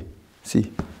lastly.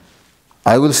 See,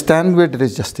 I will stand where there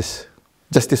is justice.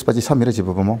 Justice paji samira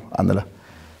jiba mo andala.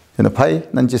 Pai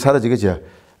nanti sara jiga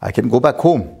I can go back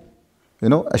home,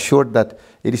 assured that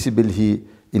ADC bill he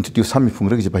introduced some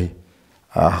fungreg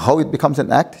how it becomes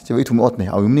an act, jawi tum otne,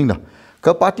 awi mning na.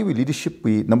 Ka party we leadership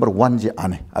we number 1 je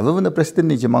ane. Awi the president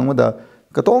ni je mangmada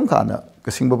katong ka na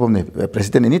kasing babam ne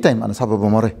president anytime ana sabab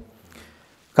more.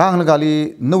 Ka ang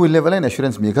nagali no level line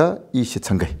assurance mika I shit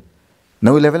sangai.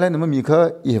 No level line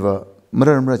mika I have a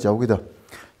mra jawgida.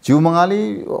 Jiu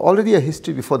mangali already a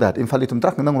history before that. In fact, itum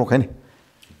trak nang rokaini.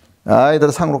 It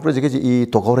is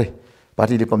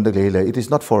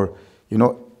not for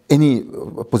any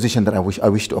position that I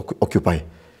wish to occupy.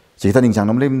 And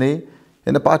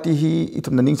the party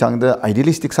the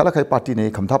idealistic salakai party ne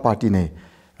kamtha party ne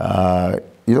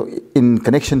in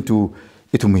connection to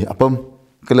itumi apam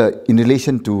in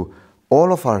relation to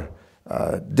all of our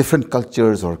different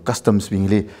cultures or customs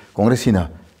being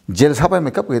Congressina jail sabai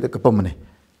makeup with the kapamane.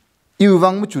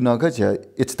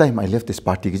 It's time I left this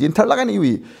party. In Tarlagan,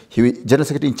 he General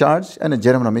Secretary in charge and a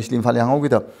Jerem Ramesh Lim Faliang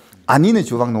with a Anina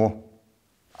Juvang no.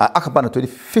 Akabana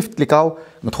 25th Likau,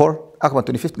 Notor, Akban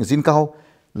 25th Zinkau,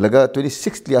 Laga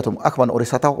 26th Liatum, Akban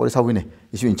Orisata, Orisawine,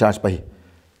 is you in charge by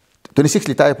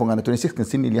 26th Litapong and 26th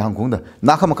Sin Liangunda,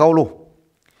 Nakamakaulo,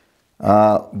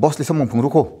 Boss Lissamon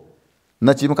Punguko,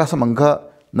 Najimakasa Manga,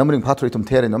 numbering patritum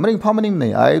terrain, numbering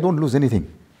permanent, I don't lose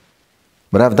anything.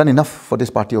 But I've done enough for this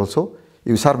party also.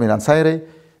 You serve me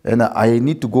and I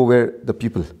need to go where the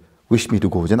people wish me to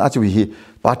go. Then actually he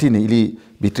party ne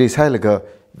betrays like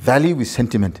value with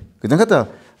sentiment. Because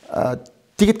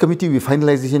ticket committee we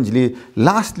finalization jili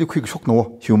lastly quick shock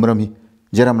no humor me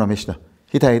Jeram Rameshna.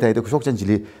 Hita the shock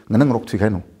jili nanang rock to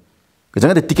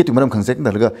because the ticket to Madam Kansek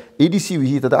ADC we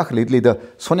hit the akhlate leader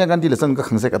Sonia Gandhi lesson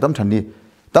Kansek Adam Chandi.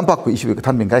 Tampak issue with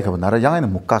Tan Bengai Nara Yang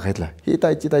and Muka Hitler. He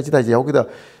died Yogida.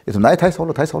 It's a night Thai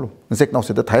solo. And sec now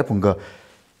said the Taipunga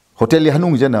Hotel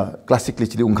Hanung Jena classically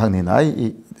Chili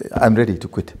I'm ready to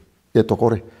quit. Yet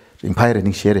Tokore, in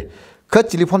pirating Shere. Cut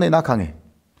Chilipone Nakange.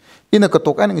 In a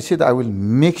Katokan said, I will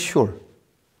make sure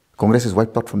Congress is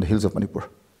wiped out from the hills of Manipur.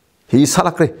 He is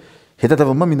Salakre. He had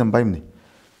a mummy and bimney.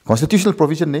 Constitutional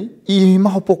provision, I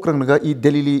Mahopokrang, I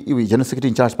Delhi, General Secretary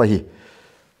in charge by he.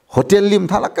 Hotel lim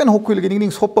thalakan hokul gining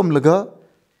sopam laga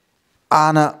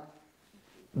ana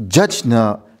judge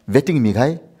na vetting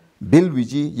migai bill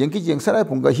wiji yanki yang sarai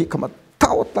punga hi kama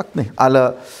tawat tak ne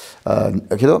ala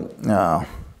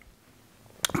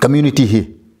community hi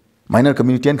minor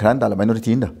community and khan dala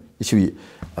minority inda iswi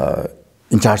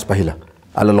in charge pahila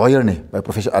ala lawyer ne by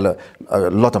profession ala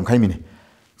lotam khai mine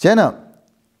jena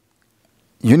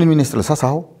union minister sa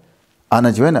sao ana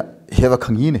joina heva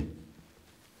khangi ne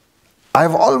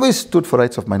I've always stood for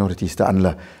rights of minorities. The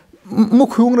anla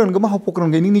mukhungran gama hopokran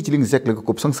gani ni chiling zek lega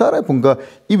kopsang sara punga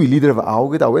ibi leader of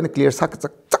auge da when clear sak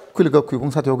chak kuliga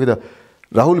kuikung sa yoge da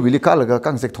Rahul Vilika laga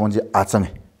kang zek thonji atsang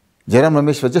Jairam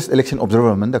Ramesh was just election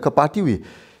observer man the party we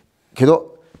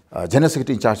kedo general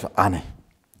secretary in charge ane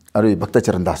ari Bhakta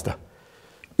Charan Das da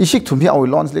ishik thumbi awi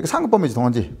launch lega sang pam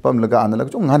thonji pam laga ana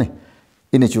laga chung ngane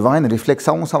in chuwang reflect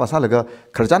sang sa wasa laga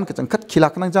kharjan ka changkhat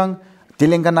khilak nang jang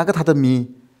Telangana ka thada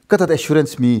mi Kata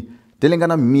assurance me,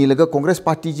 Telangana me laga Congress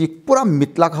party ji pura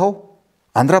mitlak ho,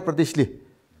 Andhra Pradesh li.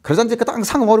 Kharjan je kata ang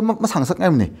sang war masang sak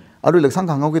ngam ne. Aru lag sang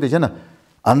hangau ke jana.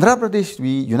 Andhra Pradesh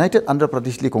we United Andhra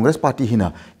Pradesh li Congress party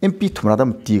hina MP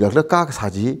thumradam tiga la ka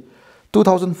saji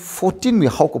 2014 we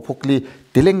how ko phokli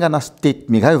Telangana state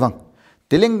migai wang.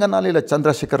 Telangana li la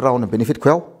Chandrasekhar Rao na benefit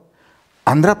khwao.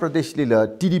 Andhra Pradesh li la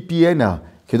TDP na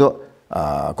kedo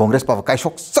Congress pa kai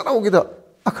shok sarau ke da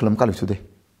akhalam kalu chude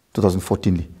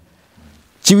 2014 li.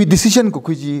 Chiwi decision ko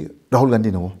kuji Rahul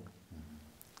Gandhi no.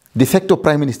 De facto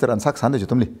prime minister an sak sande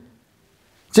jotamli.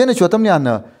 Jene chotamli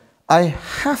an I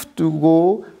have to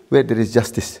go where there is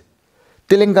justice.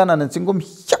 Telangana nan singom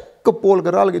yak ko pol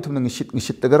garal ge thum nang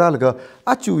shit garal ga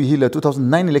achu hila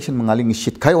 2009 election mangaling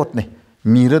shit kai otne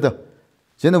mirada.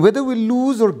 Jene whether we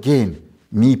lose or gain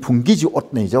mi phungi ji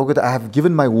otne jawga I have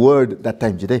given my word that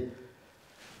time jide.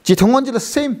 Ji thongon ji the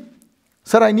same.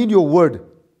 Sir, I need your word.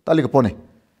 Tali kapone.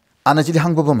 Anajili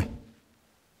hang babame.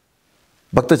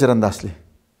 Bhakta Charan Das li.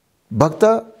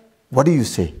 Bhakta, what do you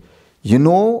say? You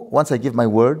know, once I give my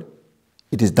word,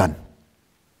 it is done.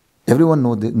 Everyone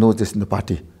knows this in the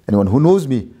party. Anyone who knows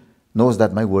me knows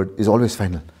that my word is always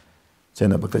final.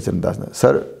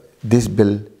 Sir, this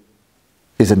bill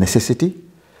is a necessity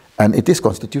and it is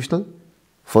constitutional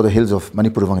for the hills of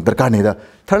Manipur. What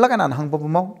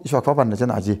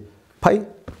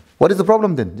is the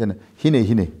problem then?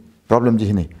 Problem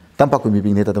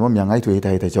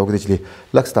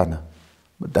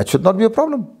that should not be a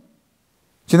problem.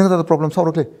 The problem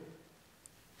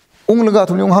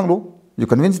you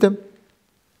convince them.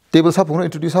 Table sapungra,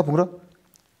 introduce sapungra.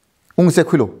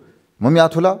 Sequilo.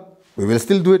 Mamiatula, we will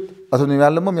still do it.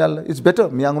 It's better.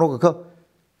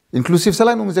 Inclusive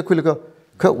salan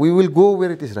we will go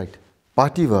where it is right.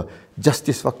 Party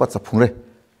justice at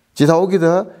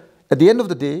the end of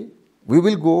the day, we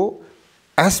will go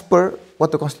as per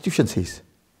what the Constitution says.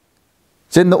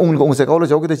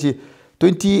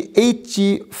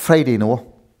 28 Friday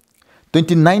no,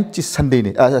 29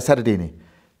 Sunday Saturday ne.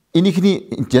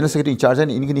 Inikini General Secretary in charge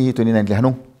and inikini 29 le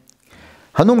Hanung.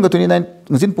 Hanung 29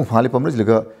 ngin pung phali pamres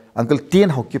lega Uncle 10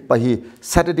 hokip pa hi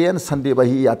Saturday and Sunday ba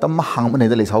hi atam hang mane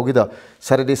dale saugida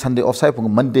Saturday Sunday off sai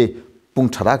pung Monday pung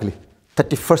thadakli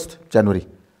 31st January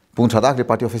pung thadakli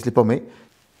party office li pame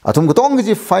atum gotong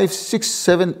ji 5 6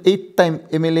 7 8 time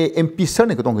MLA MP sir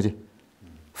ne gotong ji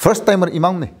first timer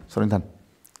imam ne Sorinthan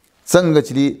sang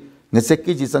chili ngesek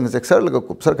ki ji sang sek sir lega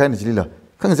kup sir khain chili la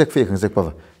khang sek fe khang sek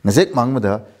pa ngesek mang ma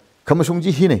da kamasung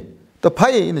ji hi ne to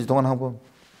phai in ji tongan hang pom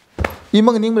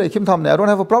imang ning mre kim tham ne I don't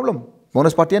have a problem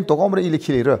bonus party and togom re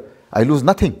ilikhi re I lose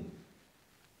nothing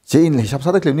je in hisab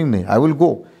sa da claim ne I will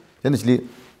go then chili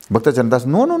Bhakta Chandas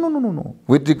no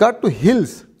with regard to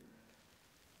hills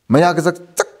maya ga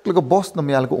chak lega boss na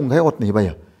maya ga ungai ot nahi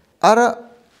baya ara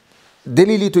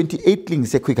Delhi 28 ling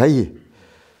se khui gai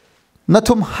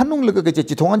nathum hanung lega ga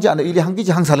chi thongan ja na ili hangi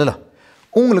ji hang salala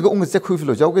lega se khui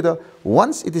filo jaw ga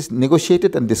once it is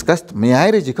negotiated and discussed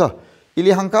maya re ji ka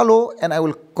ili hangkalo and I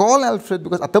will call Alfred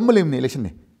because atambalim election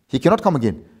ne he cannot come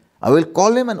again I will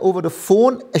call him and over the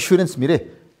phone assurance mire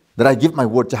that I give my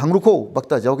word cha hangruko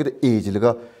Bhakta jaw ga age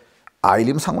lega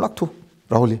ailim sanglak thu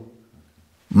rahuli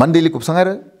Monday li kup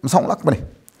sangaira sanglak bane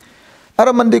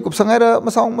ara Monday kup sangaira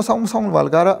masang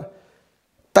walgara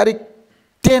tarik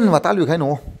 10 watal kai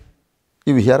no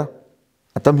you hear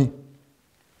atami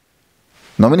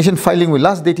nomination filing will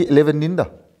last date 11 ninda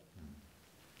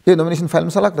ye nomination file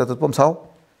salak da pom sao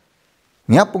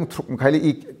nyapung thuk khaili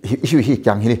issue hi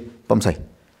kyang hi pom sai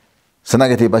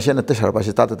sanagati bashan ta shar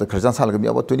bashi ta ta kharjan sal ga mi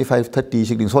about 25 30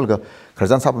 sigling sol ga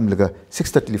kharjan sapum lega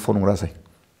 6 telephone ra sai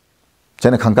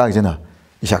jena khangka jena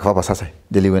isha khwa ba sa sai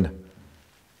Delhi wen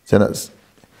jena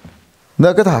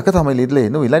na ka mai le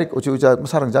no ilarik ochu cha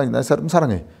masarang jang na sar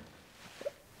masarang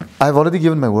I have already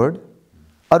given my word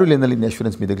aru lenali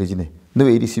assurance mi degli jine no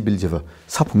ADC bill java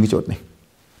sapungi chot ne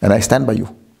and I stand by you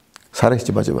sare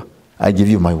chiba java I give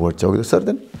you my word jawgi sir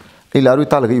then ilaru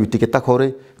ta lagai ticket ta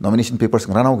khore nomination papers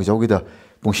ngrana gi jawgi da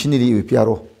pungsini ri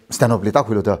PRO stand up le ta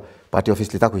khilo da party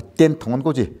office le ta khui 10 thongon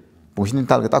ko je pungsini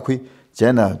tal ga ta khui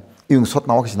jena yung sot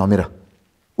na wakisi namira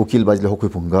ukil bajle hokui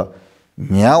punga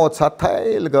nya ot sa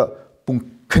thail ga pung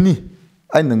khani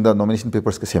ai nang da nomination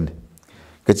papers ka semne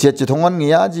ka che che thongan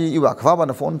ngia ji iwa khwa ba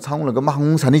na phone chang la ga ma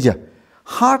hung sani ja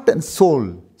heart and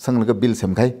soul sang la ga bill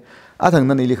sem khai a thang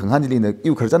na ni li khang han ji na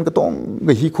yu kharjan ka tong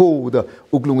ga hi kho da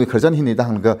uklung ga kharjan hi ni da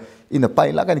hang ga in a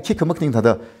pai la ga ni khik mak ning tha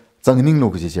da chang ning no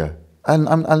ga ji ja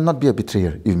I'll not be a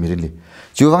betrayer immediately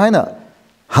ju wa na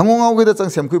hangong au ga chang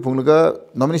sem khui phung ga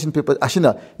nomination paper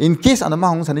ashina in case ana ma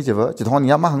hung sani je ba ji thon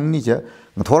ya ma hang ni je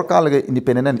thor ka la ga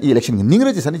independent and election ning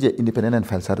re ji sani je independent and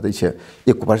file sar da che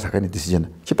ek ku bar sa ka ni decision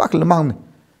chi pak la ma hang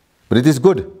but it is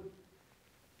good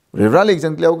rally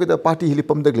example au ga party hi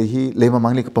pam da hi le ma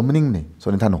mang le ka pam ning ne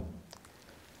Sorinthan no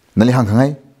nali hang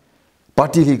hangai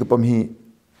party hi ka pam hi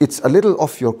it's a little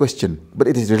off your question but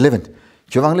it is relevant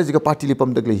chawang le ji ka party li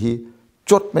pam da hi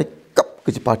chot mai kap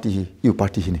ka ji party hi you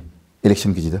party hi ne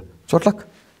election ki jida chotlak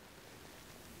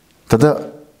tada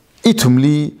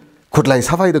itumli khotlai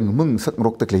sawai dang mung sak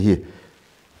rok tak le hi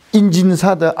engine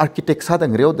sa da architect sa da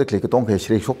ngreo da kle ka tong khe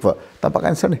shre shokwa ta pa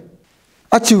kan sar ne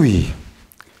achiwi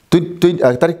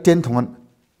tarik 10 thongan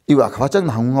iwa khwachang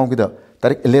na hangau gi da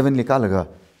tarik 11 li ka laga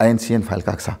INCN file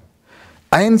ka sa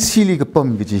INC li ka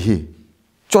pam gi ji hi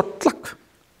chotlak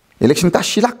election ta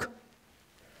shilak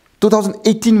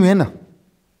 2018 when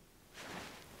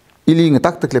ili ng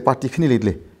tak tak le party khni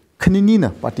le khni ni na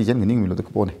party jan ngning milo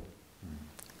tak pone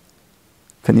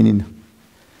khni ni na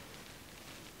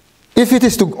if it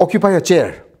is to occupy a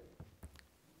chair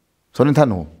Sorinthan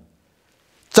no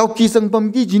chauki sang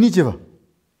pam gi jini jeva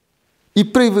I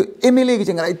prev MLA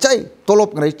gi ngai chai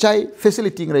tolop ngai chai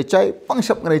facility ngai chai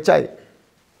pangshap ngai chai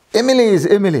MLA is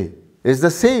MLA is the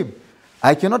same.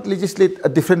 I cannot legislate a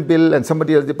different bill and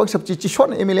somebody else.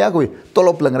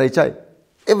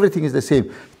 Everything is the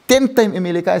same. 10 times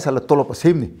MLA ka sala tolop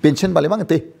same ni. Pension bale mang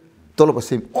te tolop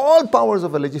same. All powers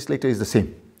of a legislator is the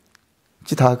same.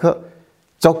 Chitha ka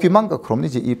chauki mang ka khrom ni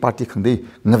ji I party khangdei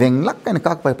ngaveng lak kan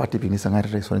kak pai party bini sangai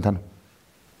re Sorinthan.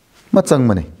 Machang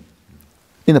mane.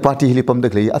 In the party hilipam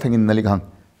dekle athang in naligang.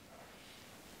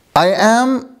 I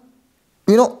am,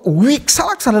 weak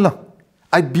salak salala.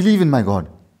 I believe in my God.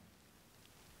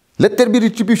 Let there be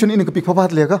retribution in the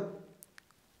Pikpapat Lega.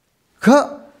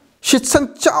 Ka shit sang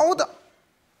chowda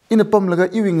in a pum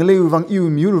laga, you lewang, you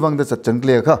mulvang that's a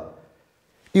changleaka.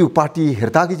 You party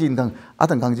hertagi in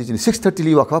Atangangi in 6:30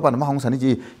 Liwaka and Mahong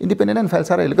Saniji, independent and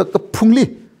Falsara, like a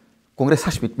pungli. Congress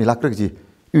Hashmit Milakraji,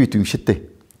 you to shite.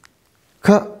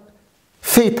 Ka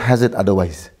faith has it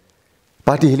otherwise.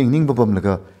 Party healing Ningbum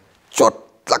laga, chot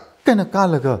lakana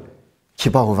kalaga,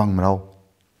 Chibaho Wang Mrao.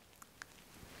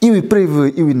 You pray,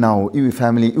 you now, you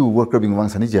family, you work rubbing one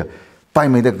sanija. Pai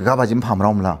me the gabajim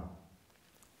pamramla.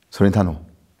 Sorintano.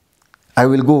 I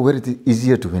will go where it is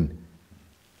easier to win.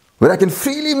 Where I can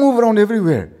freely move around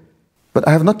everywhere. But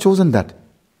I have not chosen that.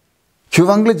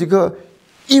 Chuvangle jiga,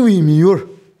 iwi miur.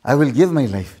 I will give my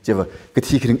life. Jeva,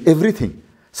 kathikring everything.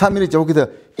 Samine jokida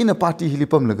in a party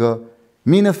hilipam laga.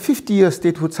 Mina 50-year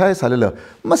statehood sai salala.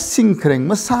 Mas sing kreng,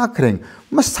 mas sa kreng,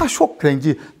 mas sa shok kreng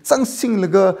ji. Zang sing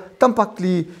laga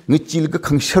tampakli ngichi laga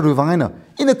kangsharu vangana.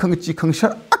 Ina kangchi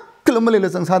kangshar aklamale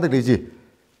zang sa ji.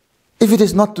 If it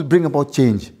is not to bring about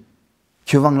change,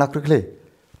 Chuvang lakrakle.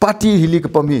 Party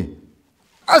hilikapami.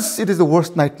 As it is the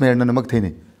worst nightmare na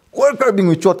namagthene. Worker being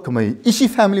with chot kamay. Ishi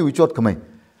family with chot kamay.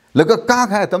 Laga kak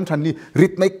hai tam chanli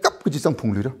rit may kap kuji sang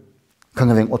punglira.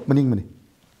 Kangaveng otmaning mani.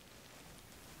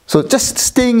 So just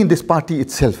staying in this party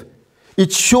itself,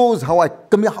 it shows how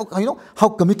how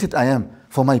committed I am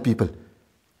for my people.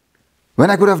 When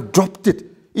I could have dropped it,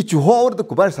 it the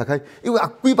kubar sakai,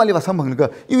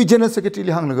 it general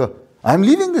secretary I am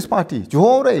leaving this party,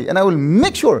 Haorei, and I will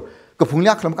make sure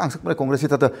Congress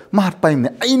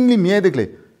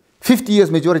 50 years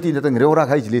majority that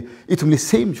it will be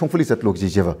same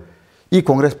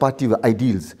Congress party with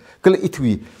ideals.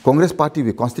 Congress party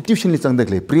with constitution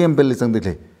preamble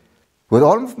with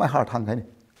all of my heart,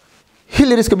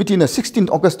 Hillary's committee in 16th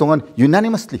August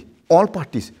unanimously, all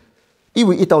parties,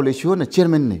 even Italy,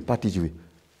 chairman party.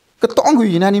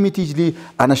 Unanimity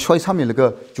and a choice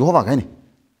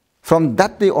from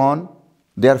that day on,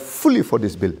 they are fully for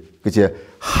this bill.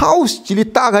 House chili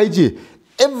tagaiji,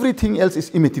 everything else is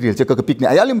immaterial.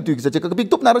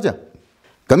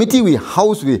 Committee we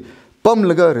house we pum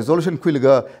laga resolution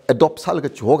quilaga adopt salaga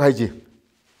choghaiji.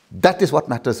 That is what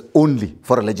matters only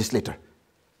for a legislator.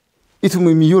 It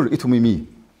will be me.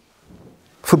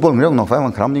 Football no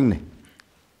five cramming.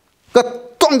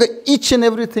 Each and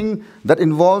everything that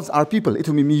involves our people. It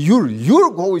will be me. Your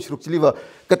go which ruksiliva.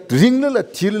 Kat ringla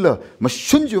tilila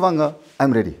mashunjuvanga.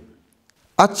 I'm ready.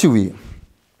 Actually,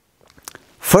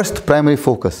 first primary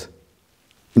focus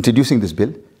introducing this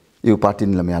bill. You party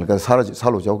in Lamialga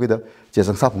Salo Jogida,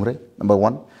 Jason Sapure, number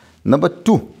 1. Number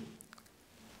 2.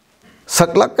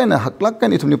 Saklakan and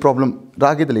Haklakan it will be problem.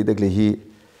 Ragidali he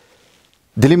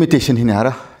delimitation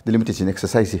hinara, delimitation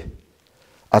exercise.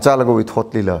 Achalago with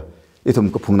hot lila,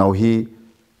 itum kapung he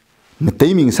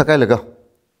taming Sakalaga.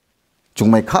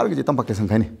 Chungmai Kargi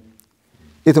Tampakasankani.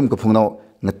 Itum kapung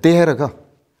Nateraga,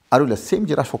 Arula same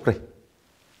Jira Shokre.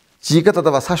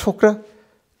 Jikatava Sashokra,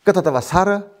 Katatava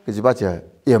Sara, Kijibaja,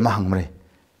 Yamahangre.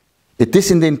 It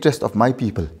is in the interest of my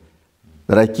people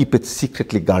that I keep it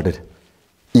secretly guarded.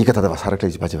 In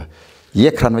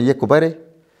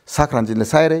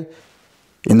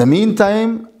the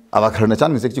meantime,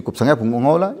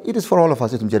 it is for all of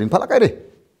us.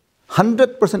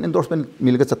 100% endorsement.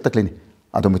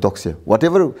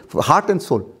 Whatever heart and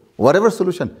soul, whatever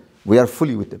solution, we are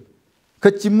fully with them.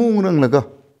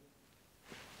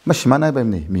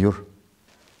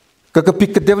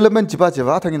 Development,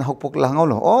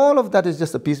 all of that is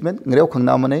just appeasement.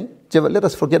 Let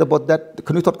us forget about that.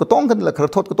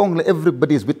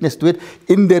 Everybody is witness to it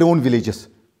in their own villages.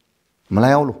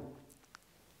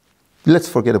 Let's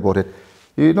forget about it.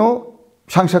 You know,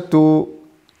 Shangshak to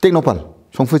Teknopal,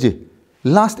 Shongfuji.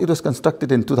 Last it was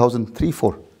constructed in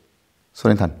 2003-4.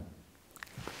 Sorinthan.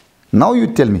 Now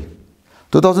you tell me.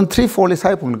 2003-4 le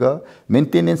sai punga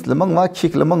maintenance lamang wa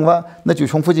khik lamang wa na chu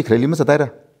Shongfuji khreli ma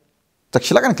sataira.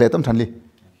 Chakshilakan kletam thanli.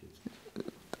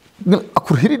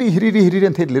 Akur hiriri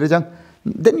and thed lirajang.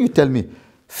 Then you tell me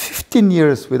 15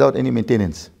 years without any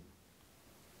maintenance.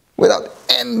 Without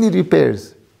any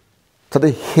repairs.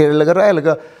 Tade hair laga rai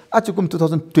laga achukum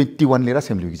 2021 lira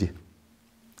assembly giji.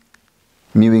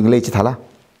 Miwing lay chithala.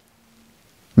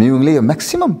 Miwing lay a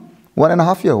maximum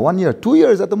 1.5 years, 1 year, 2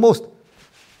 years at the most.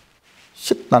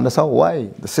 Shit, nanda sao why?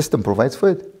 The system provides for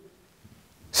it.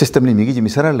 System ni migi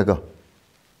misara laga.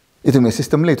 Itu me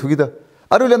system lay thugida.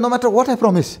 Arule, no matter what I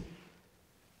promise,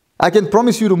 I can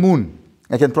promise you the moon,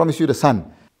 I can promise you the sun,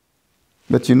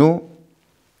 but you know,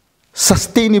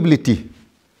 sustainability,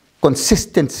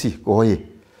 consistency,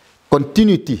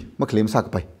 continuity, ma claim sak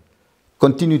pai.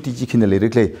 Continuity ji khina le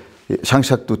rekle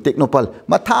shangshak tu technopal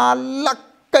matha lak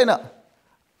kaina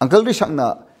uncle ri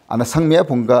shangna ana sangmya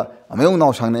phunga amyong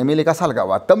naw shangna emele ka salga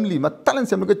wa tamli matalan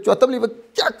sem ga chwa tamli ba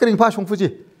kya kring pha shong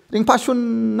fuji ring pha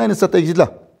shun nai na satai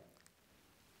jidla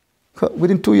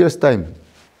within 2 years time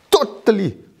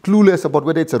totally clueless about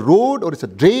whether it's a road or it's a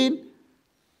drain,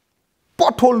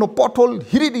 pothole no pothole,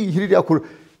 hiridi akur.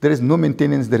 There is no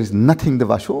maintenance, there is nothing. The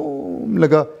vashom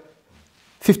laga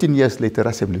 15 years later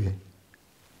assembly.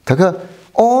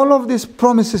 All of these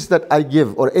promises that I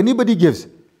give or anybody gives,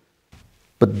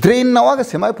 but drain nawaga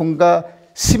semai punga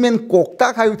cement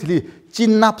kokta kayu thili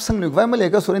chinap sang lugvai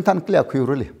malega Sorinthan clear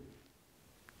kuyuruli.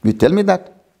 You tell me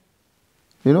that.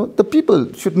 You know, the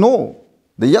people should know.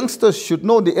 The youngsters should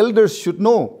know, the elders should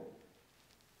know.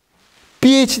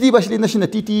 PhD bashli nashina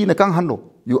titi na kang hando.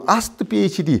 You ask the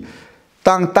PhD,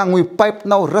 tang we pipe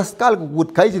now raskal wood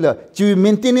kaijila, chi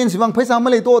maintenance wang paisa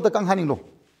malay to the kang haning lo.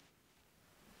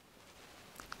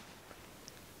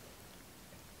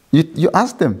 You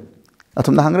ask them,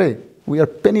 atum na hangre, we are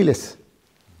penniless.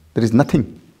 There is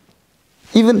nothing.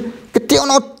 Even keteo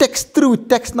now text through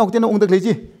text now tena ungdak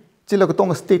leji.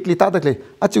 Stately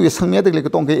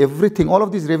everything, all of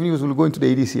these revenues will go into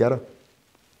the ADC.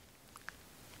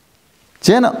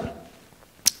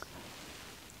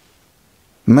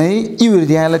 Your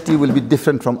reality will be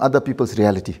different from other people's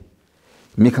reality.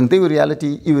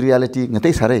 Your reality,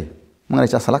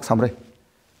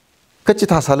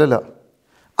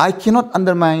 I cannot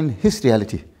undermine his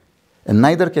reality, and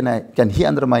neither can he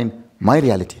undermine my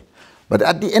reality. But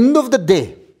at the end of the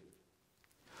day,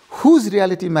 whose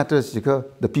reality matters?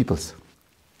 The people's.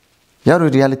 Your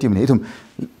reality,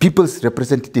 people's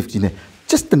representative.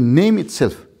 Just the name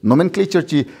itself,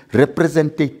 nomenclature,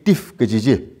 representative.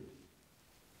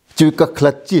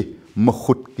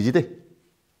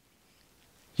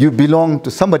 You belong to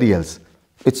somebody else.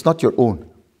 It's not your own.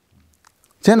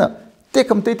 Take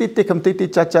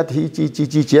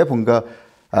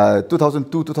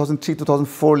 2002, 2003,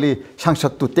 2004 li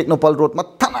shangshak tu technopal road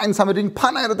matana in some ring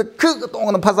pana the kong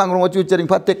on pasang what you jering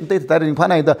pat take ring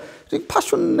pana the ring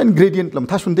passion and gradient lam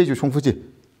tashun deju shong fuji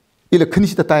ila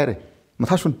knish the tire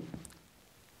matashun.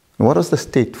 What was the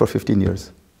state for 15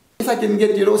 years? If I can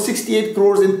get 68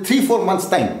 crores in 3-4 months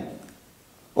time,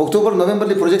 October November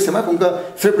li project sema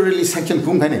punga February li sanction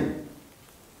kung kane.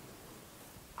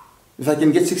 If I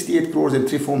can get 68 crores in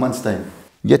 3-4 months time,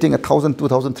 getting 1,000,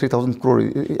 2,000, 3,000 crore,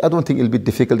 I don't think it will be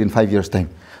difficult in 5 years' time.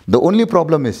 The only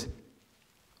problem is,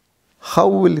 how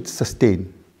will it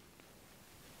sustain?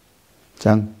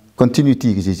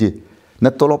 Continuity.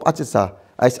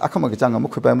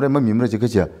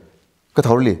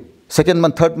 Second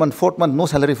month, third month, fourth month, no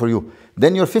salary for you.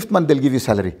 Then your fifth month, they'll give you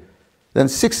salary. Then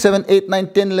 6, 7, 8, 9,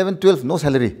 10, 11, 12, no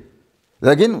salary.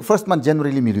 Then again, first month,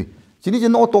 January,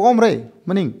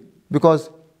 because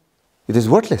it is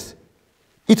worthless.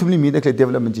 It will mean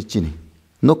development.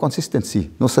 No consistency,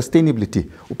 no sustainability.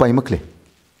 Upaimakle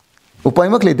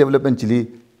development.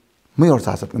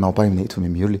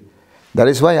 That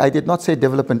is why I did not say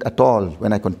development at all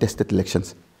when I contested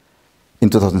elections in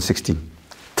 2016.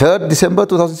 3rd December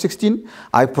 2016,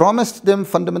 I promised them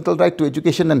fundamental right to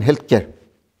education and health care.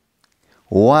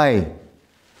 Why?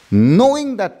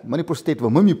 Knowing that Manipur state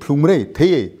was mami plumre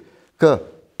theye ka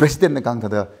president na kang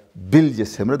thada bill je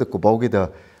semra da kubauge da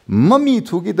mami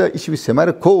thugi da issue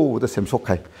semara ko da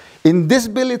semsokai. In this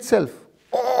bill itself,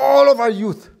 all of our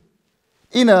youth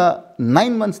in a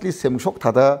 9 monthly semsok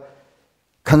thada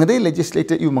kangade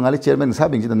legislator you mangali chairman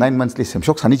sabing the 9 monthly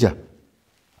semsok sanija.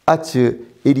 Ach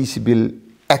ADC bill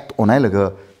act on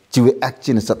laga jiwe act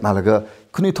in satna laga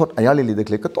kuni thought ayali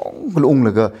lidakle katong long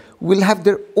laga will have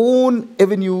their own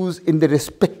avenues in their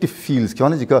respective fields.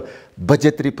 Kya jika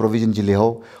budgetary provision jile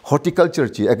ho, horticulture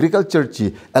chi, agriculture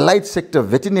chi, allied sector,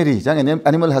 veterinary,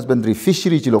 animal husbandry,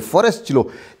 fishery chilo, forest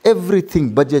chilo, everything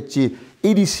budget chi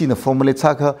ADC na formulate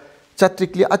saka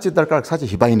chatrikli ache darkar sache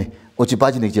hibaine ochi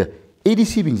baji ne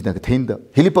ADC bing jina ka thainda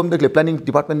helipam dakle planning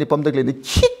department ni pam dakle ne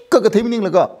chikka ka thaining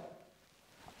laga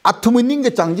athumining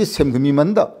ga changji semgmi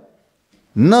manda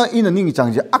na in a ning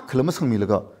changji aklama sangmi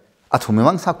laga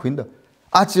athumemang sa khuinda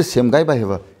achi sem gai ba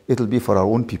heva, it will be for our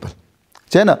own people.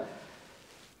 Chena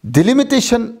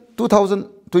delimitation 2000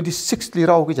 26 li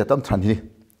rau ki jatam than hi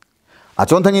a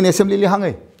chon thang in assembly li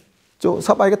hangai cho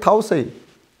sabai ka thau sai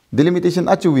delimitation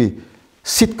achuwi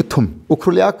sit ka thum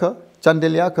Ukhrul ya ka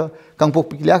Chandel ya ka Kangpok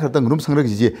pi ya ka tang rum sang ra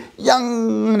ji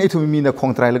yang ne thum mi na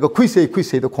khong trai la ka khui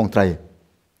sei do khong trai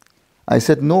I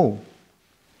said no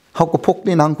how ko phok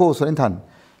ni nang ko Sorinthan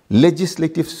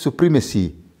legislative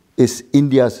supremacy is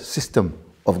India's system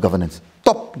of governance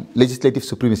top legislative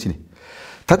supremacy ni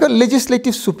thaka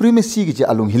legislative supremacy gi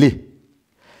alung hili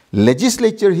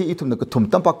legislature hi itum na ka thum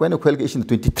tam pak wen khwel ge isin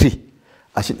 23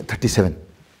 asin 37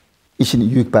 isin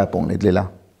yuk pa pong le lela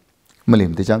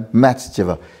malim de jang maths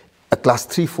cheva a class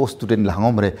 3 4 student la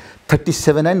hangom re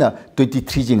 37 na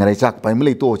 23 jing rai chak pai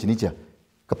mlei to chini cha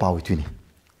ka pawi twini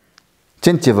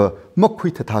chen cheva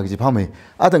mokhui tha thag ji phame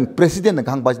adang president na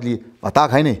gang bajli ata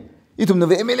khai ne itum na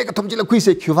MLA ka thomji la khui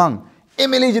se khuwang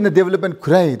MLA in the development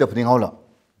khurai da phring aula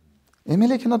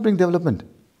MLA cannot bring development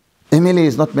MLA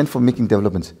is not meant for making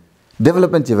developments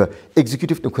development cheva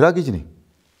executive to khura gi jini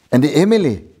and the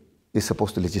MLA is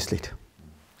supposed to legislate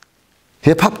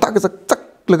he phap ta ka chak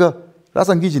laga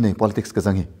rasang gi jini politics ka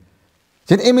jangi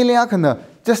jen MLA akhana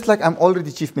just like I'm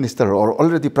already chief minister or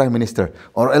already prime minister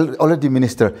or already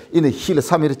minister in a hila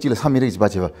samira chila samira is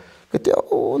bajeva kete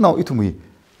oh now itumi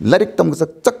larik tam ka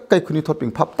chak kai khuni thot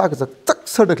ping phap ta ka chak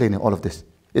sar da klene all of this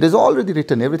it is already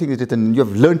written everything is written you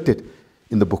have learnt it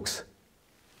in the books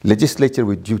legislature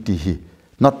with duty he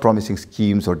not promising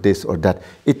schemes or this or that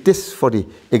it is for the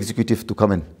executive to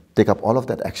come and take up all of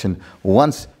that action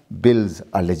once bills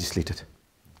are legislated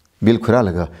bill khura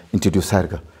laga introduce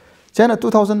sarga China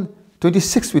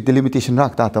 2026 with delimitation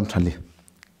rak ta tam thanli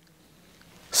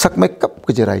sak mai kap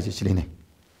ke jerai ji chili ne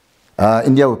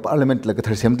India parliament laga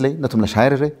thar assembly na tumla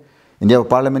shair re India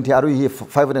parliament hi aru hi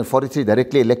 543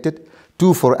 directly elected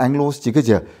 2 for Anglos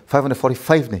jigaja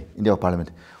 545 ne India parliament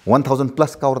 1000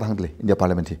 plus kaur hangle India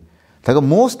parliament hi thaga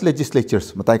most legislatures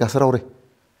matai ka sarau re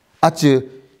ach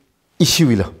issue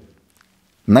wila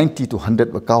 90 to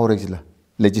 100 kaur jila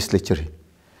legislature hi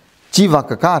chiwa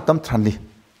ka tam thanli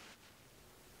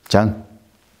chang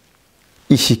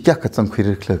issue kya ka chang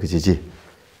khwir khla ge ji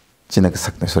china ka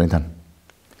sakna Sorinthan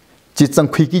chi chang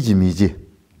khwi ki ji mi ji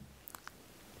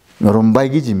ngrom bai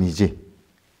gi ji mi ji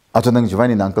atonang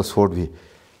jwani uncle sword vi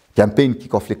campaign ki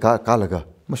kofli ka laga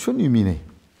mashun you mean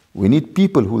we need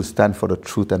people who will stand for the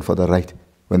truth and for the right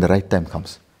when the right time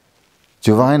comes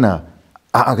jwana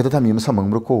aga ta mi samang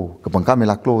bro ko ka bangka me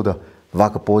laklo da wa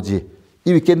ka poji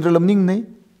I kendra lamning nei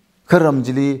kharam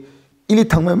jili ili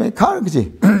thangme me khar gi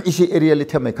isi area li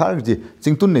thame khar gi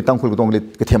jingtun ne tangkhul dong le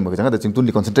ke them ga janga da jingtun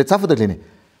li concentrate sa fa da le ne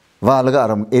wa laga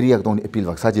aram area ga dong ni appeal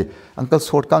wak sa ji uncle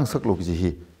short kang sak lo gi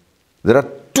hi there are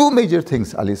two major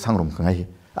things ali sangrom kang hi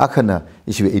akhana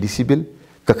isi ADC bill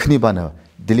kakhni bana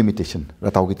delimitation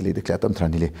ratau gi le de klatam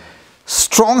thrani le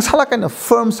strong sala kind of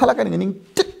firm sala kind ning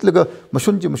tit laga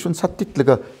mashun ji mashun satit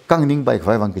laga kang ning bai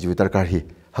khwai wang gi darkar hi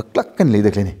haklak kan le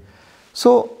de le ne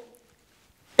so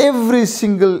every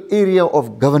single area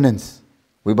of governance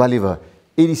we believe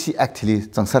ADC actually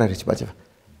sangsara rich bajava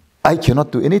I cannot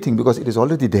do anything because it is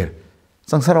already there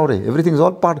sangsara ore everything is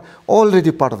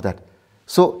already part of that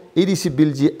so ADC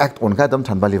bill ji act on kadam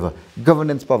than believe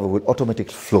governance power will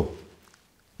automatically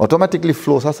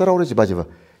flow sasara ore bajava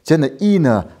chen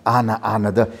ina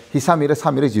ana da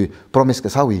hisamira ji promise ka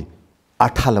sawi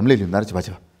athalam le limnar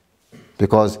bajava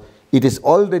because it is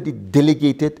already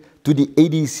delegated to the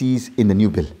ADCs in the new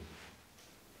bill.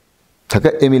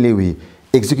 Thaka MLA we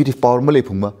executive power male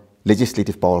phungma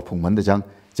legislative power phungman da jang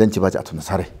janchi ba ja thuna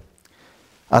sare.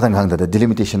 Adang hang da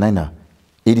delimitation naina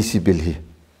ADC bill hi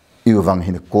iwang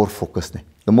hin core focus ne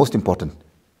the most important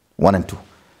 1 and 2.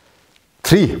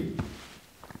 3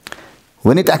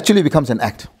 when it actually becomes an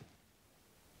act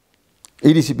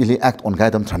ADC bill hi act on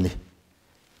gaidam thanli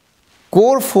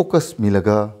core focus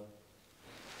milaga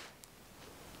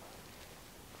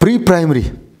pre-primary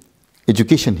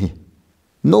education here.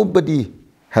 Nobody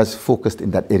has focused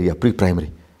in that area,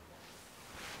 pre-primary.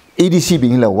 ADC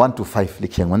being like 1 to 5,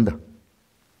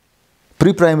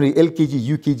 pre-primary,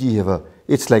 LKG, UKG,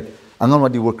 it's like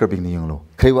Anganwadi worker being the young law.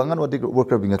 Anganwadi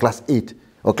worker being a class 8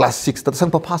 or class 6, that's a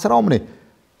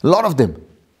lot of them.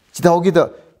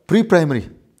 The pre-primary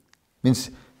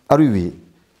means Aruvi,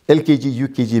 LKG,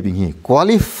 UKG being here,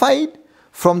 qualified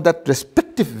from that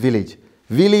respective village.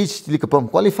 Village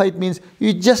qualified means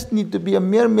you just need to be a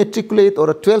mere matriculate or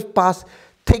a 12 pass.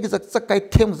 Take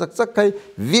zaksakai,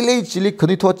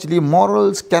 village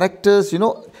morals, characters,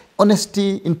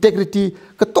 honesty, integrity.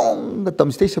 Katong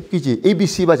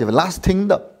ABC last thing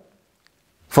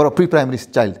for a pre-primary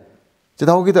child.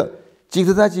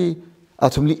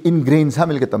 Ingrained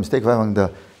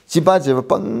chiba je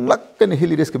panglak kan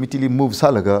hill race committee li move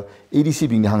salaga ADC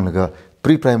bing hang laga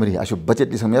pre primary ashu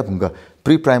budget li samya punga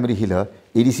pre primary hila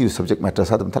ADC subject matter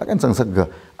sadam thalakan changsak ga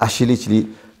ashili chili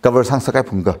cover sang sakai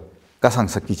punga ka sang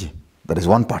sakki ji. That is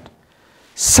one part.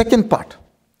 Second part,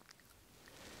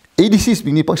 ADCs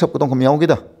being pangshap kotong kumyaw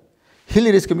gida. Hill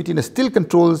Race Committee still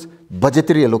controls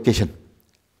budgetary allocation.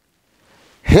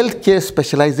 Healthcare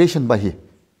specialization by here.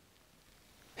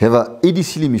 Have a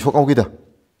ADC li mishok gida.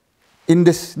 In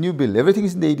this new bill, everything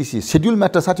is in the ADC. Schedule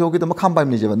matters hati gida makam ba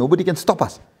mnejeva. Nobody can stop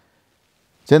us.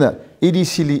 Jena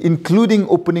ADC li including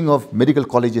opening of medical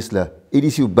colleges la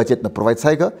ADC budget na provide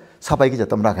saiga sabai ki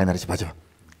jatam ra kaina richi.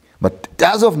 But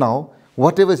as of now,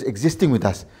 whatever is existing with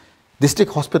us,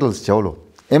 district hospitals, Chaulo,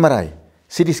 MRI,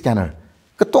 CT scanner,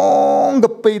 katong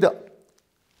paida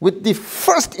with the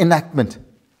first enactment,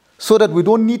 so that we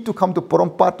don't need to come to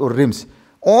Porompat or RIMS.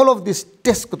 All of these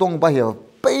tests katong bahaya,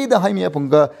 paida hai miya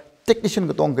punga technician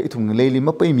katong ka itung leili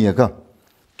ma pay miya ka.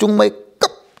 Chung may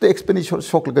kap the expenditure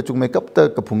shock laga chung may kap ta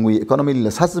kapungwi economy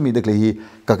la sasmi dekle hi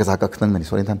kakasaka katang nani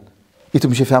Sorinthan.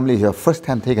 Itum she family here first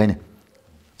hand take haine.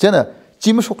 Jena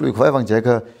Chima shock lu khwai wang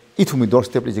jaga itumi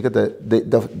doorstep li jaga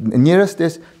the nearest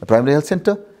is the primary health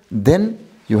center, then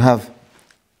you have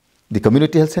the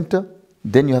community health center,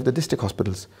 then you have the district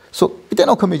hospitals. So it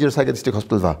ain't no major side district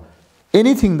hospital va.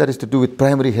 Anything that is to do with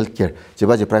primary health care,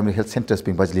 jabaje primary health centers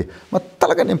being bajli, ma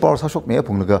talagan empower sa shock me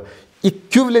punglaga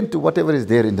equivalent to whatever is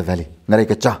there in the valley. Ngarai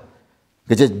ka cha.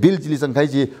 Gajaj bill jili sang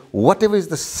ji whatever is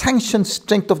the sanctioned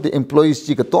strength of the employees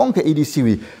ji ka tong ka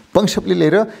ADCV pangshapli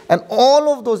later, and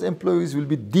all of those employees will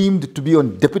be deemed to be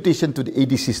on deputation to the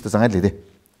ADCs ta sangat lede.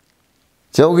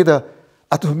 Chao kita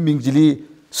atum ming jili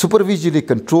supervisory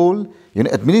control,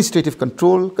 administrative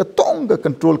control ka tong ka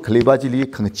control khaleba jili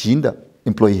khangchinda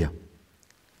employee.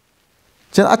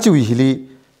 Chan achiwi hili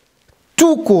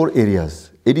two core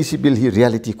areas ADC bill hi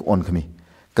reality ko on kami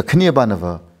ka khniya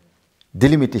banava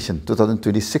delimitation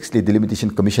 2026 delimitation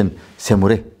commission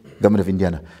semure government of India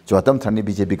na jo atam thani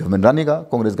BJP government ranega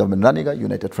Congress government ranega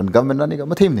United Front government ranega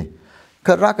mathim ne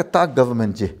karaka ta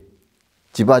government je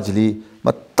chibajli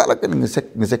matalakan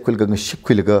ngse khul ga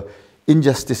ngshikkhul ga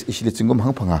injustice ishli chingum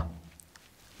hang phanga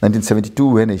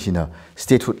 1972 when ishina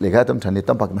statehood lega tam thani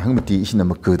tampak na hangmiti ishina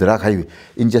makudra khai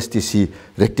injustice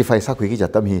rectify sa khoi gi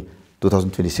jatam hi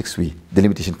 2026 we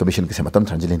delimitation commission ke sematam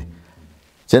thanjile ne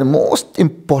the most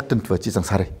important was Chisang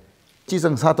Sare.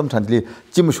 Chisang Satam Tandli,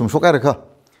 Chimushum Shokaraka,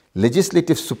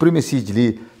 legislative supremacy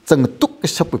jili, Tsang took a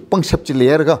shop with Punk Shap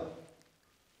Chilerga.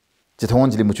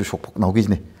 Chetonjili Muchu Shop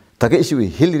Naugizne. Takeshi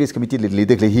Hill Race Committee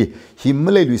leader he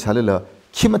Malay Luis Halila,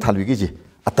 Kimatalugiji,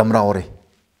 Atamra Ore,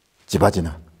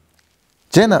 Chibajina.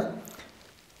 Jenna,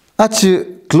 Achi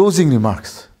closing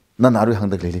remarks, Nanaru Hang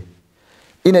the Lady.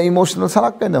 In an emotional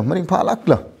salakana, Maring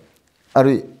Palakla,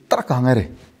 Ari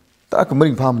Tarakangare. Tak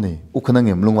kemarin paham ni, ukanang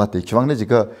yang melungwati. Cuma ni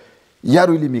jika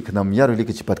yaruli mi kenam, yaruli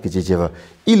kecipat kejejeva,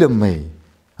 ilmu mai.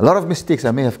 A lot of mistakes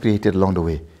I may have created along the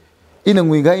way. Inang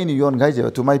wigai ini yon gai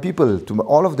jeva to my people, to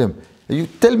all of them. You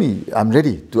tell me, I'm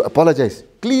ready to apologize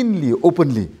cleanly,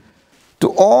 openly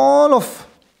to all of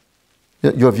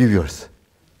your viewers.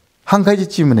 Hang gai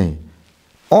chimne.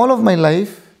 All of my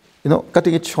life,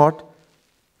 cutting it short.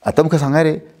 Atam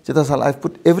kasangare, jeta sal I've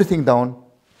put everything down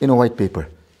in a white paper.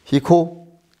 Hiko.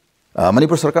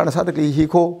 Manipur Sarkar na sadakli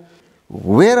hiko,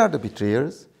 where are the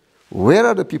betrayers? Where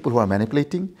are the people who are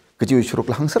manipulating?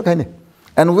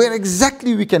 And where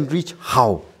exactly we can reach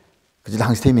how?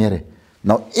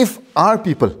 Now, if our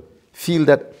people feel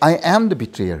that I am the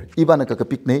betrayer,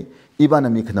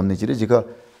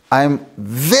 I am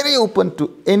very open to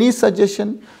any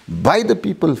suggestion by the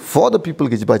people, for the people,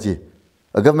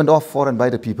 a government of, for and by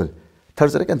the people.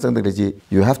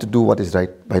 You have to do what is right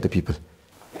by the people.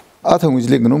 Athang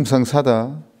wijle gnum sang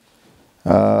sada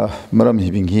maram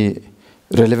hibing hi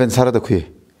relevant sara da khui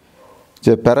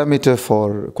the parameter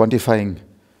for quantifying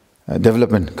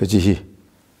development kaji hi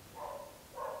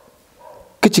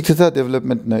kichikta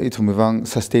development na ithumivang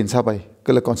sustain sabai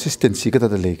kala consistency kata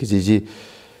dale kaji ji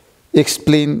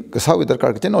explain how idar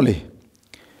kar kten oli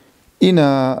in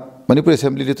Manipur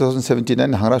Assembly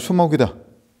 2017 hangra shumau gida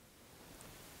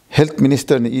health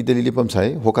minister ni I Delhi pam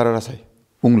sai hokara sai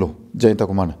unglo jainta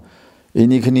kumana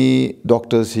ini kini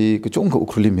doctors hi kuchung ko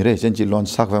Ukhrul mire jenji launch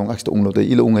sak wang aksta unglo de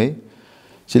ilo ungai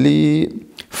chili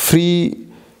free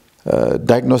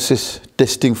diagnosis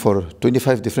testing for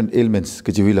 25 different ailments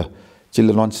kjiwila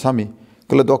chili launch sami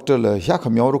kala doctor la hya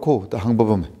khamyaw ko ta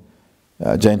hangbabam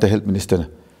jainta health minister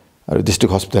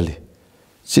district hospital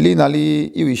chili nali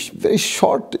iwish very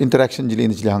short interaction jili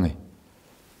ni chili hangai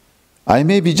I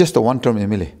may be just a one term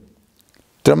MLA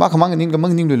trama khamang ning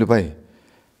gamang ning lu bai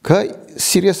ka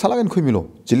serious salagan khuimilo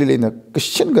jilile na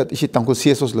question gat isi tangko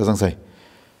CSOs la jangsai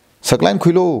saklan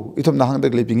khuilo itom na hang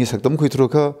dak le bingi saktam khuitro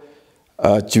ka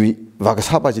chui waga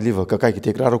sapa jili wa ka kai ki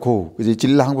tekra ro kho ji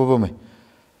chil hang ba me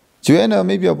juena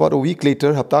maybe about a week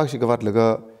later hapta shi gawat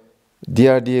laga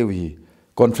DRDA wi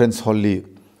conference hall li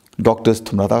doctors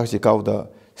thumra ta shi kaw da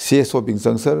CSO bing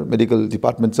sang sir medical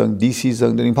department sang DC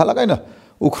sang ding phala kaina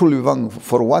Ukhrul wang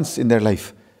for once in their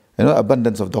life, you know,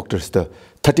 abundance of doctors. The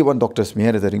 31 doctors me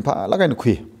here the ring pa lagai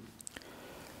kui.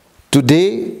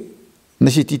 Today,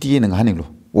 nashi TTA nang haning lo.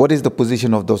 What is the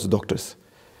position of those doctors?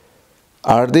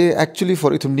 Are they actually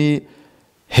for itumni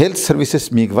health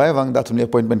services mig vai wang da tumni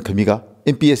appointment khamiga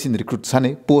MPSC in recruit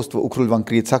sane post wa Ukhrul wang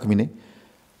create sak mine.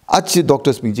 Achi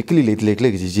doctors mig jikli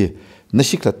lek ji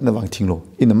nashi klat na wang thinglo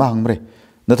in ma hangmre.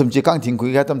 Na tum ji kang thing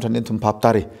kui ga tam thanen tum phap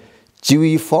tare.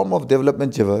 Jiwi form of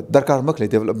development java darkar makle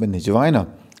development ni jiwaina.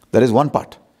 That is one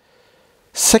part.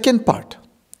 Second part,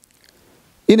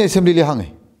 in assembly li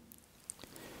hangai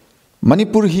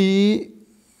Manipur hi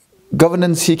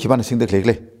governance hi khibana sing dak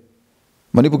lekle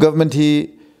Manipur government hi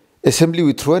assembly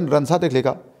with throw and run sa dak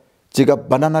lega jiga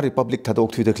banana republic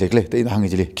thadok thui dak lekle te in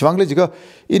hangai jili khiwangle jiga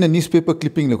in a newspaper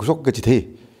clipping le khosok ga chithe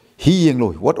hi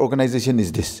yenglo what organization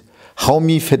is this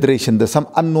Haorei Federation, the some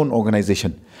unknown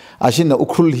organization. Ashin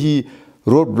Ukhrul hi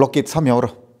road blockade sam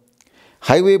yaura.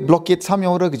 Highway blockade sam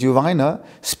yaura gjuwangai na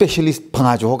specialist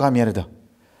phanga jo ga merda.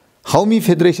 Haorei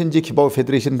Federation ji khibao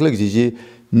federation glag ji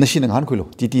nashin han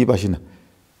khulo TT bashin.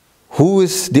 Who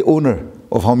is the owner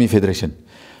of Haorei Federation?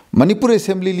 Manipur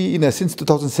Assembly li in since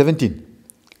 2017.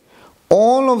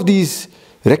 All of these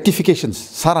rectifications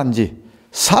saranje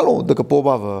salo the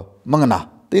kapoba mangana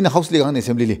in house li gan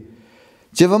assembly li.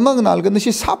 Since you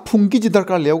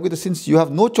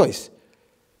have no choice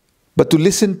but to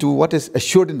listen to what is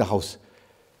assured in the house.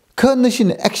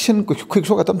 Action quick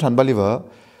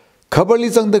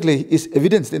is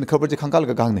evidence in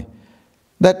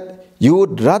that you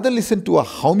would rather listen to a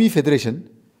Haorei Federation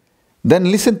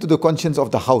than listen to the conscience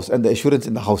of the house and the assurance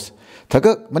in the house.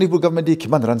 Manipur government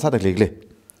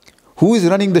who is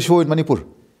running the show in Manipur?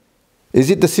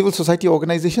 Is it the civil society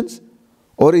organizations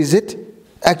or is it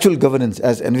actual governance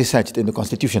as envisaged in the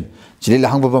constitution? Jilila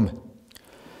hang babam.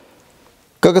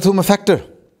 Kagathuma factor.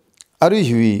 Ari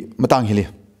hui matang hili.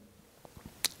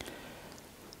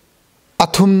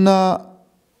 Athumna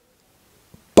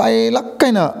pailak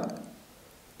kaina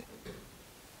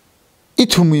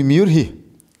ithumi miurhi.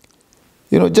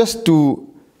 You know, just to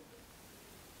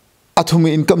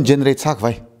athumi income generate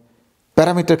sakvai.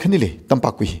 Parameter khanili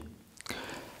tampakwi.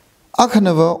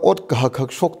 Akhanava ot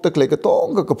kahak shok tak like a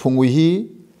tonga kapungwi he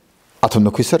athum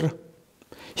no kwisar.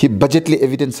 He budgetly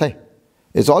evidence sai.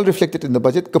 It's all reflected in the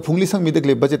budget. Kapungli sang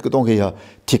midakle budget katong heya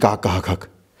tika kahak.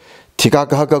 Tika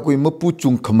kahak kui mapu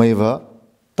chung kamaiva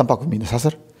tampaku mina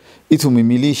sasar. Ithumi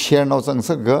mili share now sang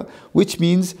saga, which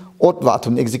means ot va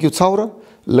athum execute saura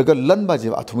laga lan baje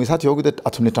athumi sat yogi that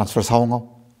athum transfer saunga.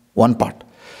 One part.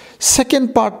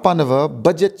 Second part panava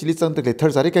budget chili sang takle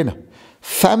third sari kaina.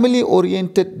 Family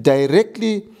oriented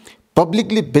directly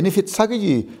publicly benefit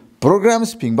sagaji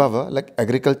programs being bava like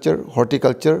agriculture,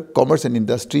 horticulture, commerce and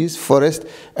industries, forest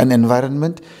and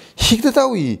environment.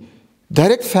 Hikdatawi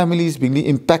direct families being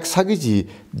impact sagaji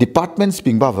departments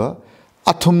being bava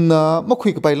athumna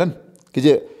makhui kapailan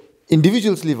kije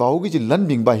individuals li waugi ji lan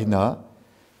being bahina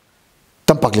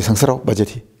tampakle sangsarau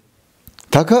budget.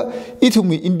 Taka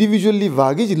ithumi individually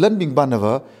wagi ji lan being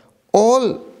banava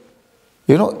all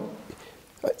you know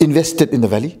invested in the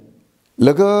valley.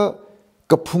 Laga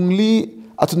kapungli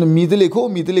atuna middle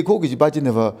eco ki baji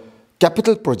never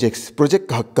capital projects project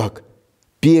kahak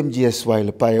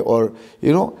PMGSY lapai or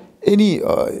you know any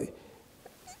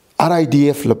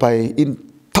RIDF lapai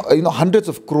in you know hundreds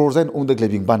of crores and ung the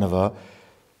glebing banava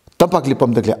tampak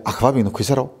lipam the akhwa bin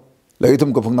khisaro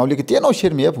laitum kapung nawli ki tiano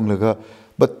share me apung laga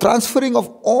but transferring of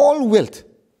all wealth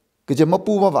Kije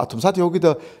mapu ma athum sat yogi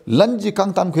the lanji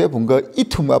kang tan khwe bunga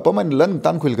ithuma paman lan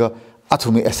tan khulga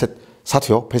athumi asset sat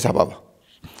yo phaisa baba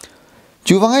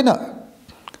chuwangai na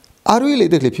arui le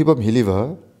dekle phibam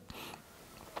hiliwa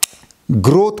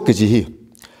growth kiji hi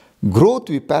growth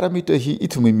wi parameter hi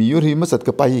ithumi mi yor hi masat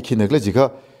ka pai khinagla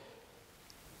jiga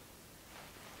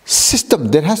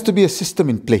system there has to be a system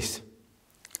in place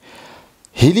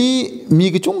hili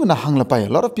mi gichung na hangla pai a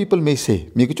lot of people may say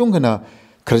mi gichung na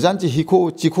Kharjanchi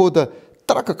hiko chiko the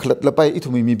taraka khlat lapai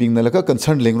ithumi mi bing nalaka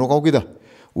concern lengro kaugida.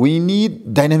 We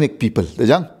need dynamic people.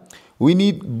 We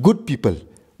need good people.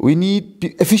 We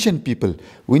need efficient people.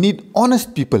 We need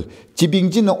honest people.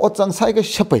 Chibingjin na otsang saiga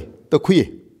shapai the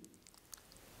kuye.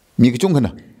 Mi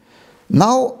kichungana.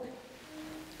 Now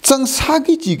tsang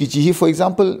sagi chi for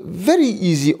example very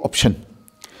easy option.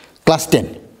 class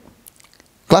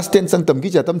 10 sang tam gi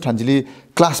jatam thanjili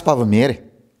class pa ba mere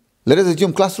let us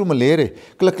assume classroom lere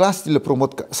kala class dil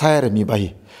promote sayare mi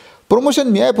bai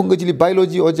promotion mi ai phungajili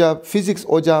biology oja physics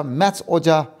oja maths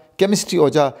oja chemistry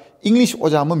oja english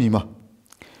oja ma mi ma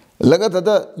laga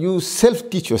dada you self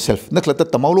teach yourself nakla ta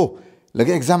tamaulo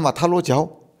laga exam ma thalo jao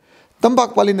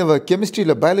tambak pali na chemistry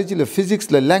la biology la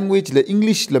physics la language la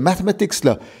english la mathematics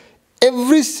la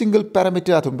every single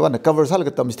parameter athum ba na cover sal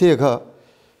ga tamste ga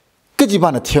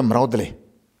kajibana them raudle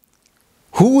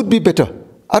who would be better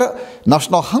ara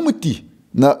national hamati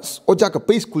na oja ka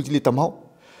pay school jili tamau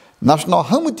national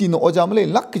hamati no oja male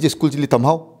lak je school jili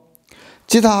tamau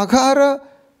chida khara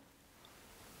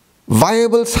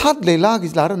viable sat le lag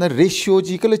is lara na ratio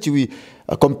ji kala chiwi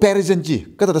comparison ji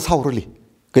kada da saurali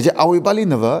kaje awi bali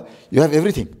nava you have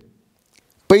everything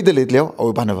pay the let leo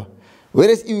awi banava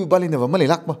whereas you bali nava male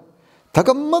lak ma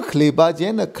thakam ma khleba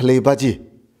je na khleba ji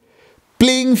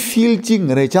playing field ji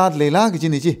ngre chat le lag ji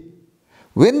ni ji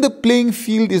when the playing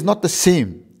field is not the same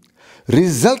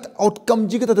result outcome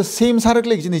ji kada the same sarak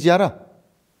le ji ni jara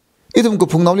idum ko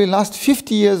phungnawli last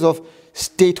 50 years of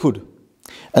statehood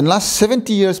and last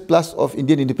 70 years plus of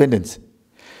Indian independence.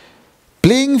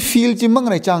 Playing field ji mang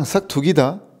rai chang sak thugi da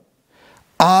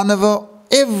anava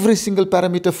every single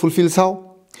parameter fulfills how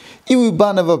iwi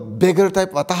banava beggar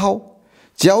type wata how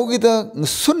jaugi da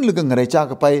sun lugang rai cha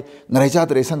ka pai ngai cha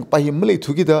dre sang pai mlei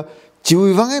thugi da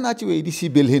chiwi wangai na chiwi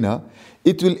ADC bill hina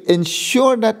it will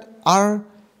ensure that our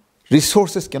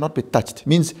resources cannot be touched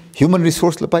means human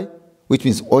resource lapai which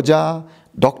means oja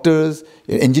doctors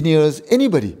engineers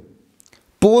anybody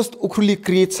post Ukhrul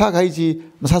create sagaiji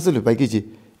masazul baigiji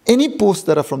any posts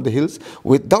that are from the hills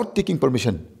without taking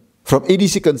permission from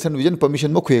ADC concern vision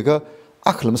permission mo khuyega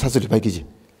akhlam masazul baigiji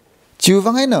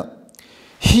chiwangai na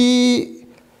he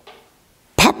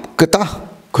pap kata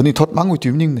khoni thot mangu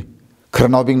timning ne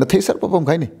khranaw bing na theisar papam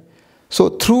khai ne so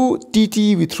through TT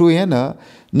we through yana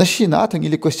nashina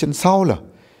thangili question saula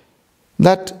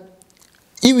that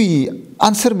iwi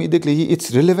answer me dekle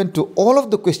it's relevant to all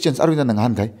of the questions arwina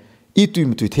nanghan khai itu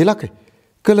thela kai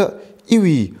kala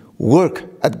iwi work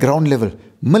at ground level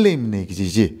malem ne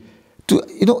ji to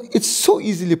it's so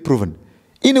easily proven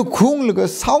in a khung laga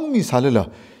saung mi salala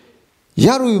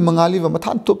yaru mangali wa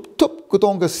mathan top ko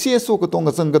tong ga CSO ko tong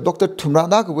ga sang Dr.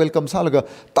 Thumrada ko welcome salaga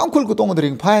tangkhul ko tong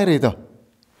ring fire da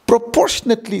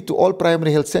proportionately to all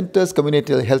primary health centers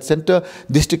community health center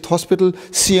district hospital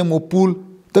CMO pool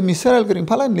the misaral ring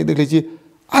phalan le de ji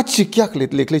achi kyak le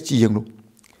lekle chi yenglu.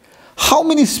 How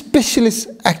many specialists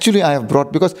actually I have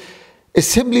brought because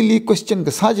assembly li question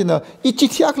ga sajina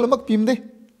ichithiak lamak pimde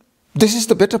this is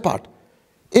the better part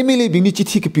MLA bini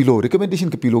chithi ke pilo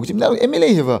recommendation ke pilo now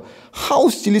MLA have a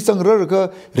house chili sang rar ga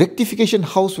rectification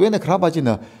house when a khraba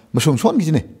jina mashum son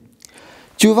gijine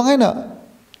chuwangai na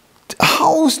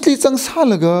house li sang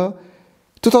salaga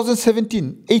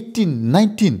 2017 18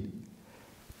 19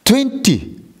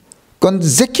 20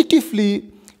 consecutively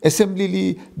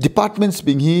assembly departments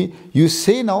being he you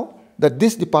say now that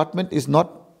this department is not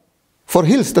for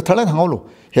hills the thalan hangolo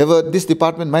have this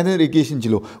department minor irrigation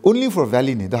jilo only for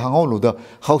valley ne the hangolo the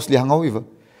house li hangover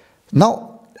now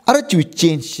ara chu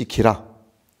change khira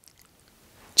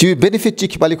chu benefit chi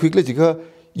khipali quickly jiga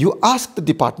you ask the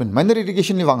department minor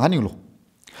irrigation li wang hanilo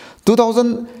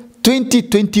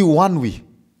 2020-21 we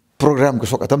program ko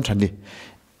sok atam thanli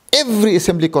every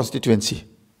assembly constituency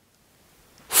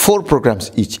 4 programs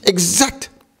each exact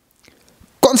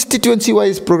constituency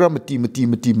wise program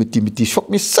mati shock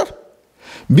me sir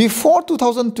before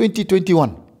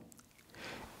 2020-21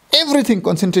 everything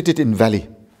concentrated in valley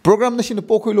program nashina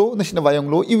pokhilo nashina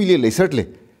wayanglo iwile lesertle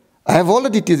I have all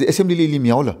the details assembly li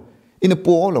miaula in a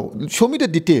polo show me the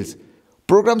details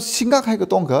program singa khai ka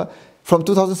tongka from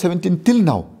 2017 till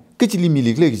now kichili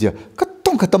milik legja ka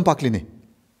tongka tampakli ne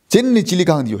chenni chili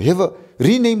kang dio have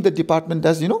renamed the department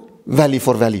as valley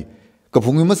for valley ka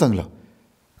phungi ma sangla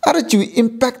ara chu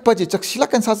impact pa je chakshila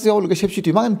kan sa jaw ga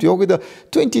shepshiti man tyo ga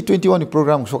 2021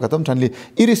 program so katam thanli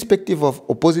irrespective of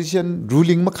opposition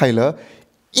ruling ma khaila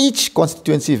each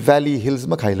constituency valley hills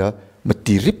ma khaila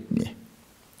matirip ne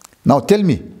now tell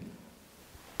me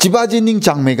chibaji ning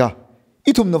changmega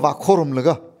ithum na wa khorom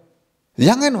laga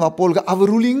yangan wa pol ga av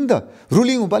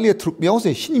ruling bali thrup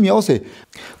miause shini miause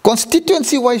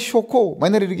constituency wise shoko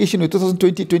minor irrigation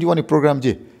 2020-21 program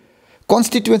je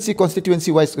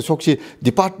constituency wise shokshi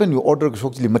department you order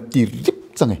shokli matti rip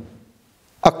change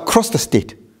across the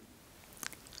state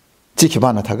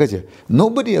chikhibana thaga je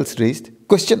nobody else raised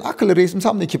question akal raised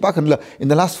samne khipa khanla in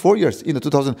the last 4 years in the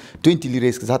 2020 li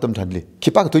raised zatam thanli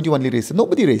khipa 21 li raised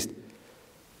nobody raised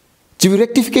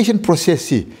rectification process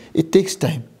it takes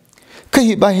time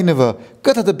Kahi bahinava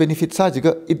kata the benefit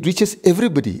sajiga it reaches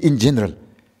everybody in general.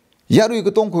 Yaru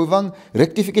igotong kuivang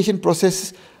rectification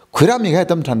process khurami gai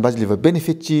tam than bajliva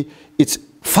benefit chi it's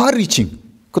far reaching.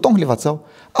 Kotong livatsao.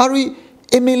 Arui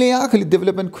MLA akali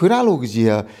development khuralo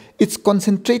gijia it's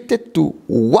concentrated to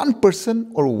one person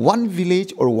or one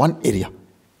village or one area.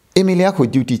 MLA ko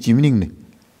duty chi meaning ne.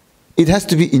 It has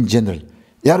to be in general.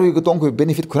 Yaru igotong ko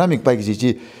benefit khuramik pai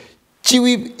giji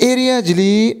chiwi area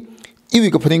jili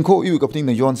iwi ko phaning ko iwi ko phaning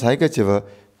na yon sai ka chewa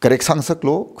correct sang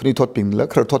saklo khuni thot ping la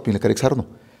khar thot ping la correct sarno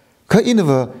kha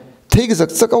inwa theg zak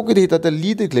sakau ki ta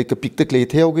lead le ka pik tak le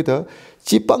theo gi ta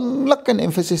chi pang lak kan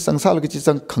emphasis sang sal gi chi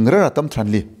sang khangra tam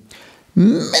thanli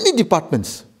many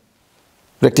departments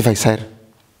rectify sire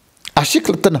ashik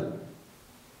latana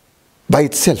by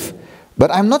itself,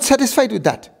 but I'm not satisfied with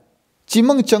that.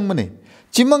 Chimang chang mane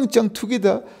chimang chang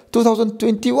together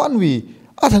 2021 we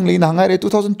Athangli nangare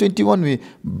 2021 we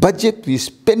budget we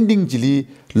spending jili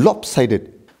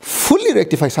lopsided fully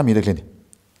rectify sami the clinic.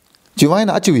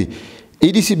 Jiwaina achiwi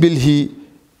ADC bill he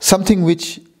something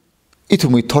which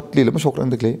itumi thought lam shokrang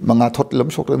the clay manga thought lam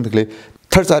shokrang the clay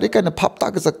tharzari kind of pap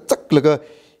tak chak laga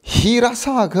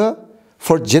hirasa ga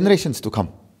for generations to come.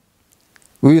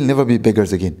 We will never be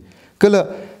beggars again. Kala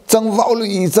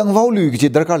changwaulu gi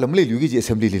darkar lam le lu gi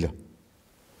assembly lila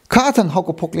kha thang how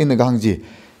ko phokle na gangji.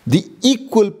 The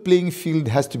equal playing field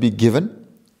has to be given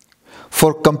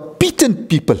for competent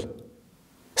people.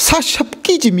 Sa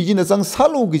shapki ji mi na sang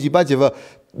salo gi ji ba je wa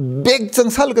beg chang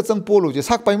sal ka chang polo je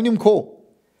sak pai nim kho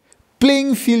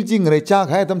playing field jing re cha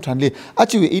khai dam thanli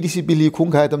achu ADC bili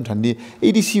khung khai dam thanli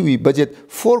ADC we budget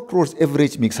 4 crores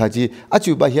average mix haji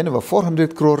achu ba hian wa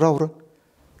 400 crore raura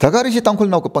thagari ji tangkhul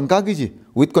nau ko pangka gi ji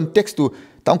with context to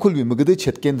tangkhul bi magade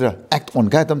chet kendra act on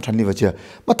ga dam thanli wacha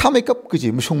ma tha makeup gi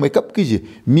ji musung makeup gi ji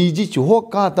mi ji chu ho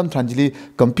ka dam thanjili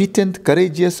competent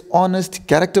courageous honest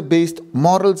character based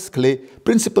morals kle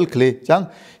principle kle chang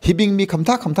hibing mi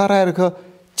khamtha ra ra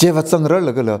jewa chang ra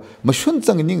lagala mashun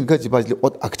chang ning ga ji bajli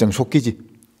ot ak chang shokki ji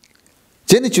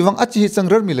jeni chuwang achi chang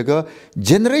rar mi laga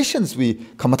generations we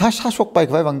khamatha sha shok pai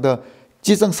kwai wang da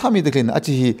ji chang sami de klen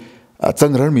achi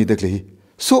chang rar mi de kle.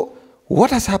 So what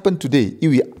has happened today?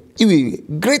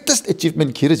 Iwi greatest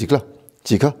achievement kira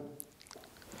jika.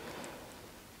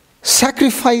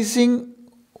 Sacrificing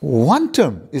one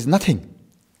term is nothing.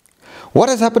 What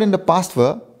has happened in the past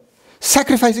were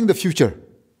sacrificing the future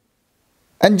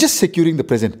and just securing the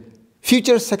present.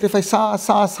 Future sacrifice sa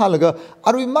laga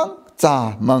arwi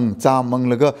mang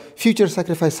laga future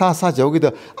sacrifice sa jawgi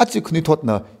da achi khuni thot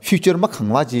na future ma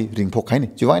khangwa ji ring phok khai ni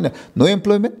chiwaina no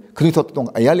employment khuni thot tong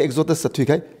ayali exodus sathui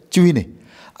khai chiwi ne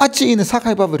achi in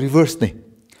sakai ba reverse ne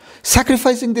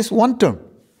sacrificing this one term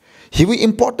hiwi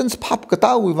importance phap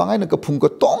kata wi wangai na ka phung ko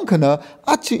tong khana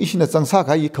achi isina changsa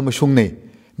khai khamashung ne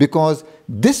because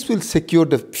this will secure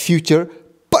the future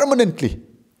permanently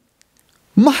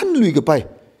mahan lui ga pai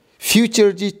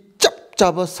future ji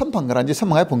chaba sampangranji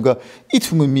samngai phunga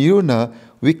ithum miru na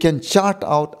we can chart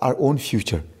out our own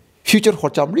future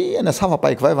horchamri and sama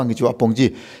pai kwai wangi chu apongji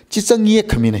chi changie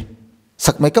khamine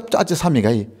sak makeup cha cha sami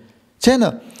gai chena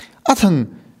athang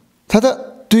thada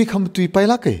tui kham tui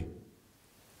paila kai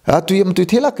a tui am tui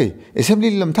thela kai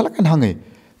assembly lam thala kan hangai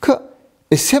kha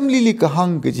assembly li ka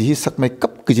hang ge ji sak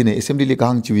makeup ge ji ne assembly li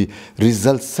ka hang chi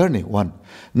results sir ne one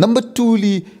number 2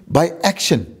 li by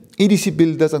action ADC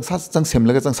bill da chang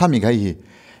semlaga chang sami gai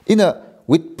in a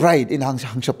with pride in hang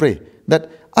pray that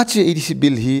achi ADC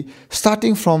bill he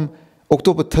starting from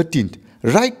October 13th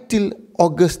right till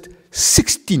August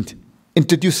 16th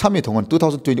introduced sami thongon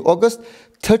 2020 August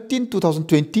 13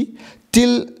 2020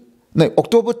 till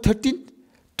October 13th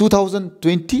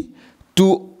 2020 to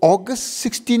August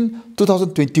 16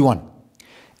 2021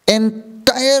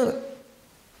 entire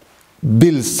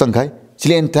bills sanghai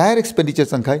chile entire expenditure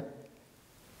sanghai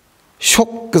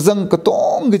Shok kazang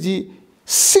katong gaji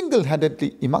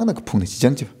single-handedly imang na kapung ni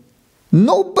chijang.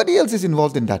 Nobody else is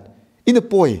involved in that. In a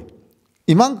poi,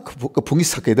 imang kapungi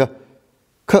sakeda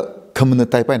ka kamuna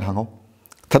taipa in hango.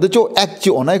 Tada jo act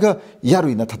jo onai ka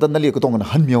yarui na tada nali katong na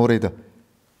han miaure da.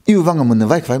 Iwanga mun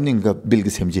vai kwai ning ka bil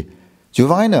gisemji.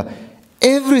 Juwaina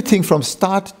everything from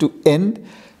start to end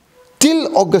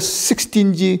till August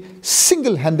 16 ji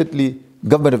single-handedly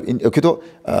government of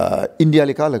India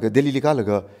likalaga Delhi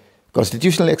likalaga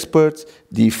constitutional experts,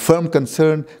 the firm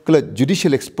concerned,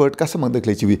 judicial expert, kasamang da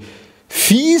klechiwi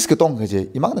fees ka tong kaje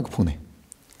imang na kapune.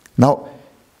 Now,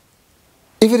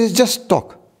 if it is just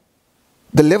talk,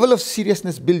 the level of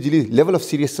seriousness bill jili level of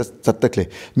serious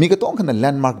satakle mi ka tong kana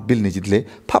landmark bill ne jidle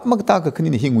phap mag ta ka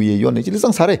khani hingwi yon ne jili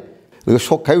sang sare le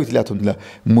shock khai utila thumla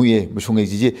muye musungai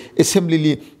ji assembly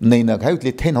li naina khai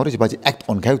utli then hore ji baji act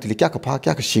on khai utli kya ka pha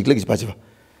kya ka shik lagi baji ba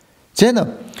chena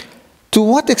to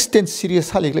what extent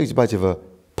serious halik lagi baji ba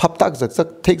phap tak zak zak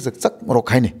thek zak zak ro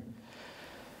khai ne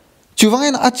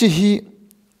chuwangen achi hi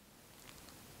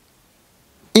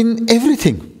in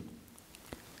everything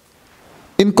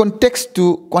in context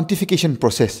to quantification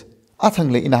process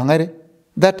athang le in hangare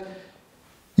that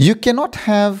you cannot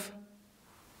have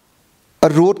a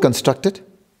road constructed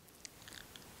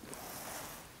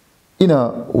in a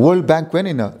World Bank when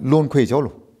in a loan kwe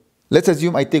jolo. Let's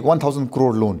assume I take 1,000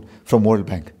 crore loan from World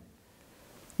Bank.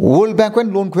 World Bank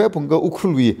when loan kwe punga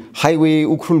Ukhrul wi highway,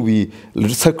 Ukhrul wi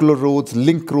circular roads,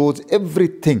 link roads,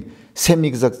 everything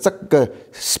semi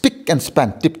spick and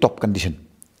span tip top condition.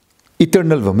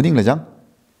 Eternal meaning la jang.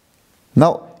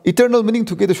 Now eternal meaning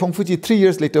together shongfuji 3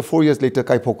 years later, 4 years later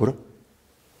kai pokura.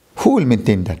 Who will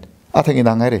maintain that? Athang in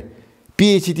hangare.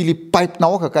 PhD li pipe na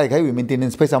waka kai kai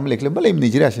maintenance paisa am lekle malay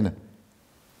Nigeria shina.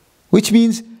 Which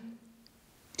means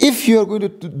if you are going to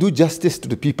do justice to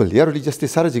the people, yaroli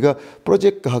justice sara jiga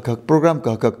project ka program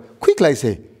ka quick lai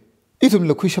say itum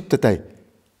lo khishap tatai.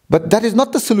 But that is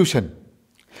not the solution.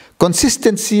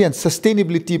 Consistency and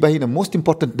sustainability by the most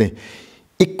important ne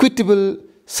equitable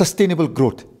sustainable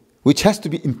growth which has to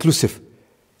be inclusive.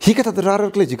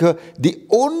 The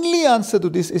only answer to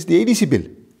this is the ADC bill.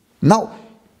 Now,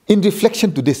 in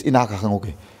reflection to this, in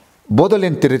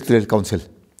Bodoland Territorial Council,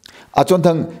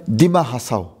 Achonthang Dima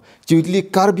Hasau, Judli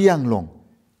Karbi Anglong,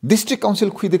 District Council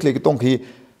Quidik Legatonki,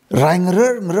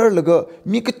 Ranger Laga,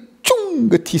 Mika Chung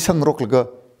Tisang Rock Laga,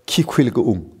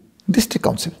 Kikwilga District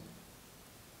Council.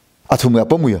 Atumia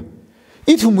Pamuya.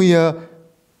 Itumia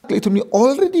Claytumi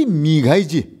already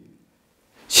Migaiji.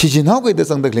 Shijinago the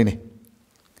Sandaglene.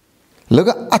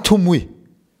 Laga atumui.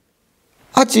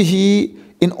 Achi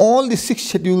in all the 6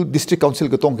 scheduled district council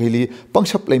gatong hili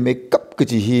pangshap lai make up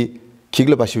kaji hi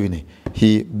kigla bashui ne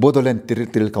hi Bodoland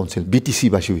Territorial Council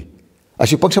BTC bashui.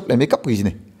 Ashi pangshap lai make up kaji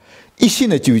ne. Ishi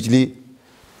na chiwijli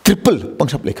triple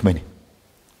pangshap lai khamai ne.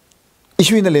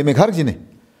 Ishui na lai make har ji ne.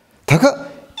 Thaka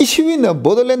ishui na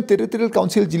Bodoland Territorial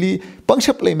Council jili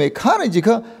pangshap lai make har ji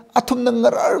ka atum na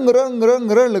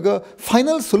ngar laga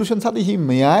final solution sadi hi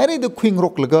mayare the queen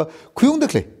rock laga kuyung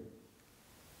dekle.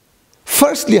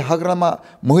 Firstly, Hagrama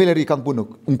Mohilari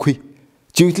Kampun Unkui.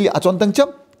 Chiwitli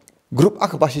Achontangcham, Group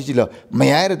Akabashi Jila,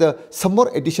 Mayare the some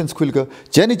more additions Quilga,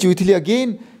 Jenny Chiwitli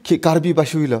again, Ki Karbi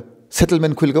Bashuila,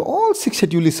 Settlement Quilga, all 6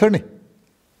 schedules serne.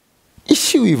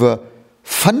 Issue iva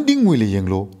funding Willie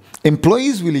Yanglo,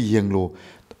 employees Willie Yanglo,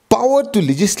 power to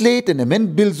legislate and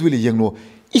amend bills Willie Yanglo,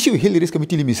 issue Hill Risk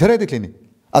Committee Misara de Clinic.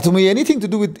 Atumi anything to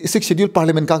do with 6 scheduled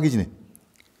parliament Kagijine.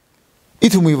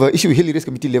 Itumiva issue Hill Risk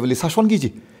Committee level is Hashwan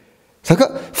Giji.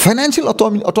 Saka financial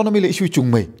autonomy issue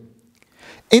chungmai.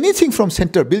 Anything from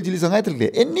center, bill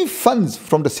any funds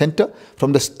from the center,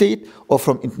 from the state, or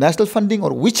from international funding,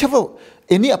 or whichever,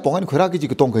 any upon it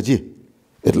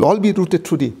will all be routed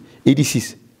through the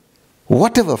ADCs.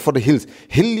 Whatever for the hills,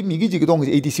 hill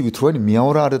ADC we throw in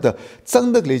Miaura the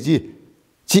Tsangdagleji,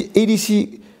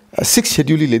 ADC 6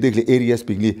 schedule areas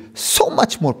being so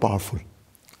much more powerful.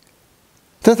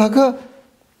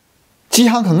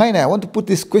 I want to put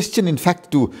this question in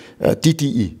fact to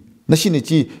TTE.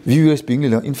 Nashinichi viewers being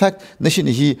in fact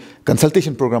Nashinichi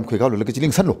consultation program Kwegalo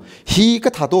Lakajiling Sanlo. He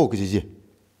Katado Giji.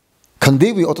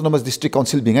 Kangdewi Autonomous District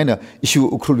Council being an issue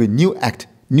Ukhrul new act,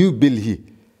 new bill he.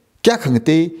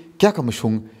 Kyakangate,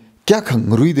 Kyakamashung, Kyakang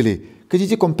Ruidele,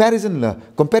 Kajiji comparison la,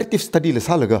 comparative study la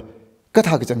salaga.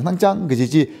 Kathakang Nanjang,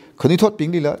 Gajiji, Konitot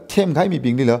being lila, Tem Gaimi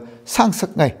being lila, Sang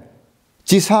Saknai.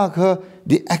 Jisaka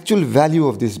the actual value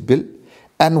of this bill.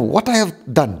 And what I have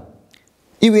done,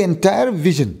 is the entire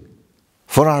vision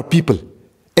for our people,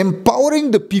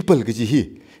 empowering the people,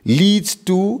 leads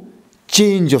to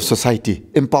change of society.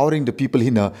 Empowering the people,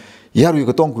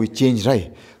 change,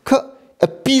 right?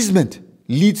 Appeasement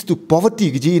leads to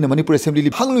poverty. In Manipur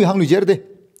Assembly,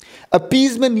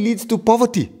 appeasement leads to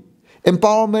poverty.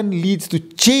 Empowerment leads to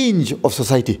change of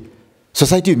society.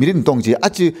 Society, bill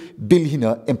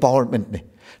empowerment.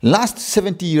 Last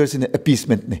 70 years in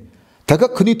appeasement.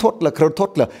 Taga kuni thotla khar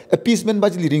thotla appeasement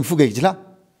bajli ring fugai jila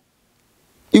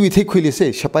iwi thei khule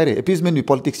se shapaire appeasement with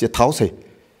politics je thau se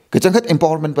kachangkhat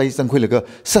empowerment bai sang khulaga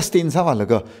sustain sa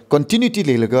walaga continuity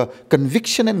le laga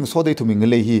conviction and so dei thuming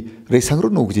le hi re sangru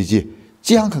no ji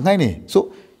hang khangai ne.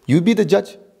 So you be the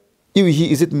judge.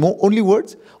 Is it more only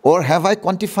words or have I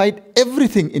quantified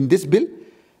everything in this bill?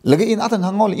 Laga in atang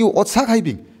hangol you ot sa khai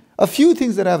bing a few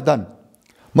things that I have done.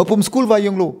 Mapum school va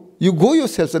yonglo you go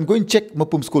yourselves and go and check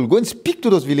mapum school. Go and speak to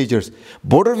those villagers.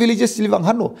 Border villages silvang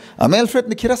hano. Alfred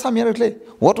nikira samyarle.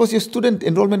 What was your student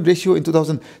enrollment ratio in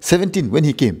 2017 when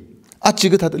he came?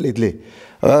 Achigat had ledle.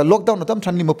 Lockdown atam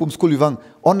tranli mapum school vivang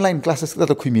online classes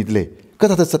kata khumidle.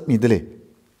 Kata sat midle.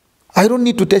 I don't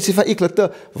need to testify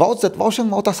iklata vouch that vouchang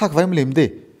mauta sak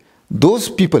vaimlemde. Those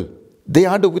people, they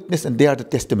are the witness and they are the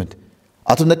testament.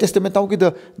 Atum the testament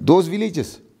those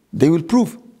villages, they will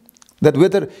prove that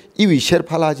whether iwi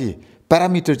sherphalaji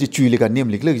parameter ji chuilega name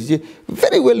likle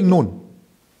very well known.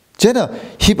 Jena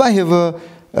hiba have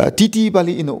a TT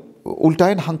bali in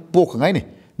ultain hang pok ngaine.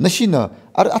 Nashina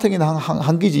ar athang in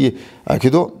hangi ji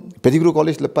kido pedigree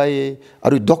college lepai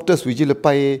aru doctors wiji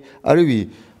lepai aru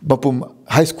bapum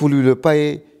high school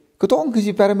lepai kotong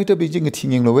kiji parameter beijing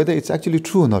thinking whether it's actually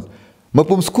true or not.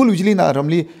 Mapum school usually na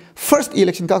ramli first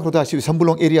election ka khroda si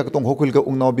sambulong area ka tong hokul ka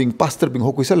ungnaw bing pastor bing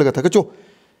hokui sa laga thakacho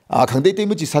khangdei te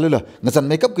muji salula ngachan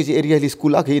makeup ki area li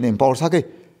school a ke in empower sa ke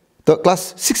the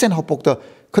class 6 and hopok ta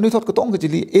khanu thot ka tong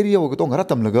ki area wa ka tong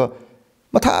ratam laga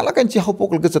matha la kan chi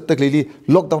hopok la chat tak li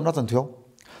lockdown na chan thyo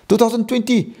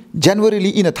 2020 January li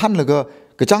in a than laga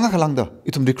ka changa khalang da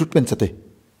itum recruitment sate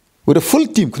with a full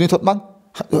team khanu thot mang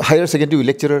higher secondary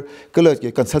lecturer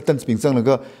consultants being sang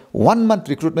laga 1 month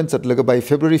recruitment at laga by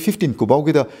February 15 ko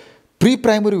bawgida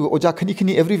pre-primary oja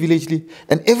khani every village li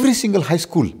and every single high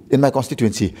school in my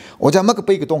constituency oja mak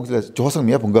pai ka tong johasang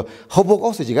mia punga hobok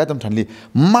aus jiga tam thanli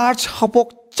March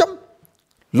hobok cham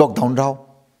lockdown raw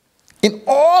in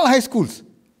all high schools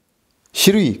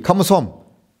Shiri Kamasom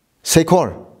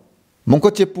Sekor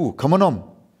Mongkochepu Kamanom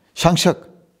Shangshak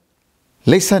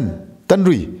Leisan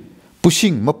Tanrui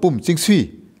Pushing mapum chingsui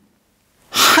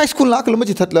high school la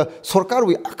kalamaji thatla sarkar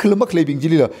wi akhlama khlebing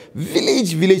jilila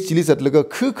village chili satlaga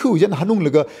khu yan hanung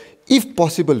laga if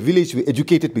possible village we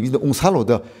educated bing ungsalo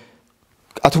da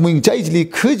athuming chaijli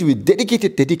khuj we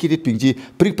dedicated bingji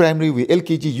pre primary we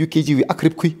LKG UKG we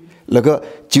akrip khui laga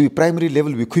chi primary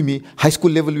level we khumi high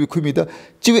school level we khumi da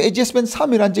chi adjustment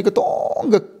samiran ji ka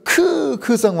tong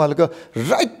khu sangwa laga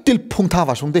right till phungtha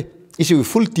wa songde issue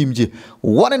full team ji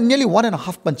nearly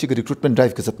 1.5 month recruitment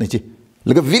drive ka satne ji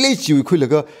laga village ji khu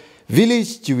laga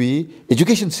village ji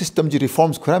education system ji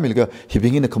reforms khura milga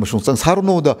hibing in a commission sang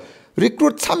saruno da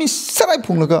recruit sami sarai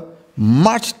phung laga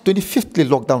March 25th le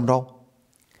lockdown raw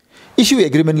issue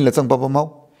agreement la chang baba mau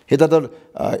heda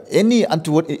any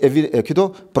untoward kido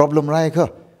problem rai kha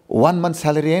 1 month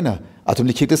salary ena atum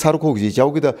li khikte saru ko ji jaw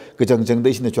gida gajang jang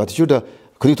dei sine chwati chuda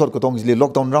khri thor ko tong ji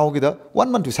lockdown raw gida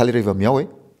 1 month salary va miawe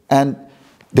and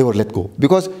they were let go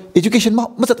because education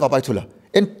masat wa bai thula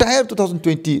entire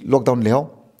 2020 lockdown leo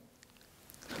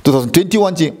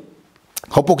 2021 ji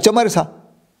hopok chamar sa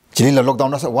chilin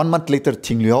lockdown sa 1 month later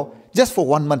thing leo just for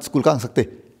 1 month school kang sakte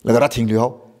lagara thing leo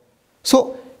so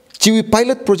chiwi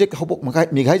pilot project hopok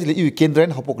mighai jile i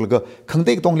kendran hopok laga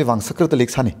khangdei tong le wang sakra ta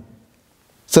lek sani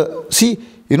so see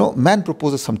man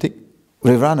proposes something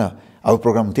revana our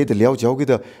program te de leo jawgi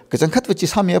da kachang khat wachi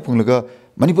samya phunglaga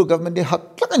Manipur government de hak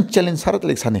lakan challenge sarat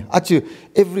lek sane ach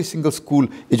every single school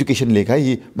education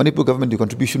legai Manipur government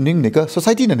contribution ning ne ka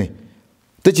society na ne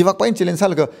the jiwak pain challenge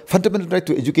salaga fundamental right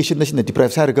to education nation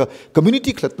deprive sarga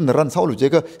community khlat na ran saulu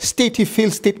jega state he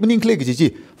fail state meaning kle gi ji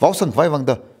wausang vai wang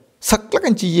da sak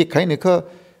lakan chi ye khai ne ka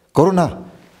corona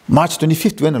March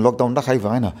 25th when lockdown da khai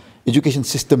vaina education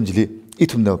system jili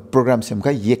itum the program sem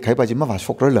kai ye khai ba ji ma wa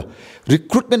sokra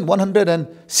recruitment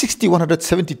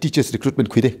 170 teachers recruitment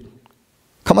khuide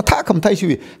kamata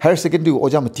shi higher secondary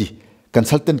ojamati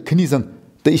consultant khnizang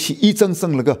the ishi I chang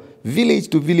laga village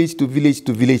to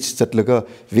village chat laga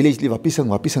village li wapisang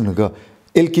laga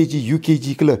LKG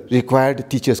UKG kala required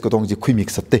teachers ko tong ji khuimik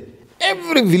satte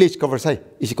every village covers sai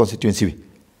ishi constituency wi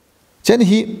chen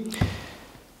hi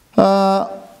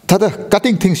tada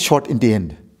cutting things short in the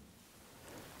end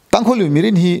tangkholu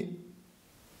mirin hi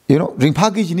ringpha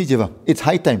gi jini jeba it's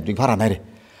high time ringpha ra nai re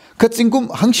kachingkum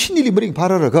hangshini li ring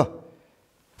phara raga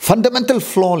fundamental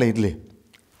flaw lately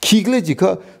kigle jika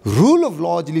rule of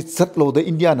law jili chatlo the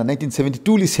India na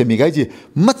 1972 li semigai ji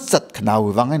matchat khnaw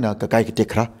wangai na ka kai ki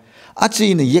tekra achi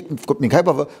in yek kop mi khai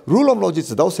ba rule of law ji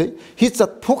chadaw se hi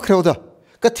chat phok khrew da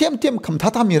ka them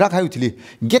khamtha tha mi ra khai uthili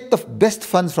get the best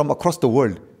funds from across the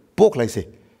world pok lai se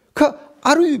ka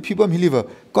aru phibam hiliva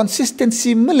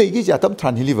consistency malegi jatam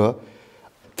than hiliva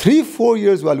 3-4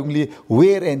 years walungli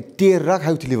wear and tear ra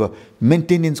khai uthiliva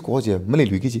maintenance ko je malai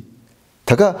luigi ji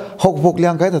Taka hok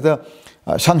liang kai da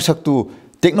shangshak tu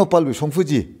technopal wi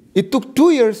songfuji it took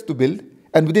 2 years to build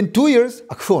and within 2 years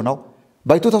aksho now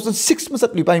by 2006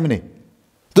 masat li pai mine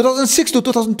 2006 to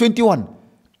 2021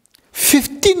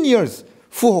 15 years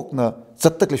fu hok na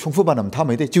chatak le songfu banam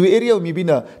thamai de chiwi area mi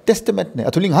bina testament ne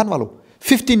athuling han walo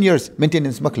 15 years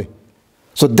maintenance makle.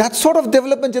 So that sort of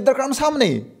development je darkar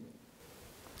samne.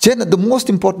 The most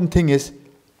important thing is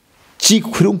chi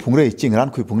khurung phungre chingran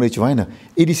khui phungre chwaina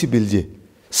EDC bill je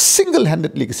single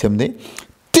handedly semne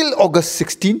till August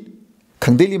 16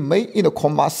 khangdeli mai in a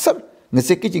commercial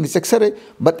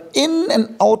but in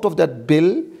and out of that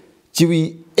bill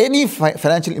any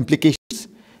financial implications,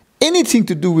 anything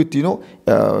to do with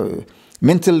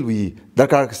mental we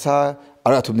darkar sa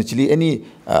any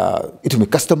it may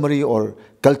customary or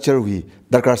culture we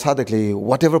darkar sa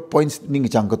whatever points ning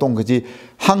chang ka tong ji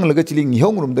hang laga chili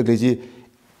ngyong rum da ji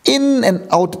in and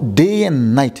out day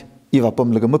and night iwa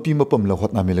pam laga mapi mapam la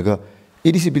hot na me laga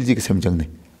EDC bill ji ka semjang ne.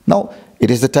 Now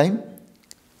it is the time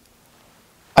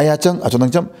ayachang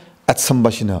atonang jam at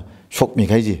sambashina shock me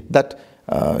gaiji that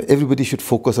everybody should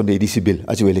focus on the EDC bill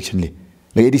as election li.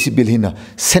 The EDC bill hina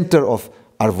center of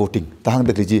our voting. Tahang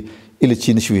da ji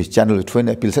election shui channel throw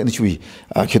na appeal sa ni shui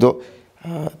khido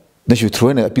na shui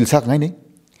throw na appeal sa ngai ne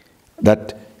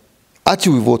that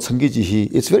achu vote sangi ji hi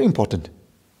it's very important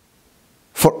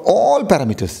for all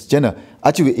parameters jena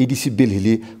achu EDC bill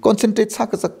hili concentrate sa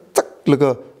ka tak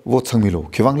laga vote sangmilo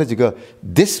khiwang la jiga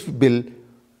this bill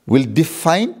will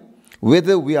define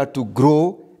whether we are to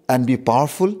grow and be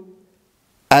powerful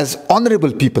as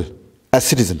honorable people, as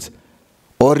citizens,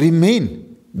 or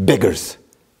remain beggars.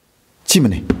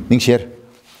 Chimane, ning share.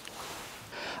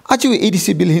 Achu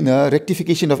EDC bill hina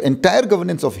rectification of entire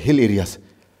governance of hill areas.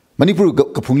 Manipur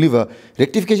kapungliva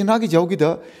rectification hagi jaugi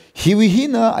da hiwi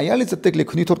hina ayali chatek le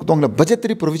khuni thot kotong na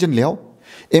budgetary provision leo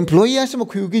employee asma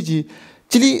khuyugi ji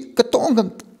chili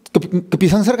katong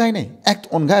kapisang sar gai ne act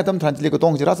on gai adam translate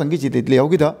kotong jira sangi ji de leo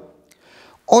gi da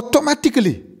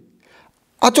automatically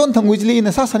achon thangwijli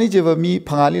na sa sani jeva mi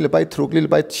phangali le pai thrukli le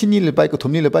pai chini le pai ko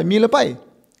thumni le pai mi le pai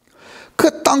ka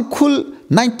tangkhul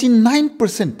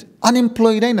 99%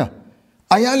 unemployed na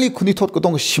ayali khuni thot ko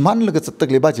tong shiman laga chatak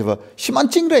le ba jeva shiman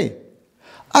chingre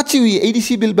achiwi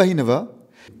EDC bill ba hinava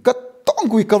ka tong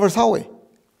kui cover sawe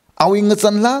awi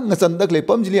ngachan la ngachan dak le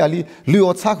pamjili ali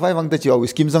luot sak vai wang da chiwa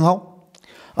scheme jang hau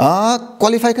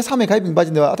qualify ka same khai bing ba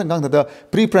jin da atang gang da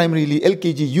pre primary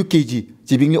LKG UKG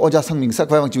jibing ni oja sangming sak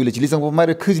vai wang chiwi le chili jang ma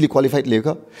re khizli qualified le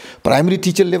ka primary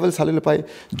teacher level sale le pai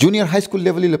junior high school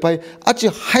level le pai achi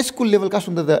high school level ka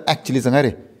sunda da actually jang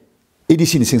are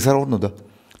EDC ni singsar or no da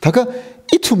thaka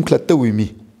ichum klat wi mi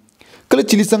kala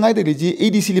chili sangai de ji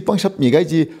EDC li pangshap mi gai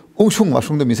ji ungsung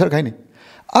wasung da misar khai ni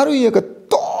aru ye ka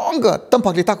tonga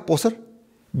tampak le tak poser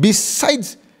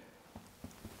besides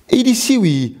EDC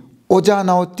wi oja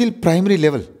now till primary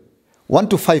level 1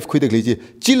 to 5 khoi de ji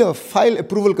chila file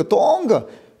approval ka tonga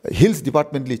hills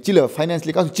department li chila finance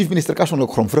li ka chief minister ka shon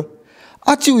khomfra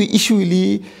achi wi issue li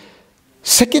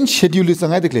second schedule is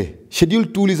schedule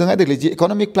 2 is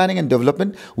economic planning and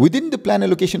development within the plan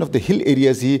allocation of the hill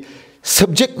areas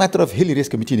subject matter of hill areas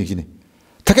committee ne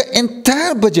thaka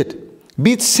entire budget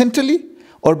be it centrally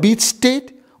or be it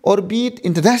state or be it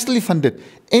internationally funded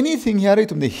anything here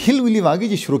tumne hill wili wagi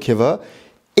ji shuru kheva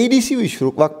EDC wi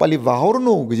shuru wak pali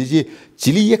wahorno ji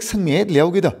chili yak sang me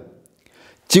leogi da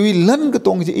chiwi lan ga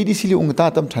tong ji EDC li ung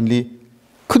ta tam thanli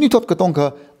khuni tot ka tong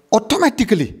ka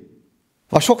automatically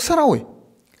wa shok sarawe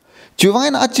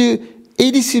chuwain achi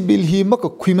EDC bill hi mak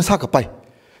khui ma sa ka pai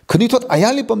khani thot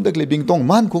ayali pam dak le bing tong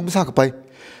man khung sa ka pai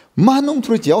manung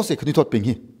thru jiao se khani thot ping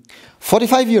hi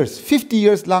 45 years 50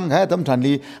 years lang ha dam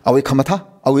thanli awi khamatha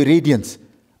awi radiance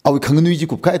awi khangnui ji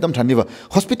kup kha dam thanli wa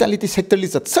hospitality sector li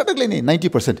sat sadak le ne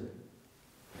 90%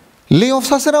 layoff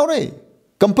sa saraw re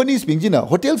companies bing jina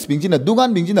hotels bing jina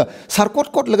dugan bing jina sarkot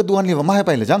kot laga dugan le ma ha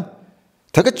pai le jang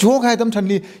thaka chok ha dam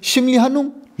thanli shimli hanung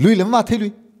lui le ma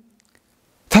thelui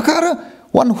thakara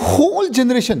one whole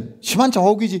generation shiman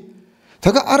chahogi ji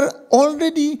thaka are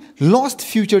already lost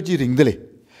future ji ringdele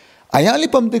ayali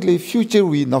pam dekle future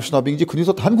we national bing ji khuni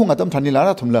so than khung atam thani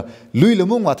lara thumla lui le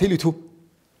mong wa theli thu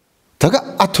thaka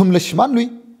athum le shiman lui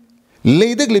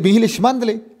leidek le bing le shiman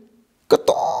dele ka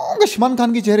tong shiman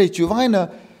khan gi jere chu wang na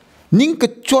ning ka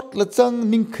chot la chang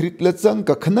ning khrit la chang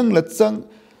ka khanang la chang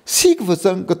sik wa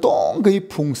chang ka tong gi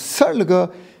phung sar la ga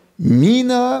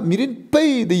mina mirin pay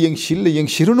the yang shil yang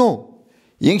shiruno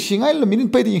yang shingai la mirin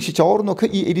pay the yang shi chawr no kha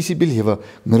EDC bill heva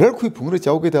ngrar khui phungra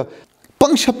chawge da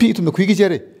pang shapi tum no khui gi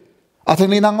jare athang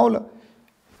nei nangawla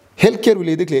healthcare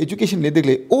le dekle education le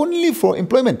dekle only for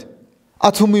employment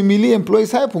athumi mili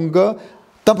employees hai phunga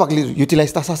tampak li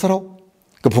utilize ta sasaro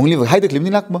ka phungli hai dekle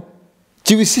ni nakma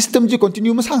chiwi system ji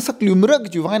continue ma sang sak lumra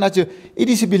gi wang na che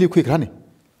EDC bill khui krani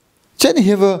chen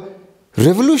have a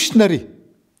revolutionary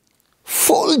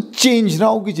full change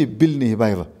now gi bill ni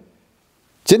baiwa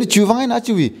chen chuwang na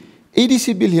chiwi EDC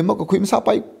bill hema ko khim sa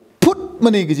pai put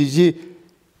mane gi ji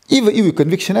Iwi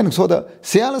conviction and so the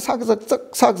Seala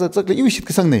Saga iwi shit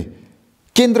kasang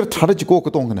Kendra Tradaji go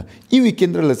katongana, Iwi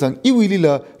Kendra Lasang, Iwi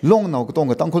Lila, long now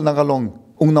katonga, Tankul Naga long,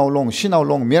 Ungnau long, Shinau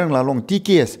long, Merangla long,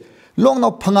 TKS, long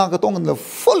now Pangagatong the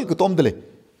full katomdele,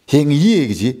 Hing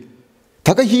Yegi,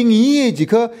 Taka Hing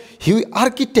Yejika, he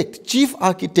architect, chief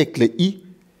architect le E,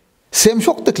 same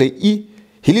shock the clay E,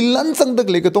 he lansang the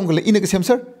legatonga in a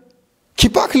semser,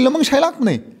 Kipak lamang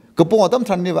shailakne, Kapo Adam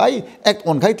Tranevai, act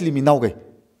on Gaitli Minauge,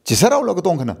 Chisarau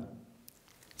Lagatongana.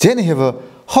 Then have a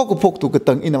hog poke to get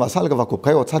in a Salgavaco,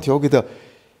 Kayo Satioga,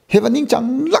 have an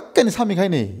inchang luck and Sami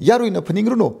Hane, Yaru in a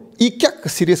Peningruno, E kak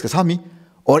serious Sami,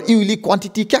 or Iwi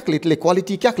quantity calculate,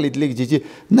 quality calculate, like Gigi,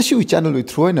 Nashu channel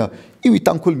with Troina, Iwi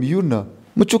Tankul Miuna,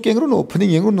 Muchukengruno,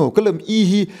 Peningruno, Colum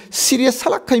E. Serious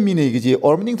Salakai Minegi,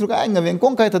 or meaning to Gang and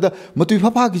Conkai the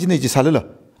Matupa Gigi Salala,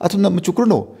 Atuna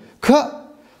Muchukruno, Ka.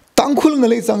 Tankul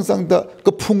ngale sang sang da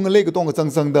kapung ngale ka tong sang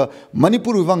sang da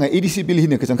Manipur wanga ADC bill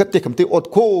hin ka sang ka tekam te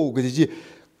ot ko ga ji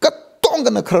ka tong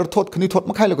na khar thot khni thot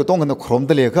ma khaila ka tong na khrom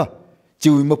da le ka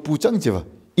jiwi ma pu chang jiwa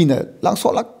ina lang so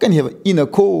lak kan heba ina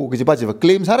ko ga ji ba jiwa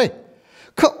claim sare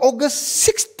ka August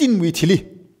 16 wi thili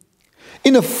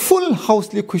in a full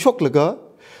house le khushok laga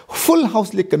full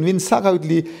house le convince sa ga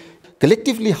li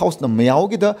collectively house na mayao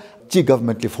gi da ji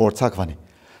government le for sa kwani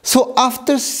so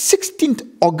after 16th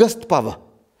August power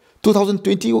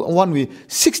 2021,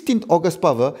 16th August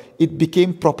power, it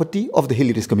became property of the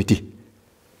Hill Race Committee.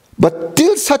 But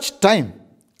till such time,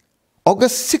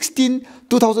 August 16,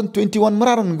 2021,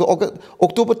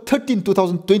 October 13,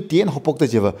 2020, and Hopok the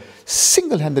Jeva,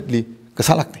 single-handedly,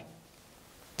 Kasalakne.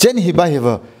 Jen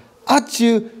Hibaheva,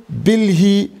 Achi Bill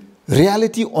he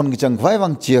reality on Gijang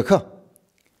Vaivang Chiaka.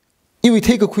 If we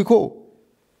take a quick call,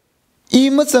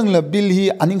 Imatsang la Bill he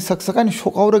aning Saksakan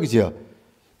Shokauragja.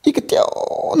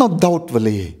 No doubt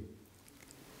valley.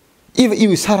 If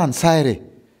Saran Sire,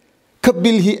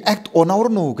 Kabil he act on our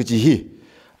no gaji.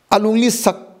 Alungli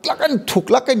Saklakan took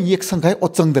lakan Yeksangai or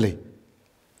Zangdale.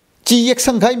 G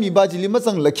Yeksangai mi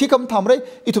Bajilimasang Lakikam Tamre,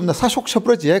 it of the Sashok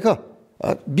Shapra Jaka.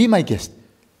 Be my guest.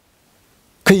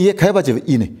 Kaye Kabajev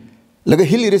ine. Like a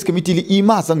Hill Race Committee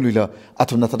Ima Zanglila,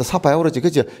 Atonata the Sapa or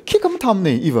Jakaja, Kikam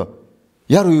Tamne, Eva.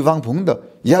 Yaru Wang Punda,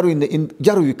 Yaru in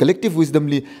Yaru collective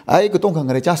wisdomly, I got on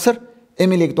Rechasser,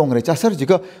 Emily Tong Rechasser,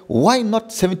 Jika, why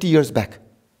not 70 years back?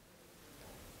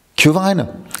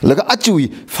 Kuvina, Laga Achui,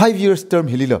 5 years term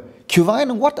Hilila.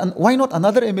 Kuvina, what and why not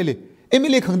another Emily?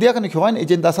 Emily Kandiakan Kuvine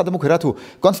agenda Sadamukaratu,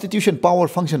 Constitution, Power,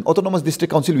 Function, Autonomous District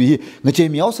Council, we,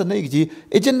 Nachemiaus and Negi,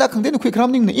 agenda Kandin quick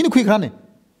running in a quick running.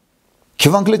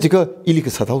 Kuvankle Jika, Ilika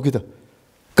Sataugida.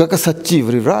 Kakasachi,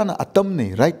 Rivana,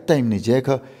 Atamne, right time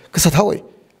Nijeka. Kasataway.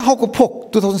 How could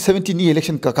poke 2017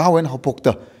 election Kakao and how poked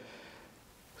the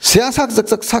Siasak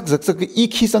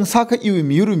Ikis and Saka Iwi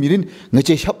Muru Mirin,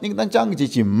 Nache Shopning and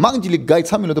Jangi, Mangili guide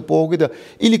some of the Pogida,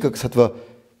 Ilika Satva,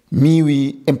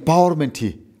 Miwi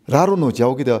empowerment, Raruno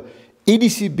Jaugida,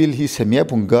 ADC bill he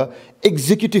Semiapunga,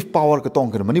 executive power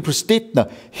Katonga, Manipur state na,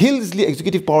 Hillsley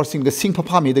executive power sing the Sing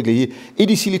Papami the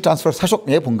ADC transfer Sashok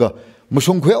Nepunga,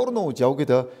 Mushungwerno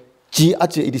Jaugida. G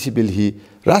H ADC bill he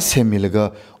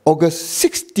Rasemilaga August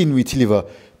 16 we deliver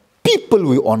people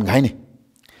we on Gaine.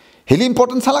 Heli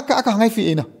important Salaka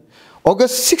Hangaifi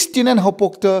August 16 and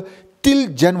Hopokta till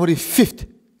January 5th.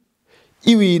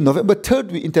 Iwi November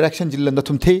 3rd we interaction Jilanda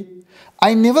Tumte.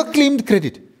 I never claimed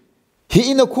credit.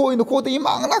 He in a quote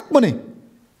imang money.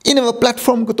 In a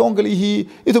platform Kotongali he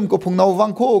itum Kopungna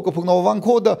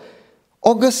Vanko the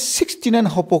August 16 and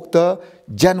Hopokta,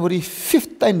 January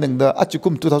 5th time the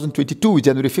Achukum 2022,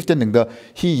 January 5th and the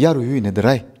he Yaru in the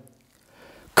Rai.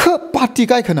 Ka party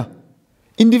Kaikana,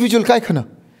 individual Kaikana,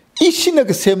 Ishinag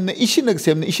Semne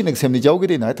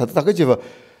Jaugadina, Tatakajeva.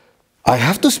 I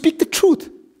have to speak the truth.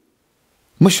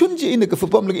 Mashunji in the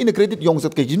Kafupam in the credit Yongs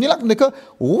at Kajinilak,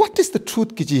 what is the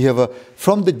truth Kijiheva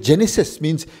from the Genesis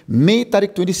means May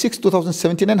Tarik 26,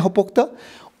 2017 and Hopokta,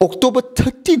 October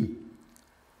 13.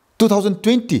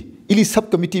 2020, Ili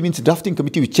subcommittee means drafting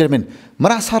committee with chairman.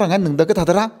 Marasarangan ng dagat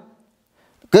hadara.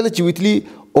 Kalachiwitli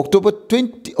October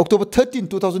 13,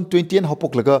 2020 and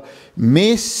hopok laga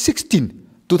May 16,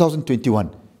 2021.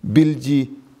 Bill G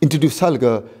introduce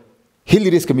salga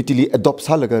Hill Race Committee li adopt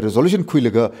salaga resolution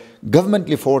kuilaga government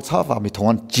li forwards hafa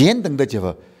mitawan jen dang da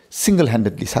jeva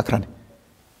single-handedly sakran.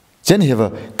 Jen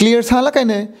heva clear salaka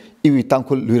ne iwi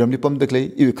tangkul luiram li pam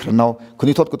dekle iwi kranau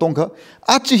kuni thot ko tongka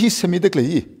achi hi semi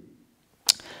dekle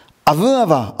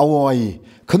Ava awai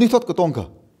Kanitot Kotonka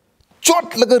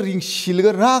Chot laga ring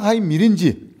shilga rag hai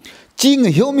mirinji Ching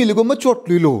hilmi ligo machot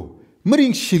lilo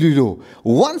mering shililo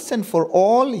once and for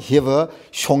all have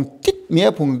shong tit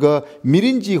mea punga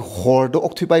mirinji horde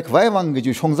octopi kwaiwang ge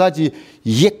ju shongzaji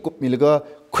yek kup milga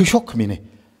khushok mine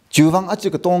juwang achi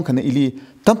ka tong khana ili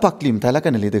tampak lim tala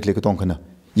kana le dekle ka tong khana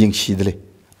ying shidle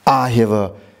I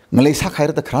have ngalai sa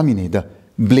khaira ta khrami ne da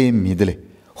blame me dele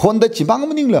honda chibang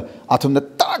mningla athum da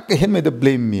tak hen me da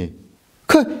blame me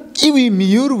kha iwi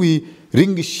miyurwi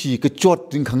ringshi ka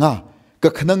chot ring khanga ka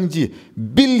khanangji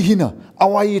bil hina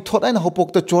awai thodain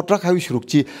hopok ta chotra khawi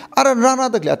shurukchi ara rana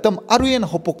da atam aruyen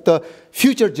hopok ta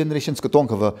future generations ka tong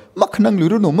khawa makhnang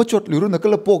luru no machot luru na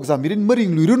kala pok za mirin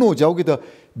maring luru no jawgi da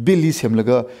bil hi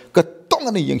semlaga ka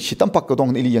tong ne yang shitam pak ka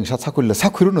tong ne yang sha sakul la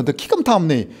sakuru no da kikam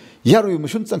thamne yaru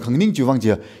mushun chang khangning juwang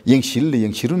ja yang shil le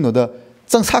yang shirun no da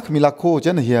chang sak mila ko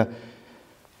jan hiya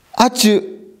ach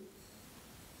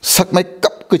sakmai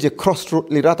kap ka je crossroad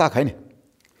li rata khaine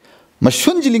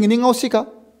mashun jiling ning ausika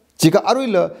jiga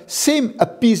aruila same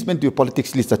appeasement to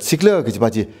politics list that sikla ge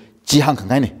baji ji hang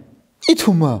khang ne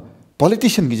ithuma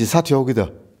politician ge sa thyogi da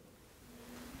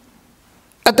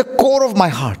at the core of my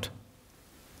heart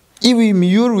iwi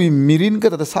miur wi mirin ka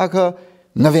da saka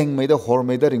ngaveng mai da hor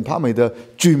mai da ringpha mai da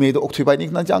chui mai da okthui bai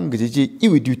nik na jang ge ji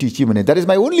iwi duty chi mane that is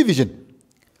my only vision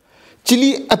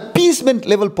chili appeasement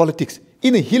level politics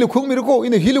in a hill khung mirko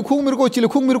in a hill khung mirko chili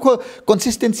khung mirko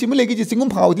consistency mele gi singum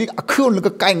phawli akhon la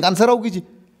ka ngan sarau gi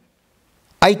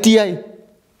ITI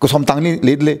ko somtang ni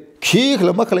ledle khi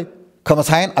khlama khle khama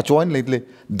sain achoin ledle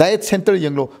diet center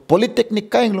yenglo polytechnic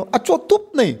ka yenglo acho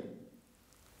tup nei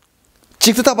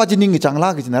chikta ba ji ning changla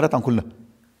gi nara tangkhul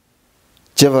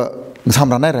jeva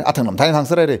samra nai ra athang nam thai thang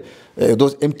sare re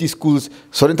those empty schools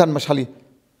Sorinthan mashali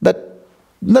that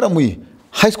naramui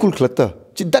high school khlata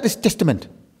that is testament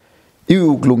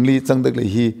you glungli changdak le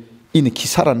hi in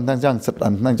khisaran nang jang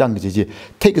satran nang jang ji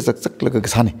take sak sak lag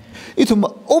sane itum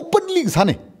openly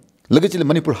sane lagachil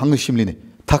manipur hangshimli ne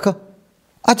thaka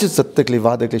ach sattak le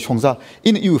wadak le shongza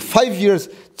in you 5 years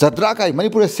jadra kai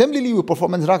manipur assembly li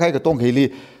performance ra kai ka tong heli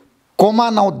koma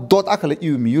now dot akhle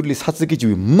you miurli satsiki ji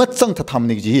matsang tha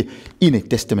thamne ji in a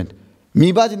testament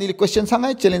mi ba ji question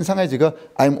sangai challenge sangai jiga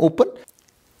I am open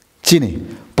chini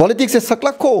politics se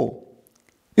sakla ko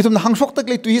itum hangsok tak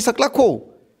le tu hi sakla ko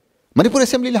manipur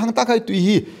assembly le hang ta khai tu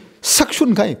hi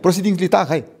sakshun khai proceedings li ta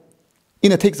khai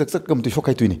in a take sak sak kam tu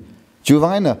shokai tu ni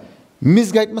chuwangai na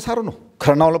misguide masaro no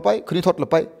khranaw la pai khni thot la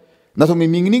pai na thumi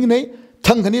mingning nei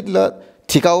thang khanit la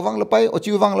thikaw wang la pai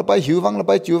ochi wang la pai hiu wang la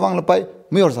pai chu wang la pai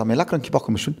mayor sa me lakran ki pa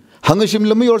commission hangashim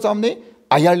la mayor samne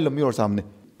ayal la mayor samne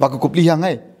ba ko kupli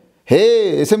hangai he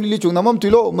assembly li chung namam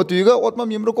tuilo matuiga otma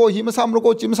mimro ko hi ma samro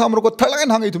ko chim samro ko thalagan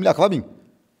hangai thumli akhwabing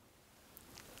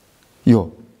yo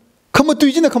khama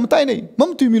tuiji na khama tai nei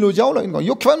mam tui milo jaw la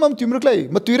yo khwan mam tui mrklai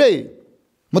matui re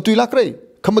matui lakrai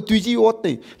khama tuiji ot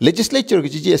nei legislature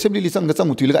gi ji assembly li sang ga chang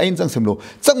mutui la ain chang semlo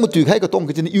chang mutui khai ka tong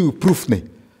gi ni you proof nei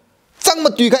chang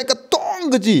mutui khai ka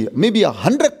tong gi maybe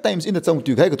 100 times in the chang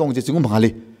mutui khai ka tong ji chingum bhale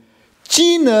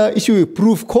china issue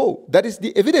proof ko that is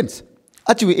the evidence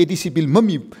achi ADC bill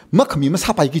mami makhmi ma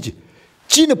sapai gi ji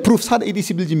china proof sa ADC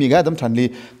bill ji mi ga dam thanli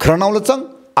khranau la chang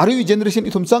Are generation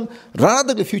itum sang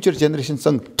rather the future generation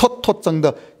sang thot sang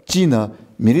da China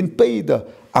mirin pay da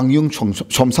angyung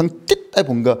chom sang tit ai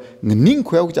bunga ning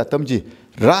khoyaw ja tamji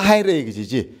ra hai re gi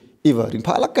ji iwa ring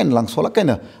pha lakan lang so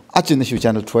lakan achin shu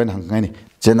channel troin hang ngai ni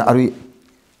jen ari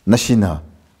nashina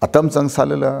atam sang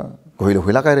salala goil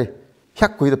hoila kai re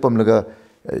hyak koi da pam laga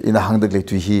in a hang da le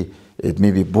tu hi it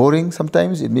may be boring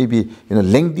sometimes it may be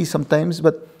lengthy sometimes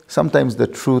but sometimes the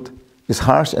truth is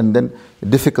harsh and then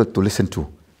difficult to listen to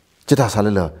Chita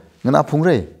salala ngana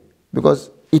phungre because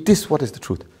it is what is the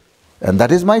truth and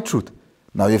that is my truth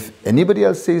now if anybody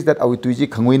else says that awi tuiji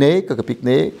khangwine ka kapik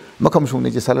ne makham shung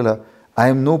ne salala I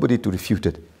am nobody to refute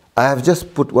it I have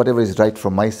just put whatever is right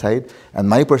from my side and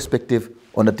my perspective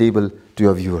on the table to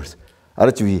your viewers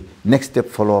arachwi next step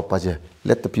follow up aja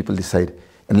let the people decide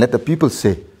and let the people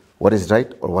say what is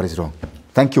right or what is wrong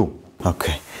thank you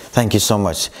okay thank you so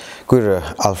much Guru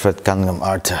Alfred Kanngam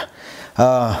Arta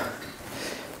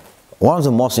one of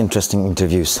the most interesting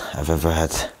interviews I've ever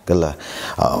had,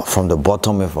 from the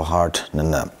bottom of our heart,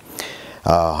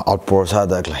 outpours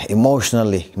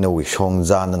emotionally, no we shong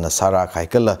zan and Sarah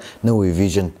Kaikala, no we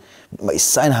vision, my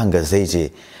sign hunger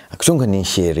zeji,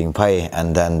 sharing pie,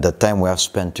 and then the time we have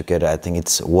spent together, I think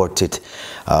it's worth it.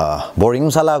 Boring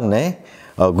salag ne,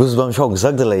 goosebumps shong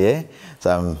zagdalaye.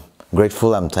 So I'm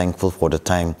grateful, I'm thankful for the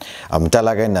time.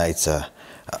 Talagana it's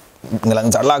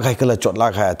ngalang zarla khai kala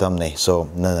chotla khai atam nei so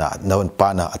na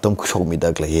pa na atom khok mi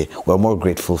dak lai we're more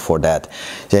grateful for that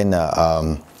then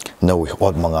no we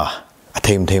od manga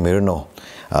athem no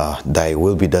that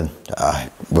will be done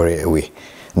very we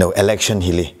no election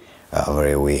hili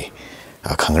very we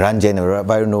Kanngam general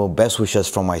by no best wishes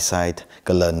from my side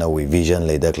kala na we vision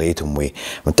le dak le tum we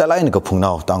talai na ka phung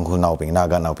nau tang khu nau ping na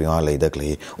ga nau ping le dak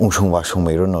le ung wa shung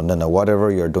me ro no na whatever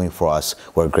you're doing for us,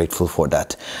 we're grateful for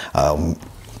that.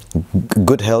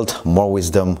 Good health, more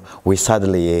wisdom. We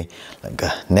sadly like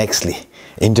nextly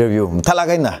interview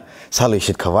talagai na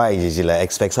salushit khawai ji la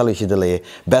expect salushit le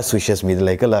best wishes me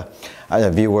like la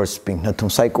viewers ping na tum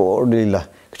psycho or la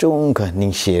chung ka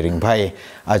ning sharing bhai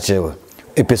ach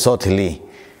episode li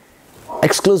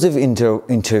exclusive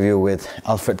interview with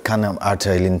Alfred Kanngam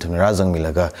artailin tum razang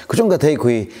milaga kuchung ka thei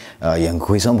khui yang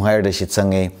khui som hire da shit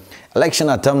sange election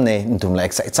atam ne tum la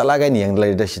excite salagai ni yang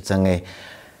le da shit sange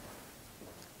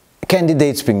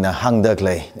candidates ping na hang dak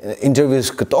lay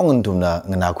interviews ka tong tum na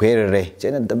ngana khwere re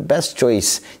chena the best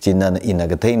choice china ina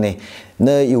ga theine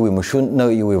na you mushun na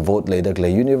you vote lay dak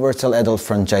lay universal adult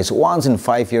franchise once in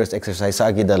 5 years exercise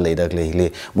agi da lay dak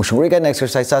lay mushun re kan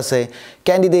exercise say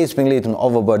candidates ping lay tum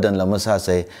overburden lama sa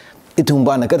say itung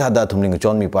ba na ka thada tum ling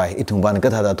chon mi pai itung ba na ka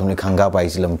thada tum ling khanga pai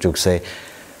silam chuk say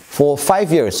for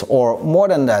 5 years or more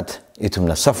than that itum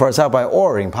na suffer sa by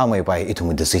or ring phamai by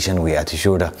itum decision we at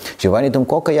sure da jiwani tum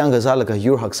ko ka yang ga zala ka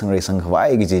yur hak sang re sang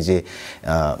khwai gi je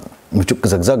muchuk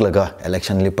zag zag laga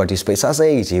election li participate sa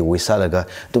sai ji we sa laga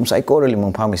tum sai ko ri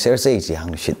mong phami ser sai ji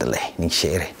hang shit le ni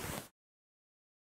shere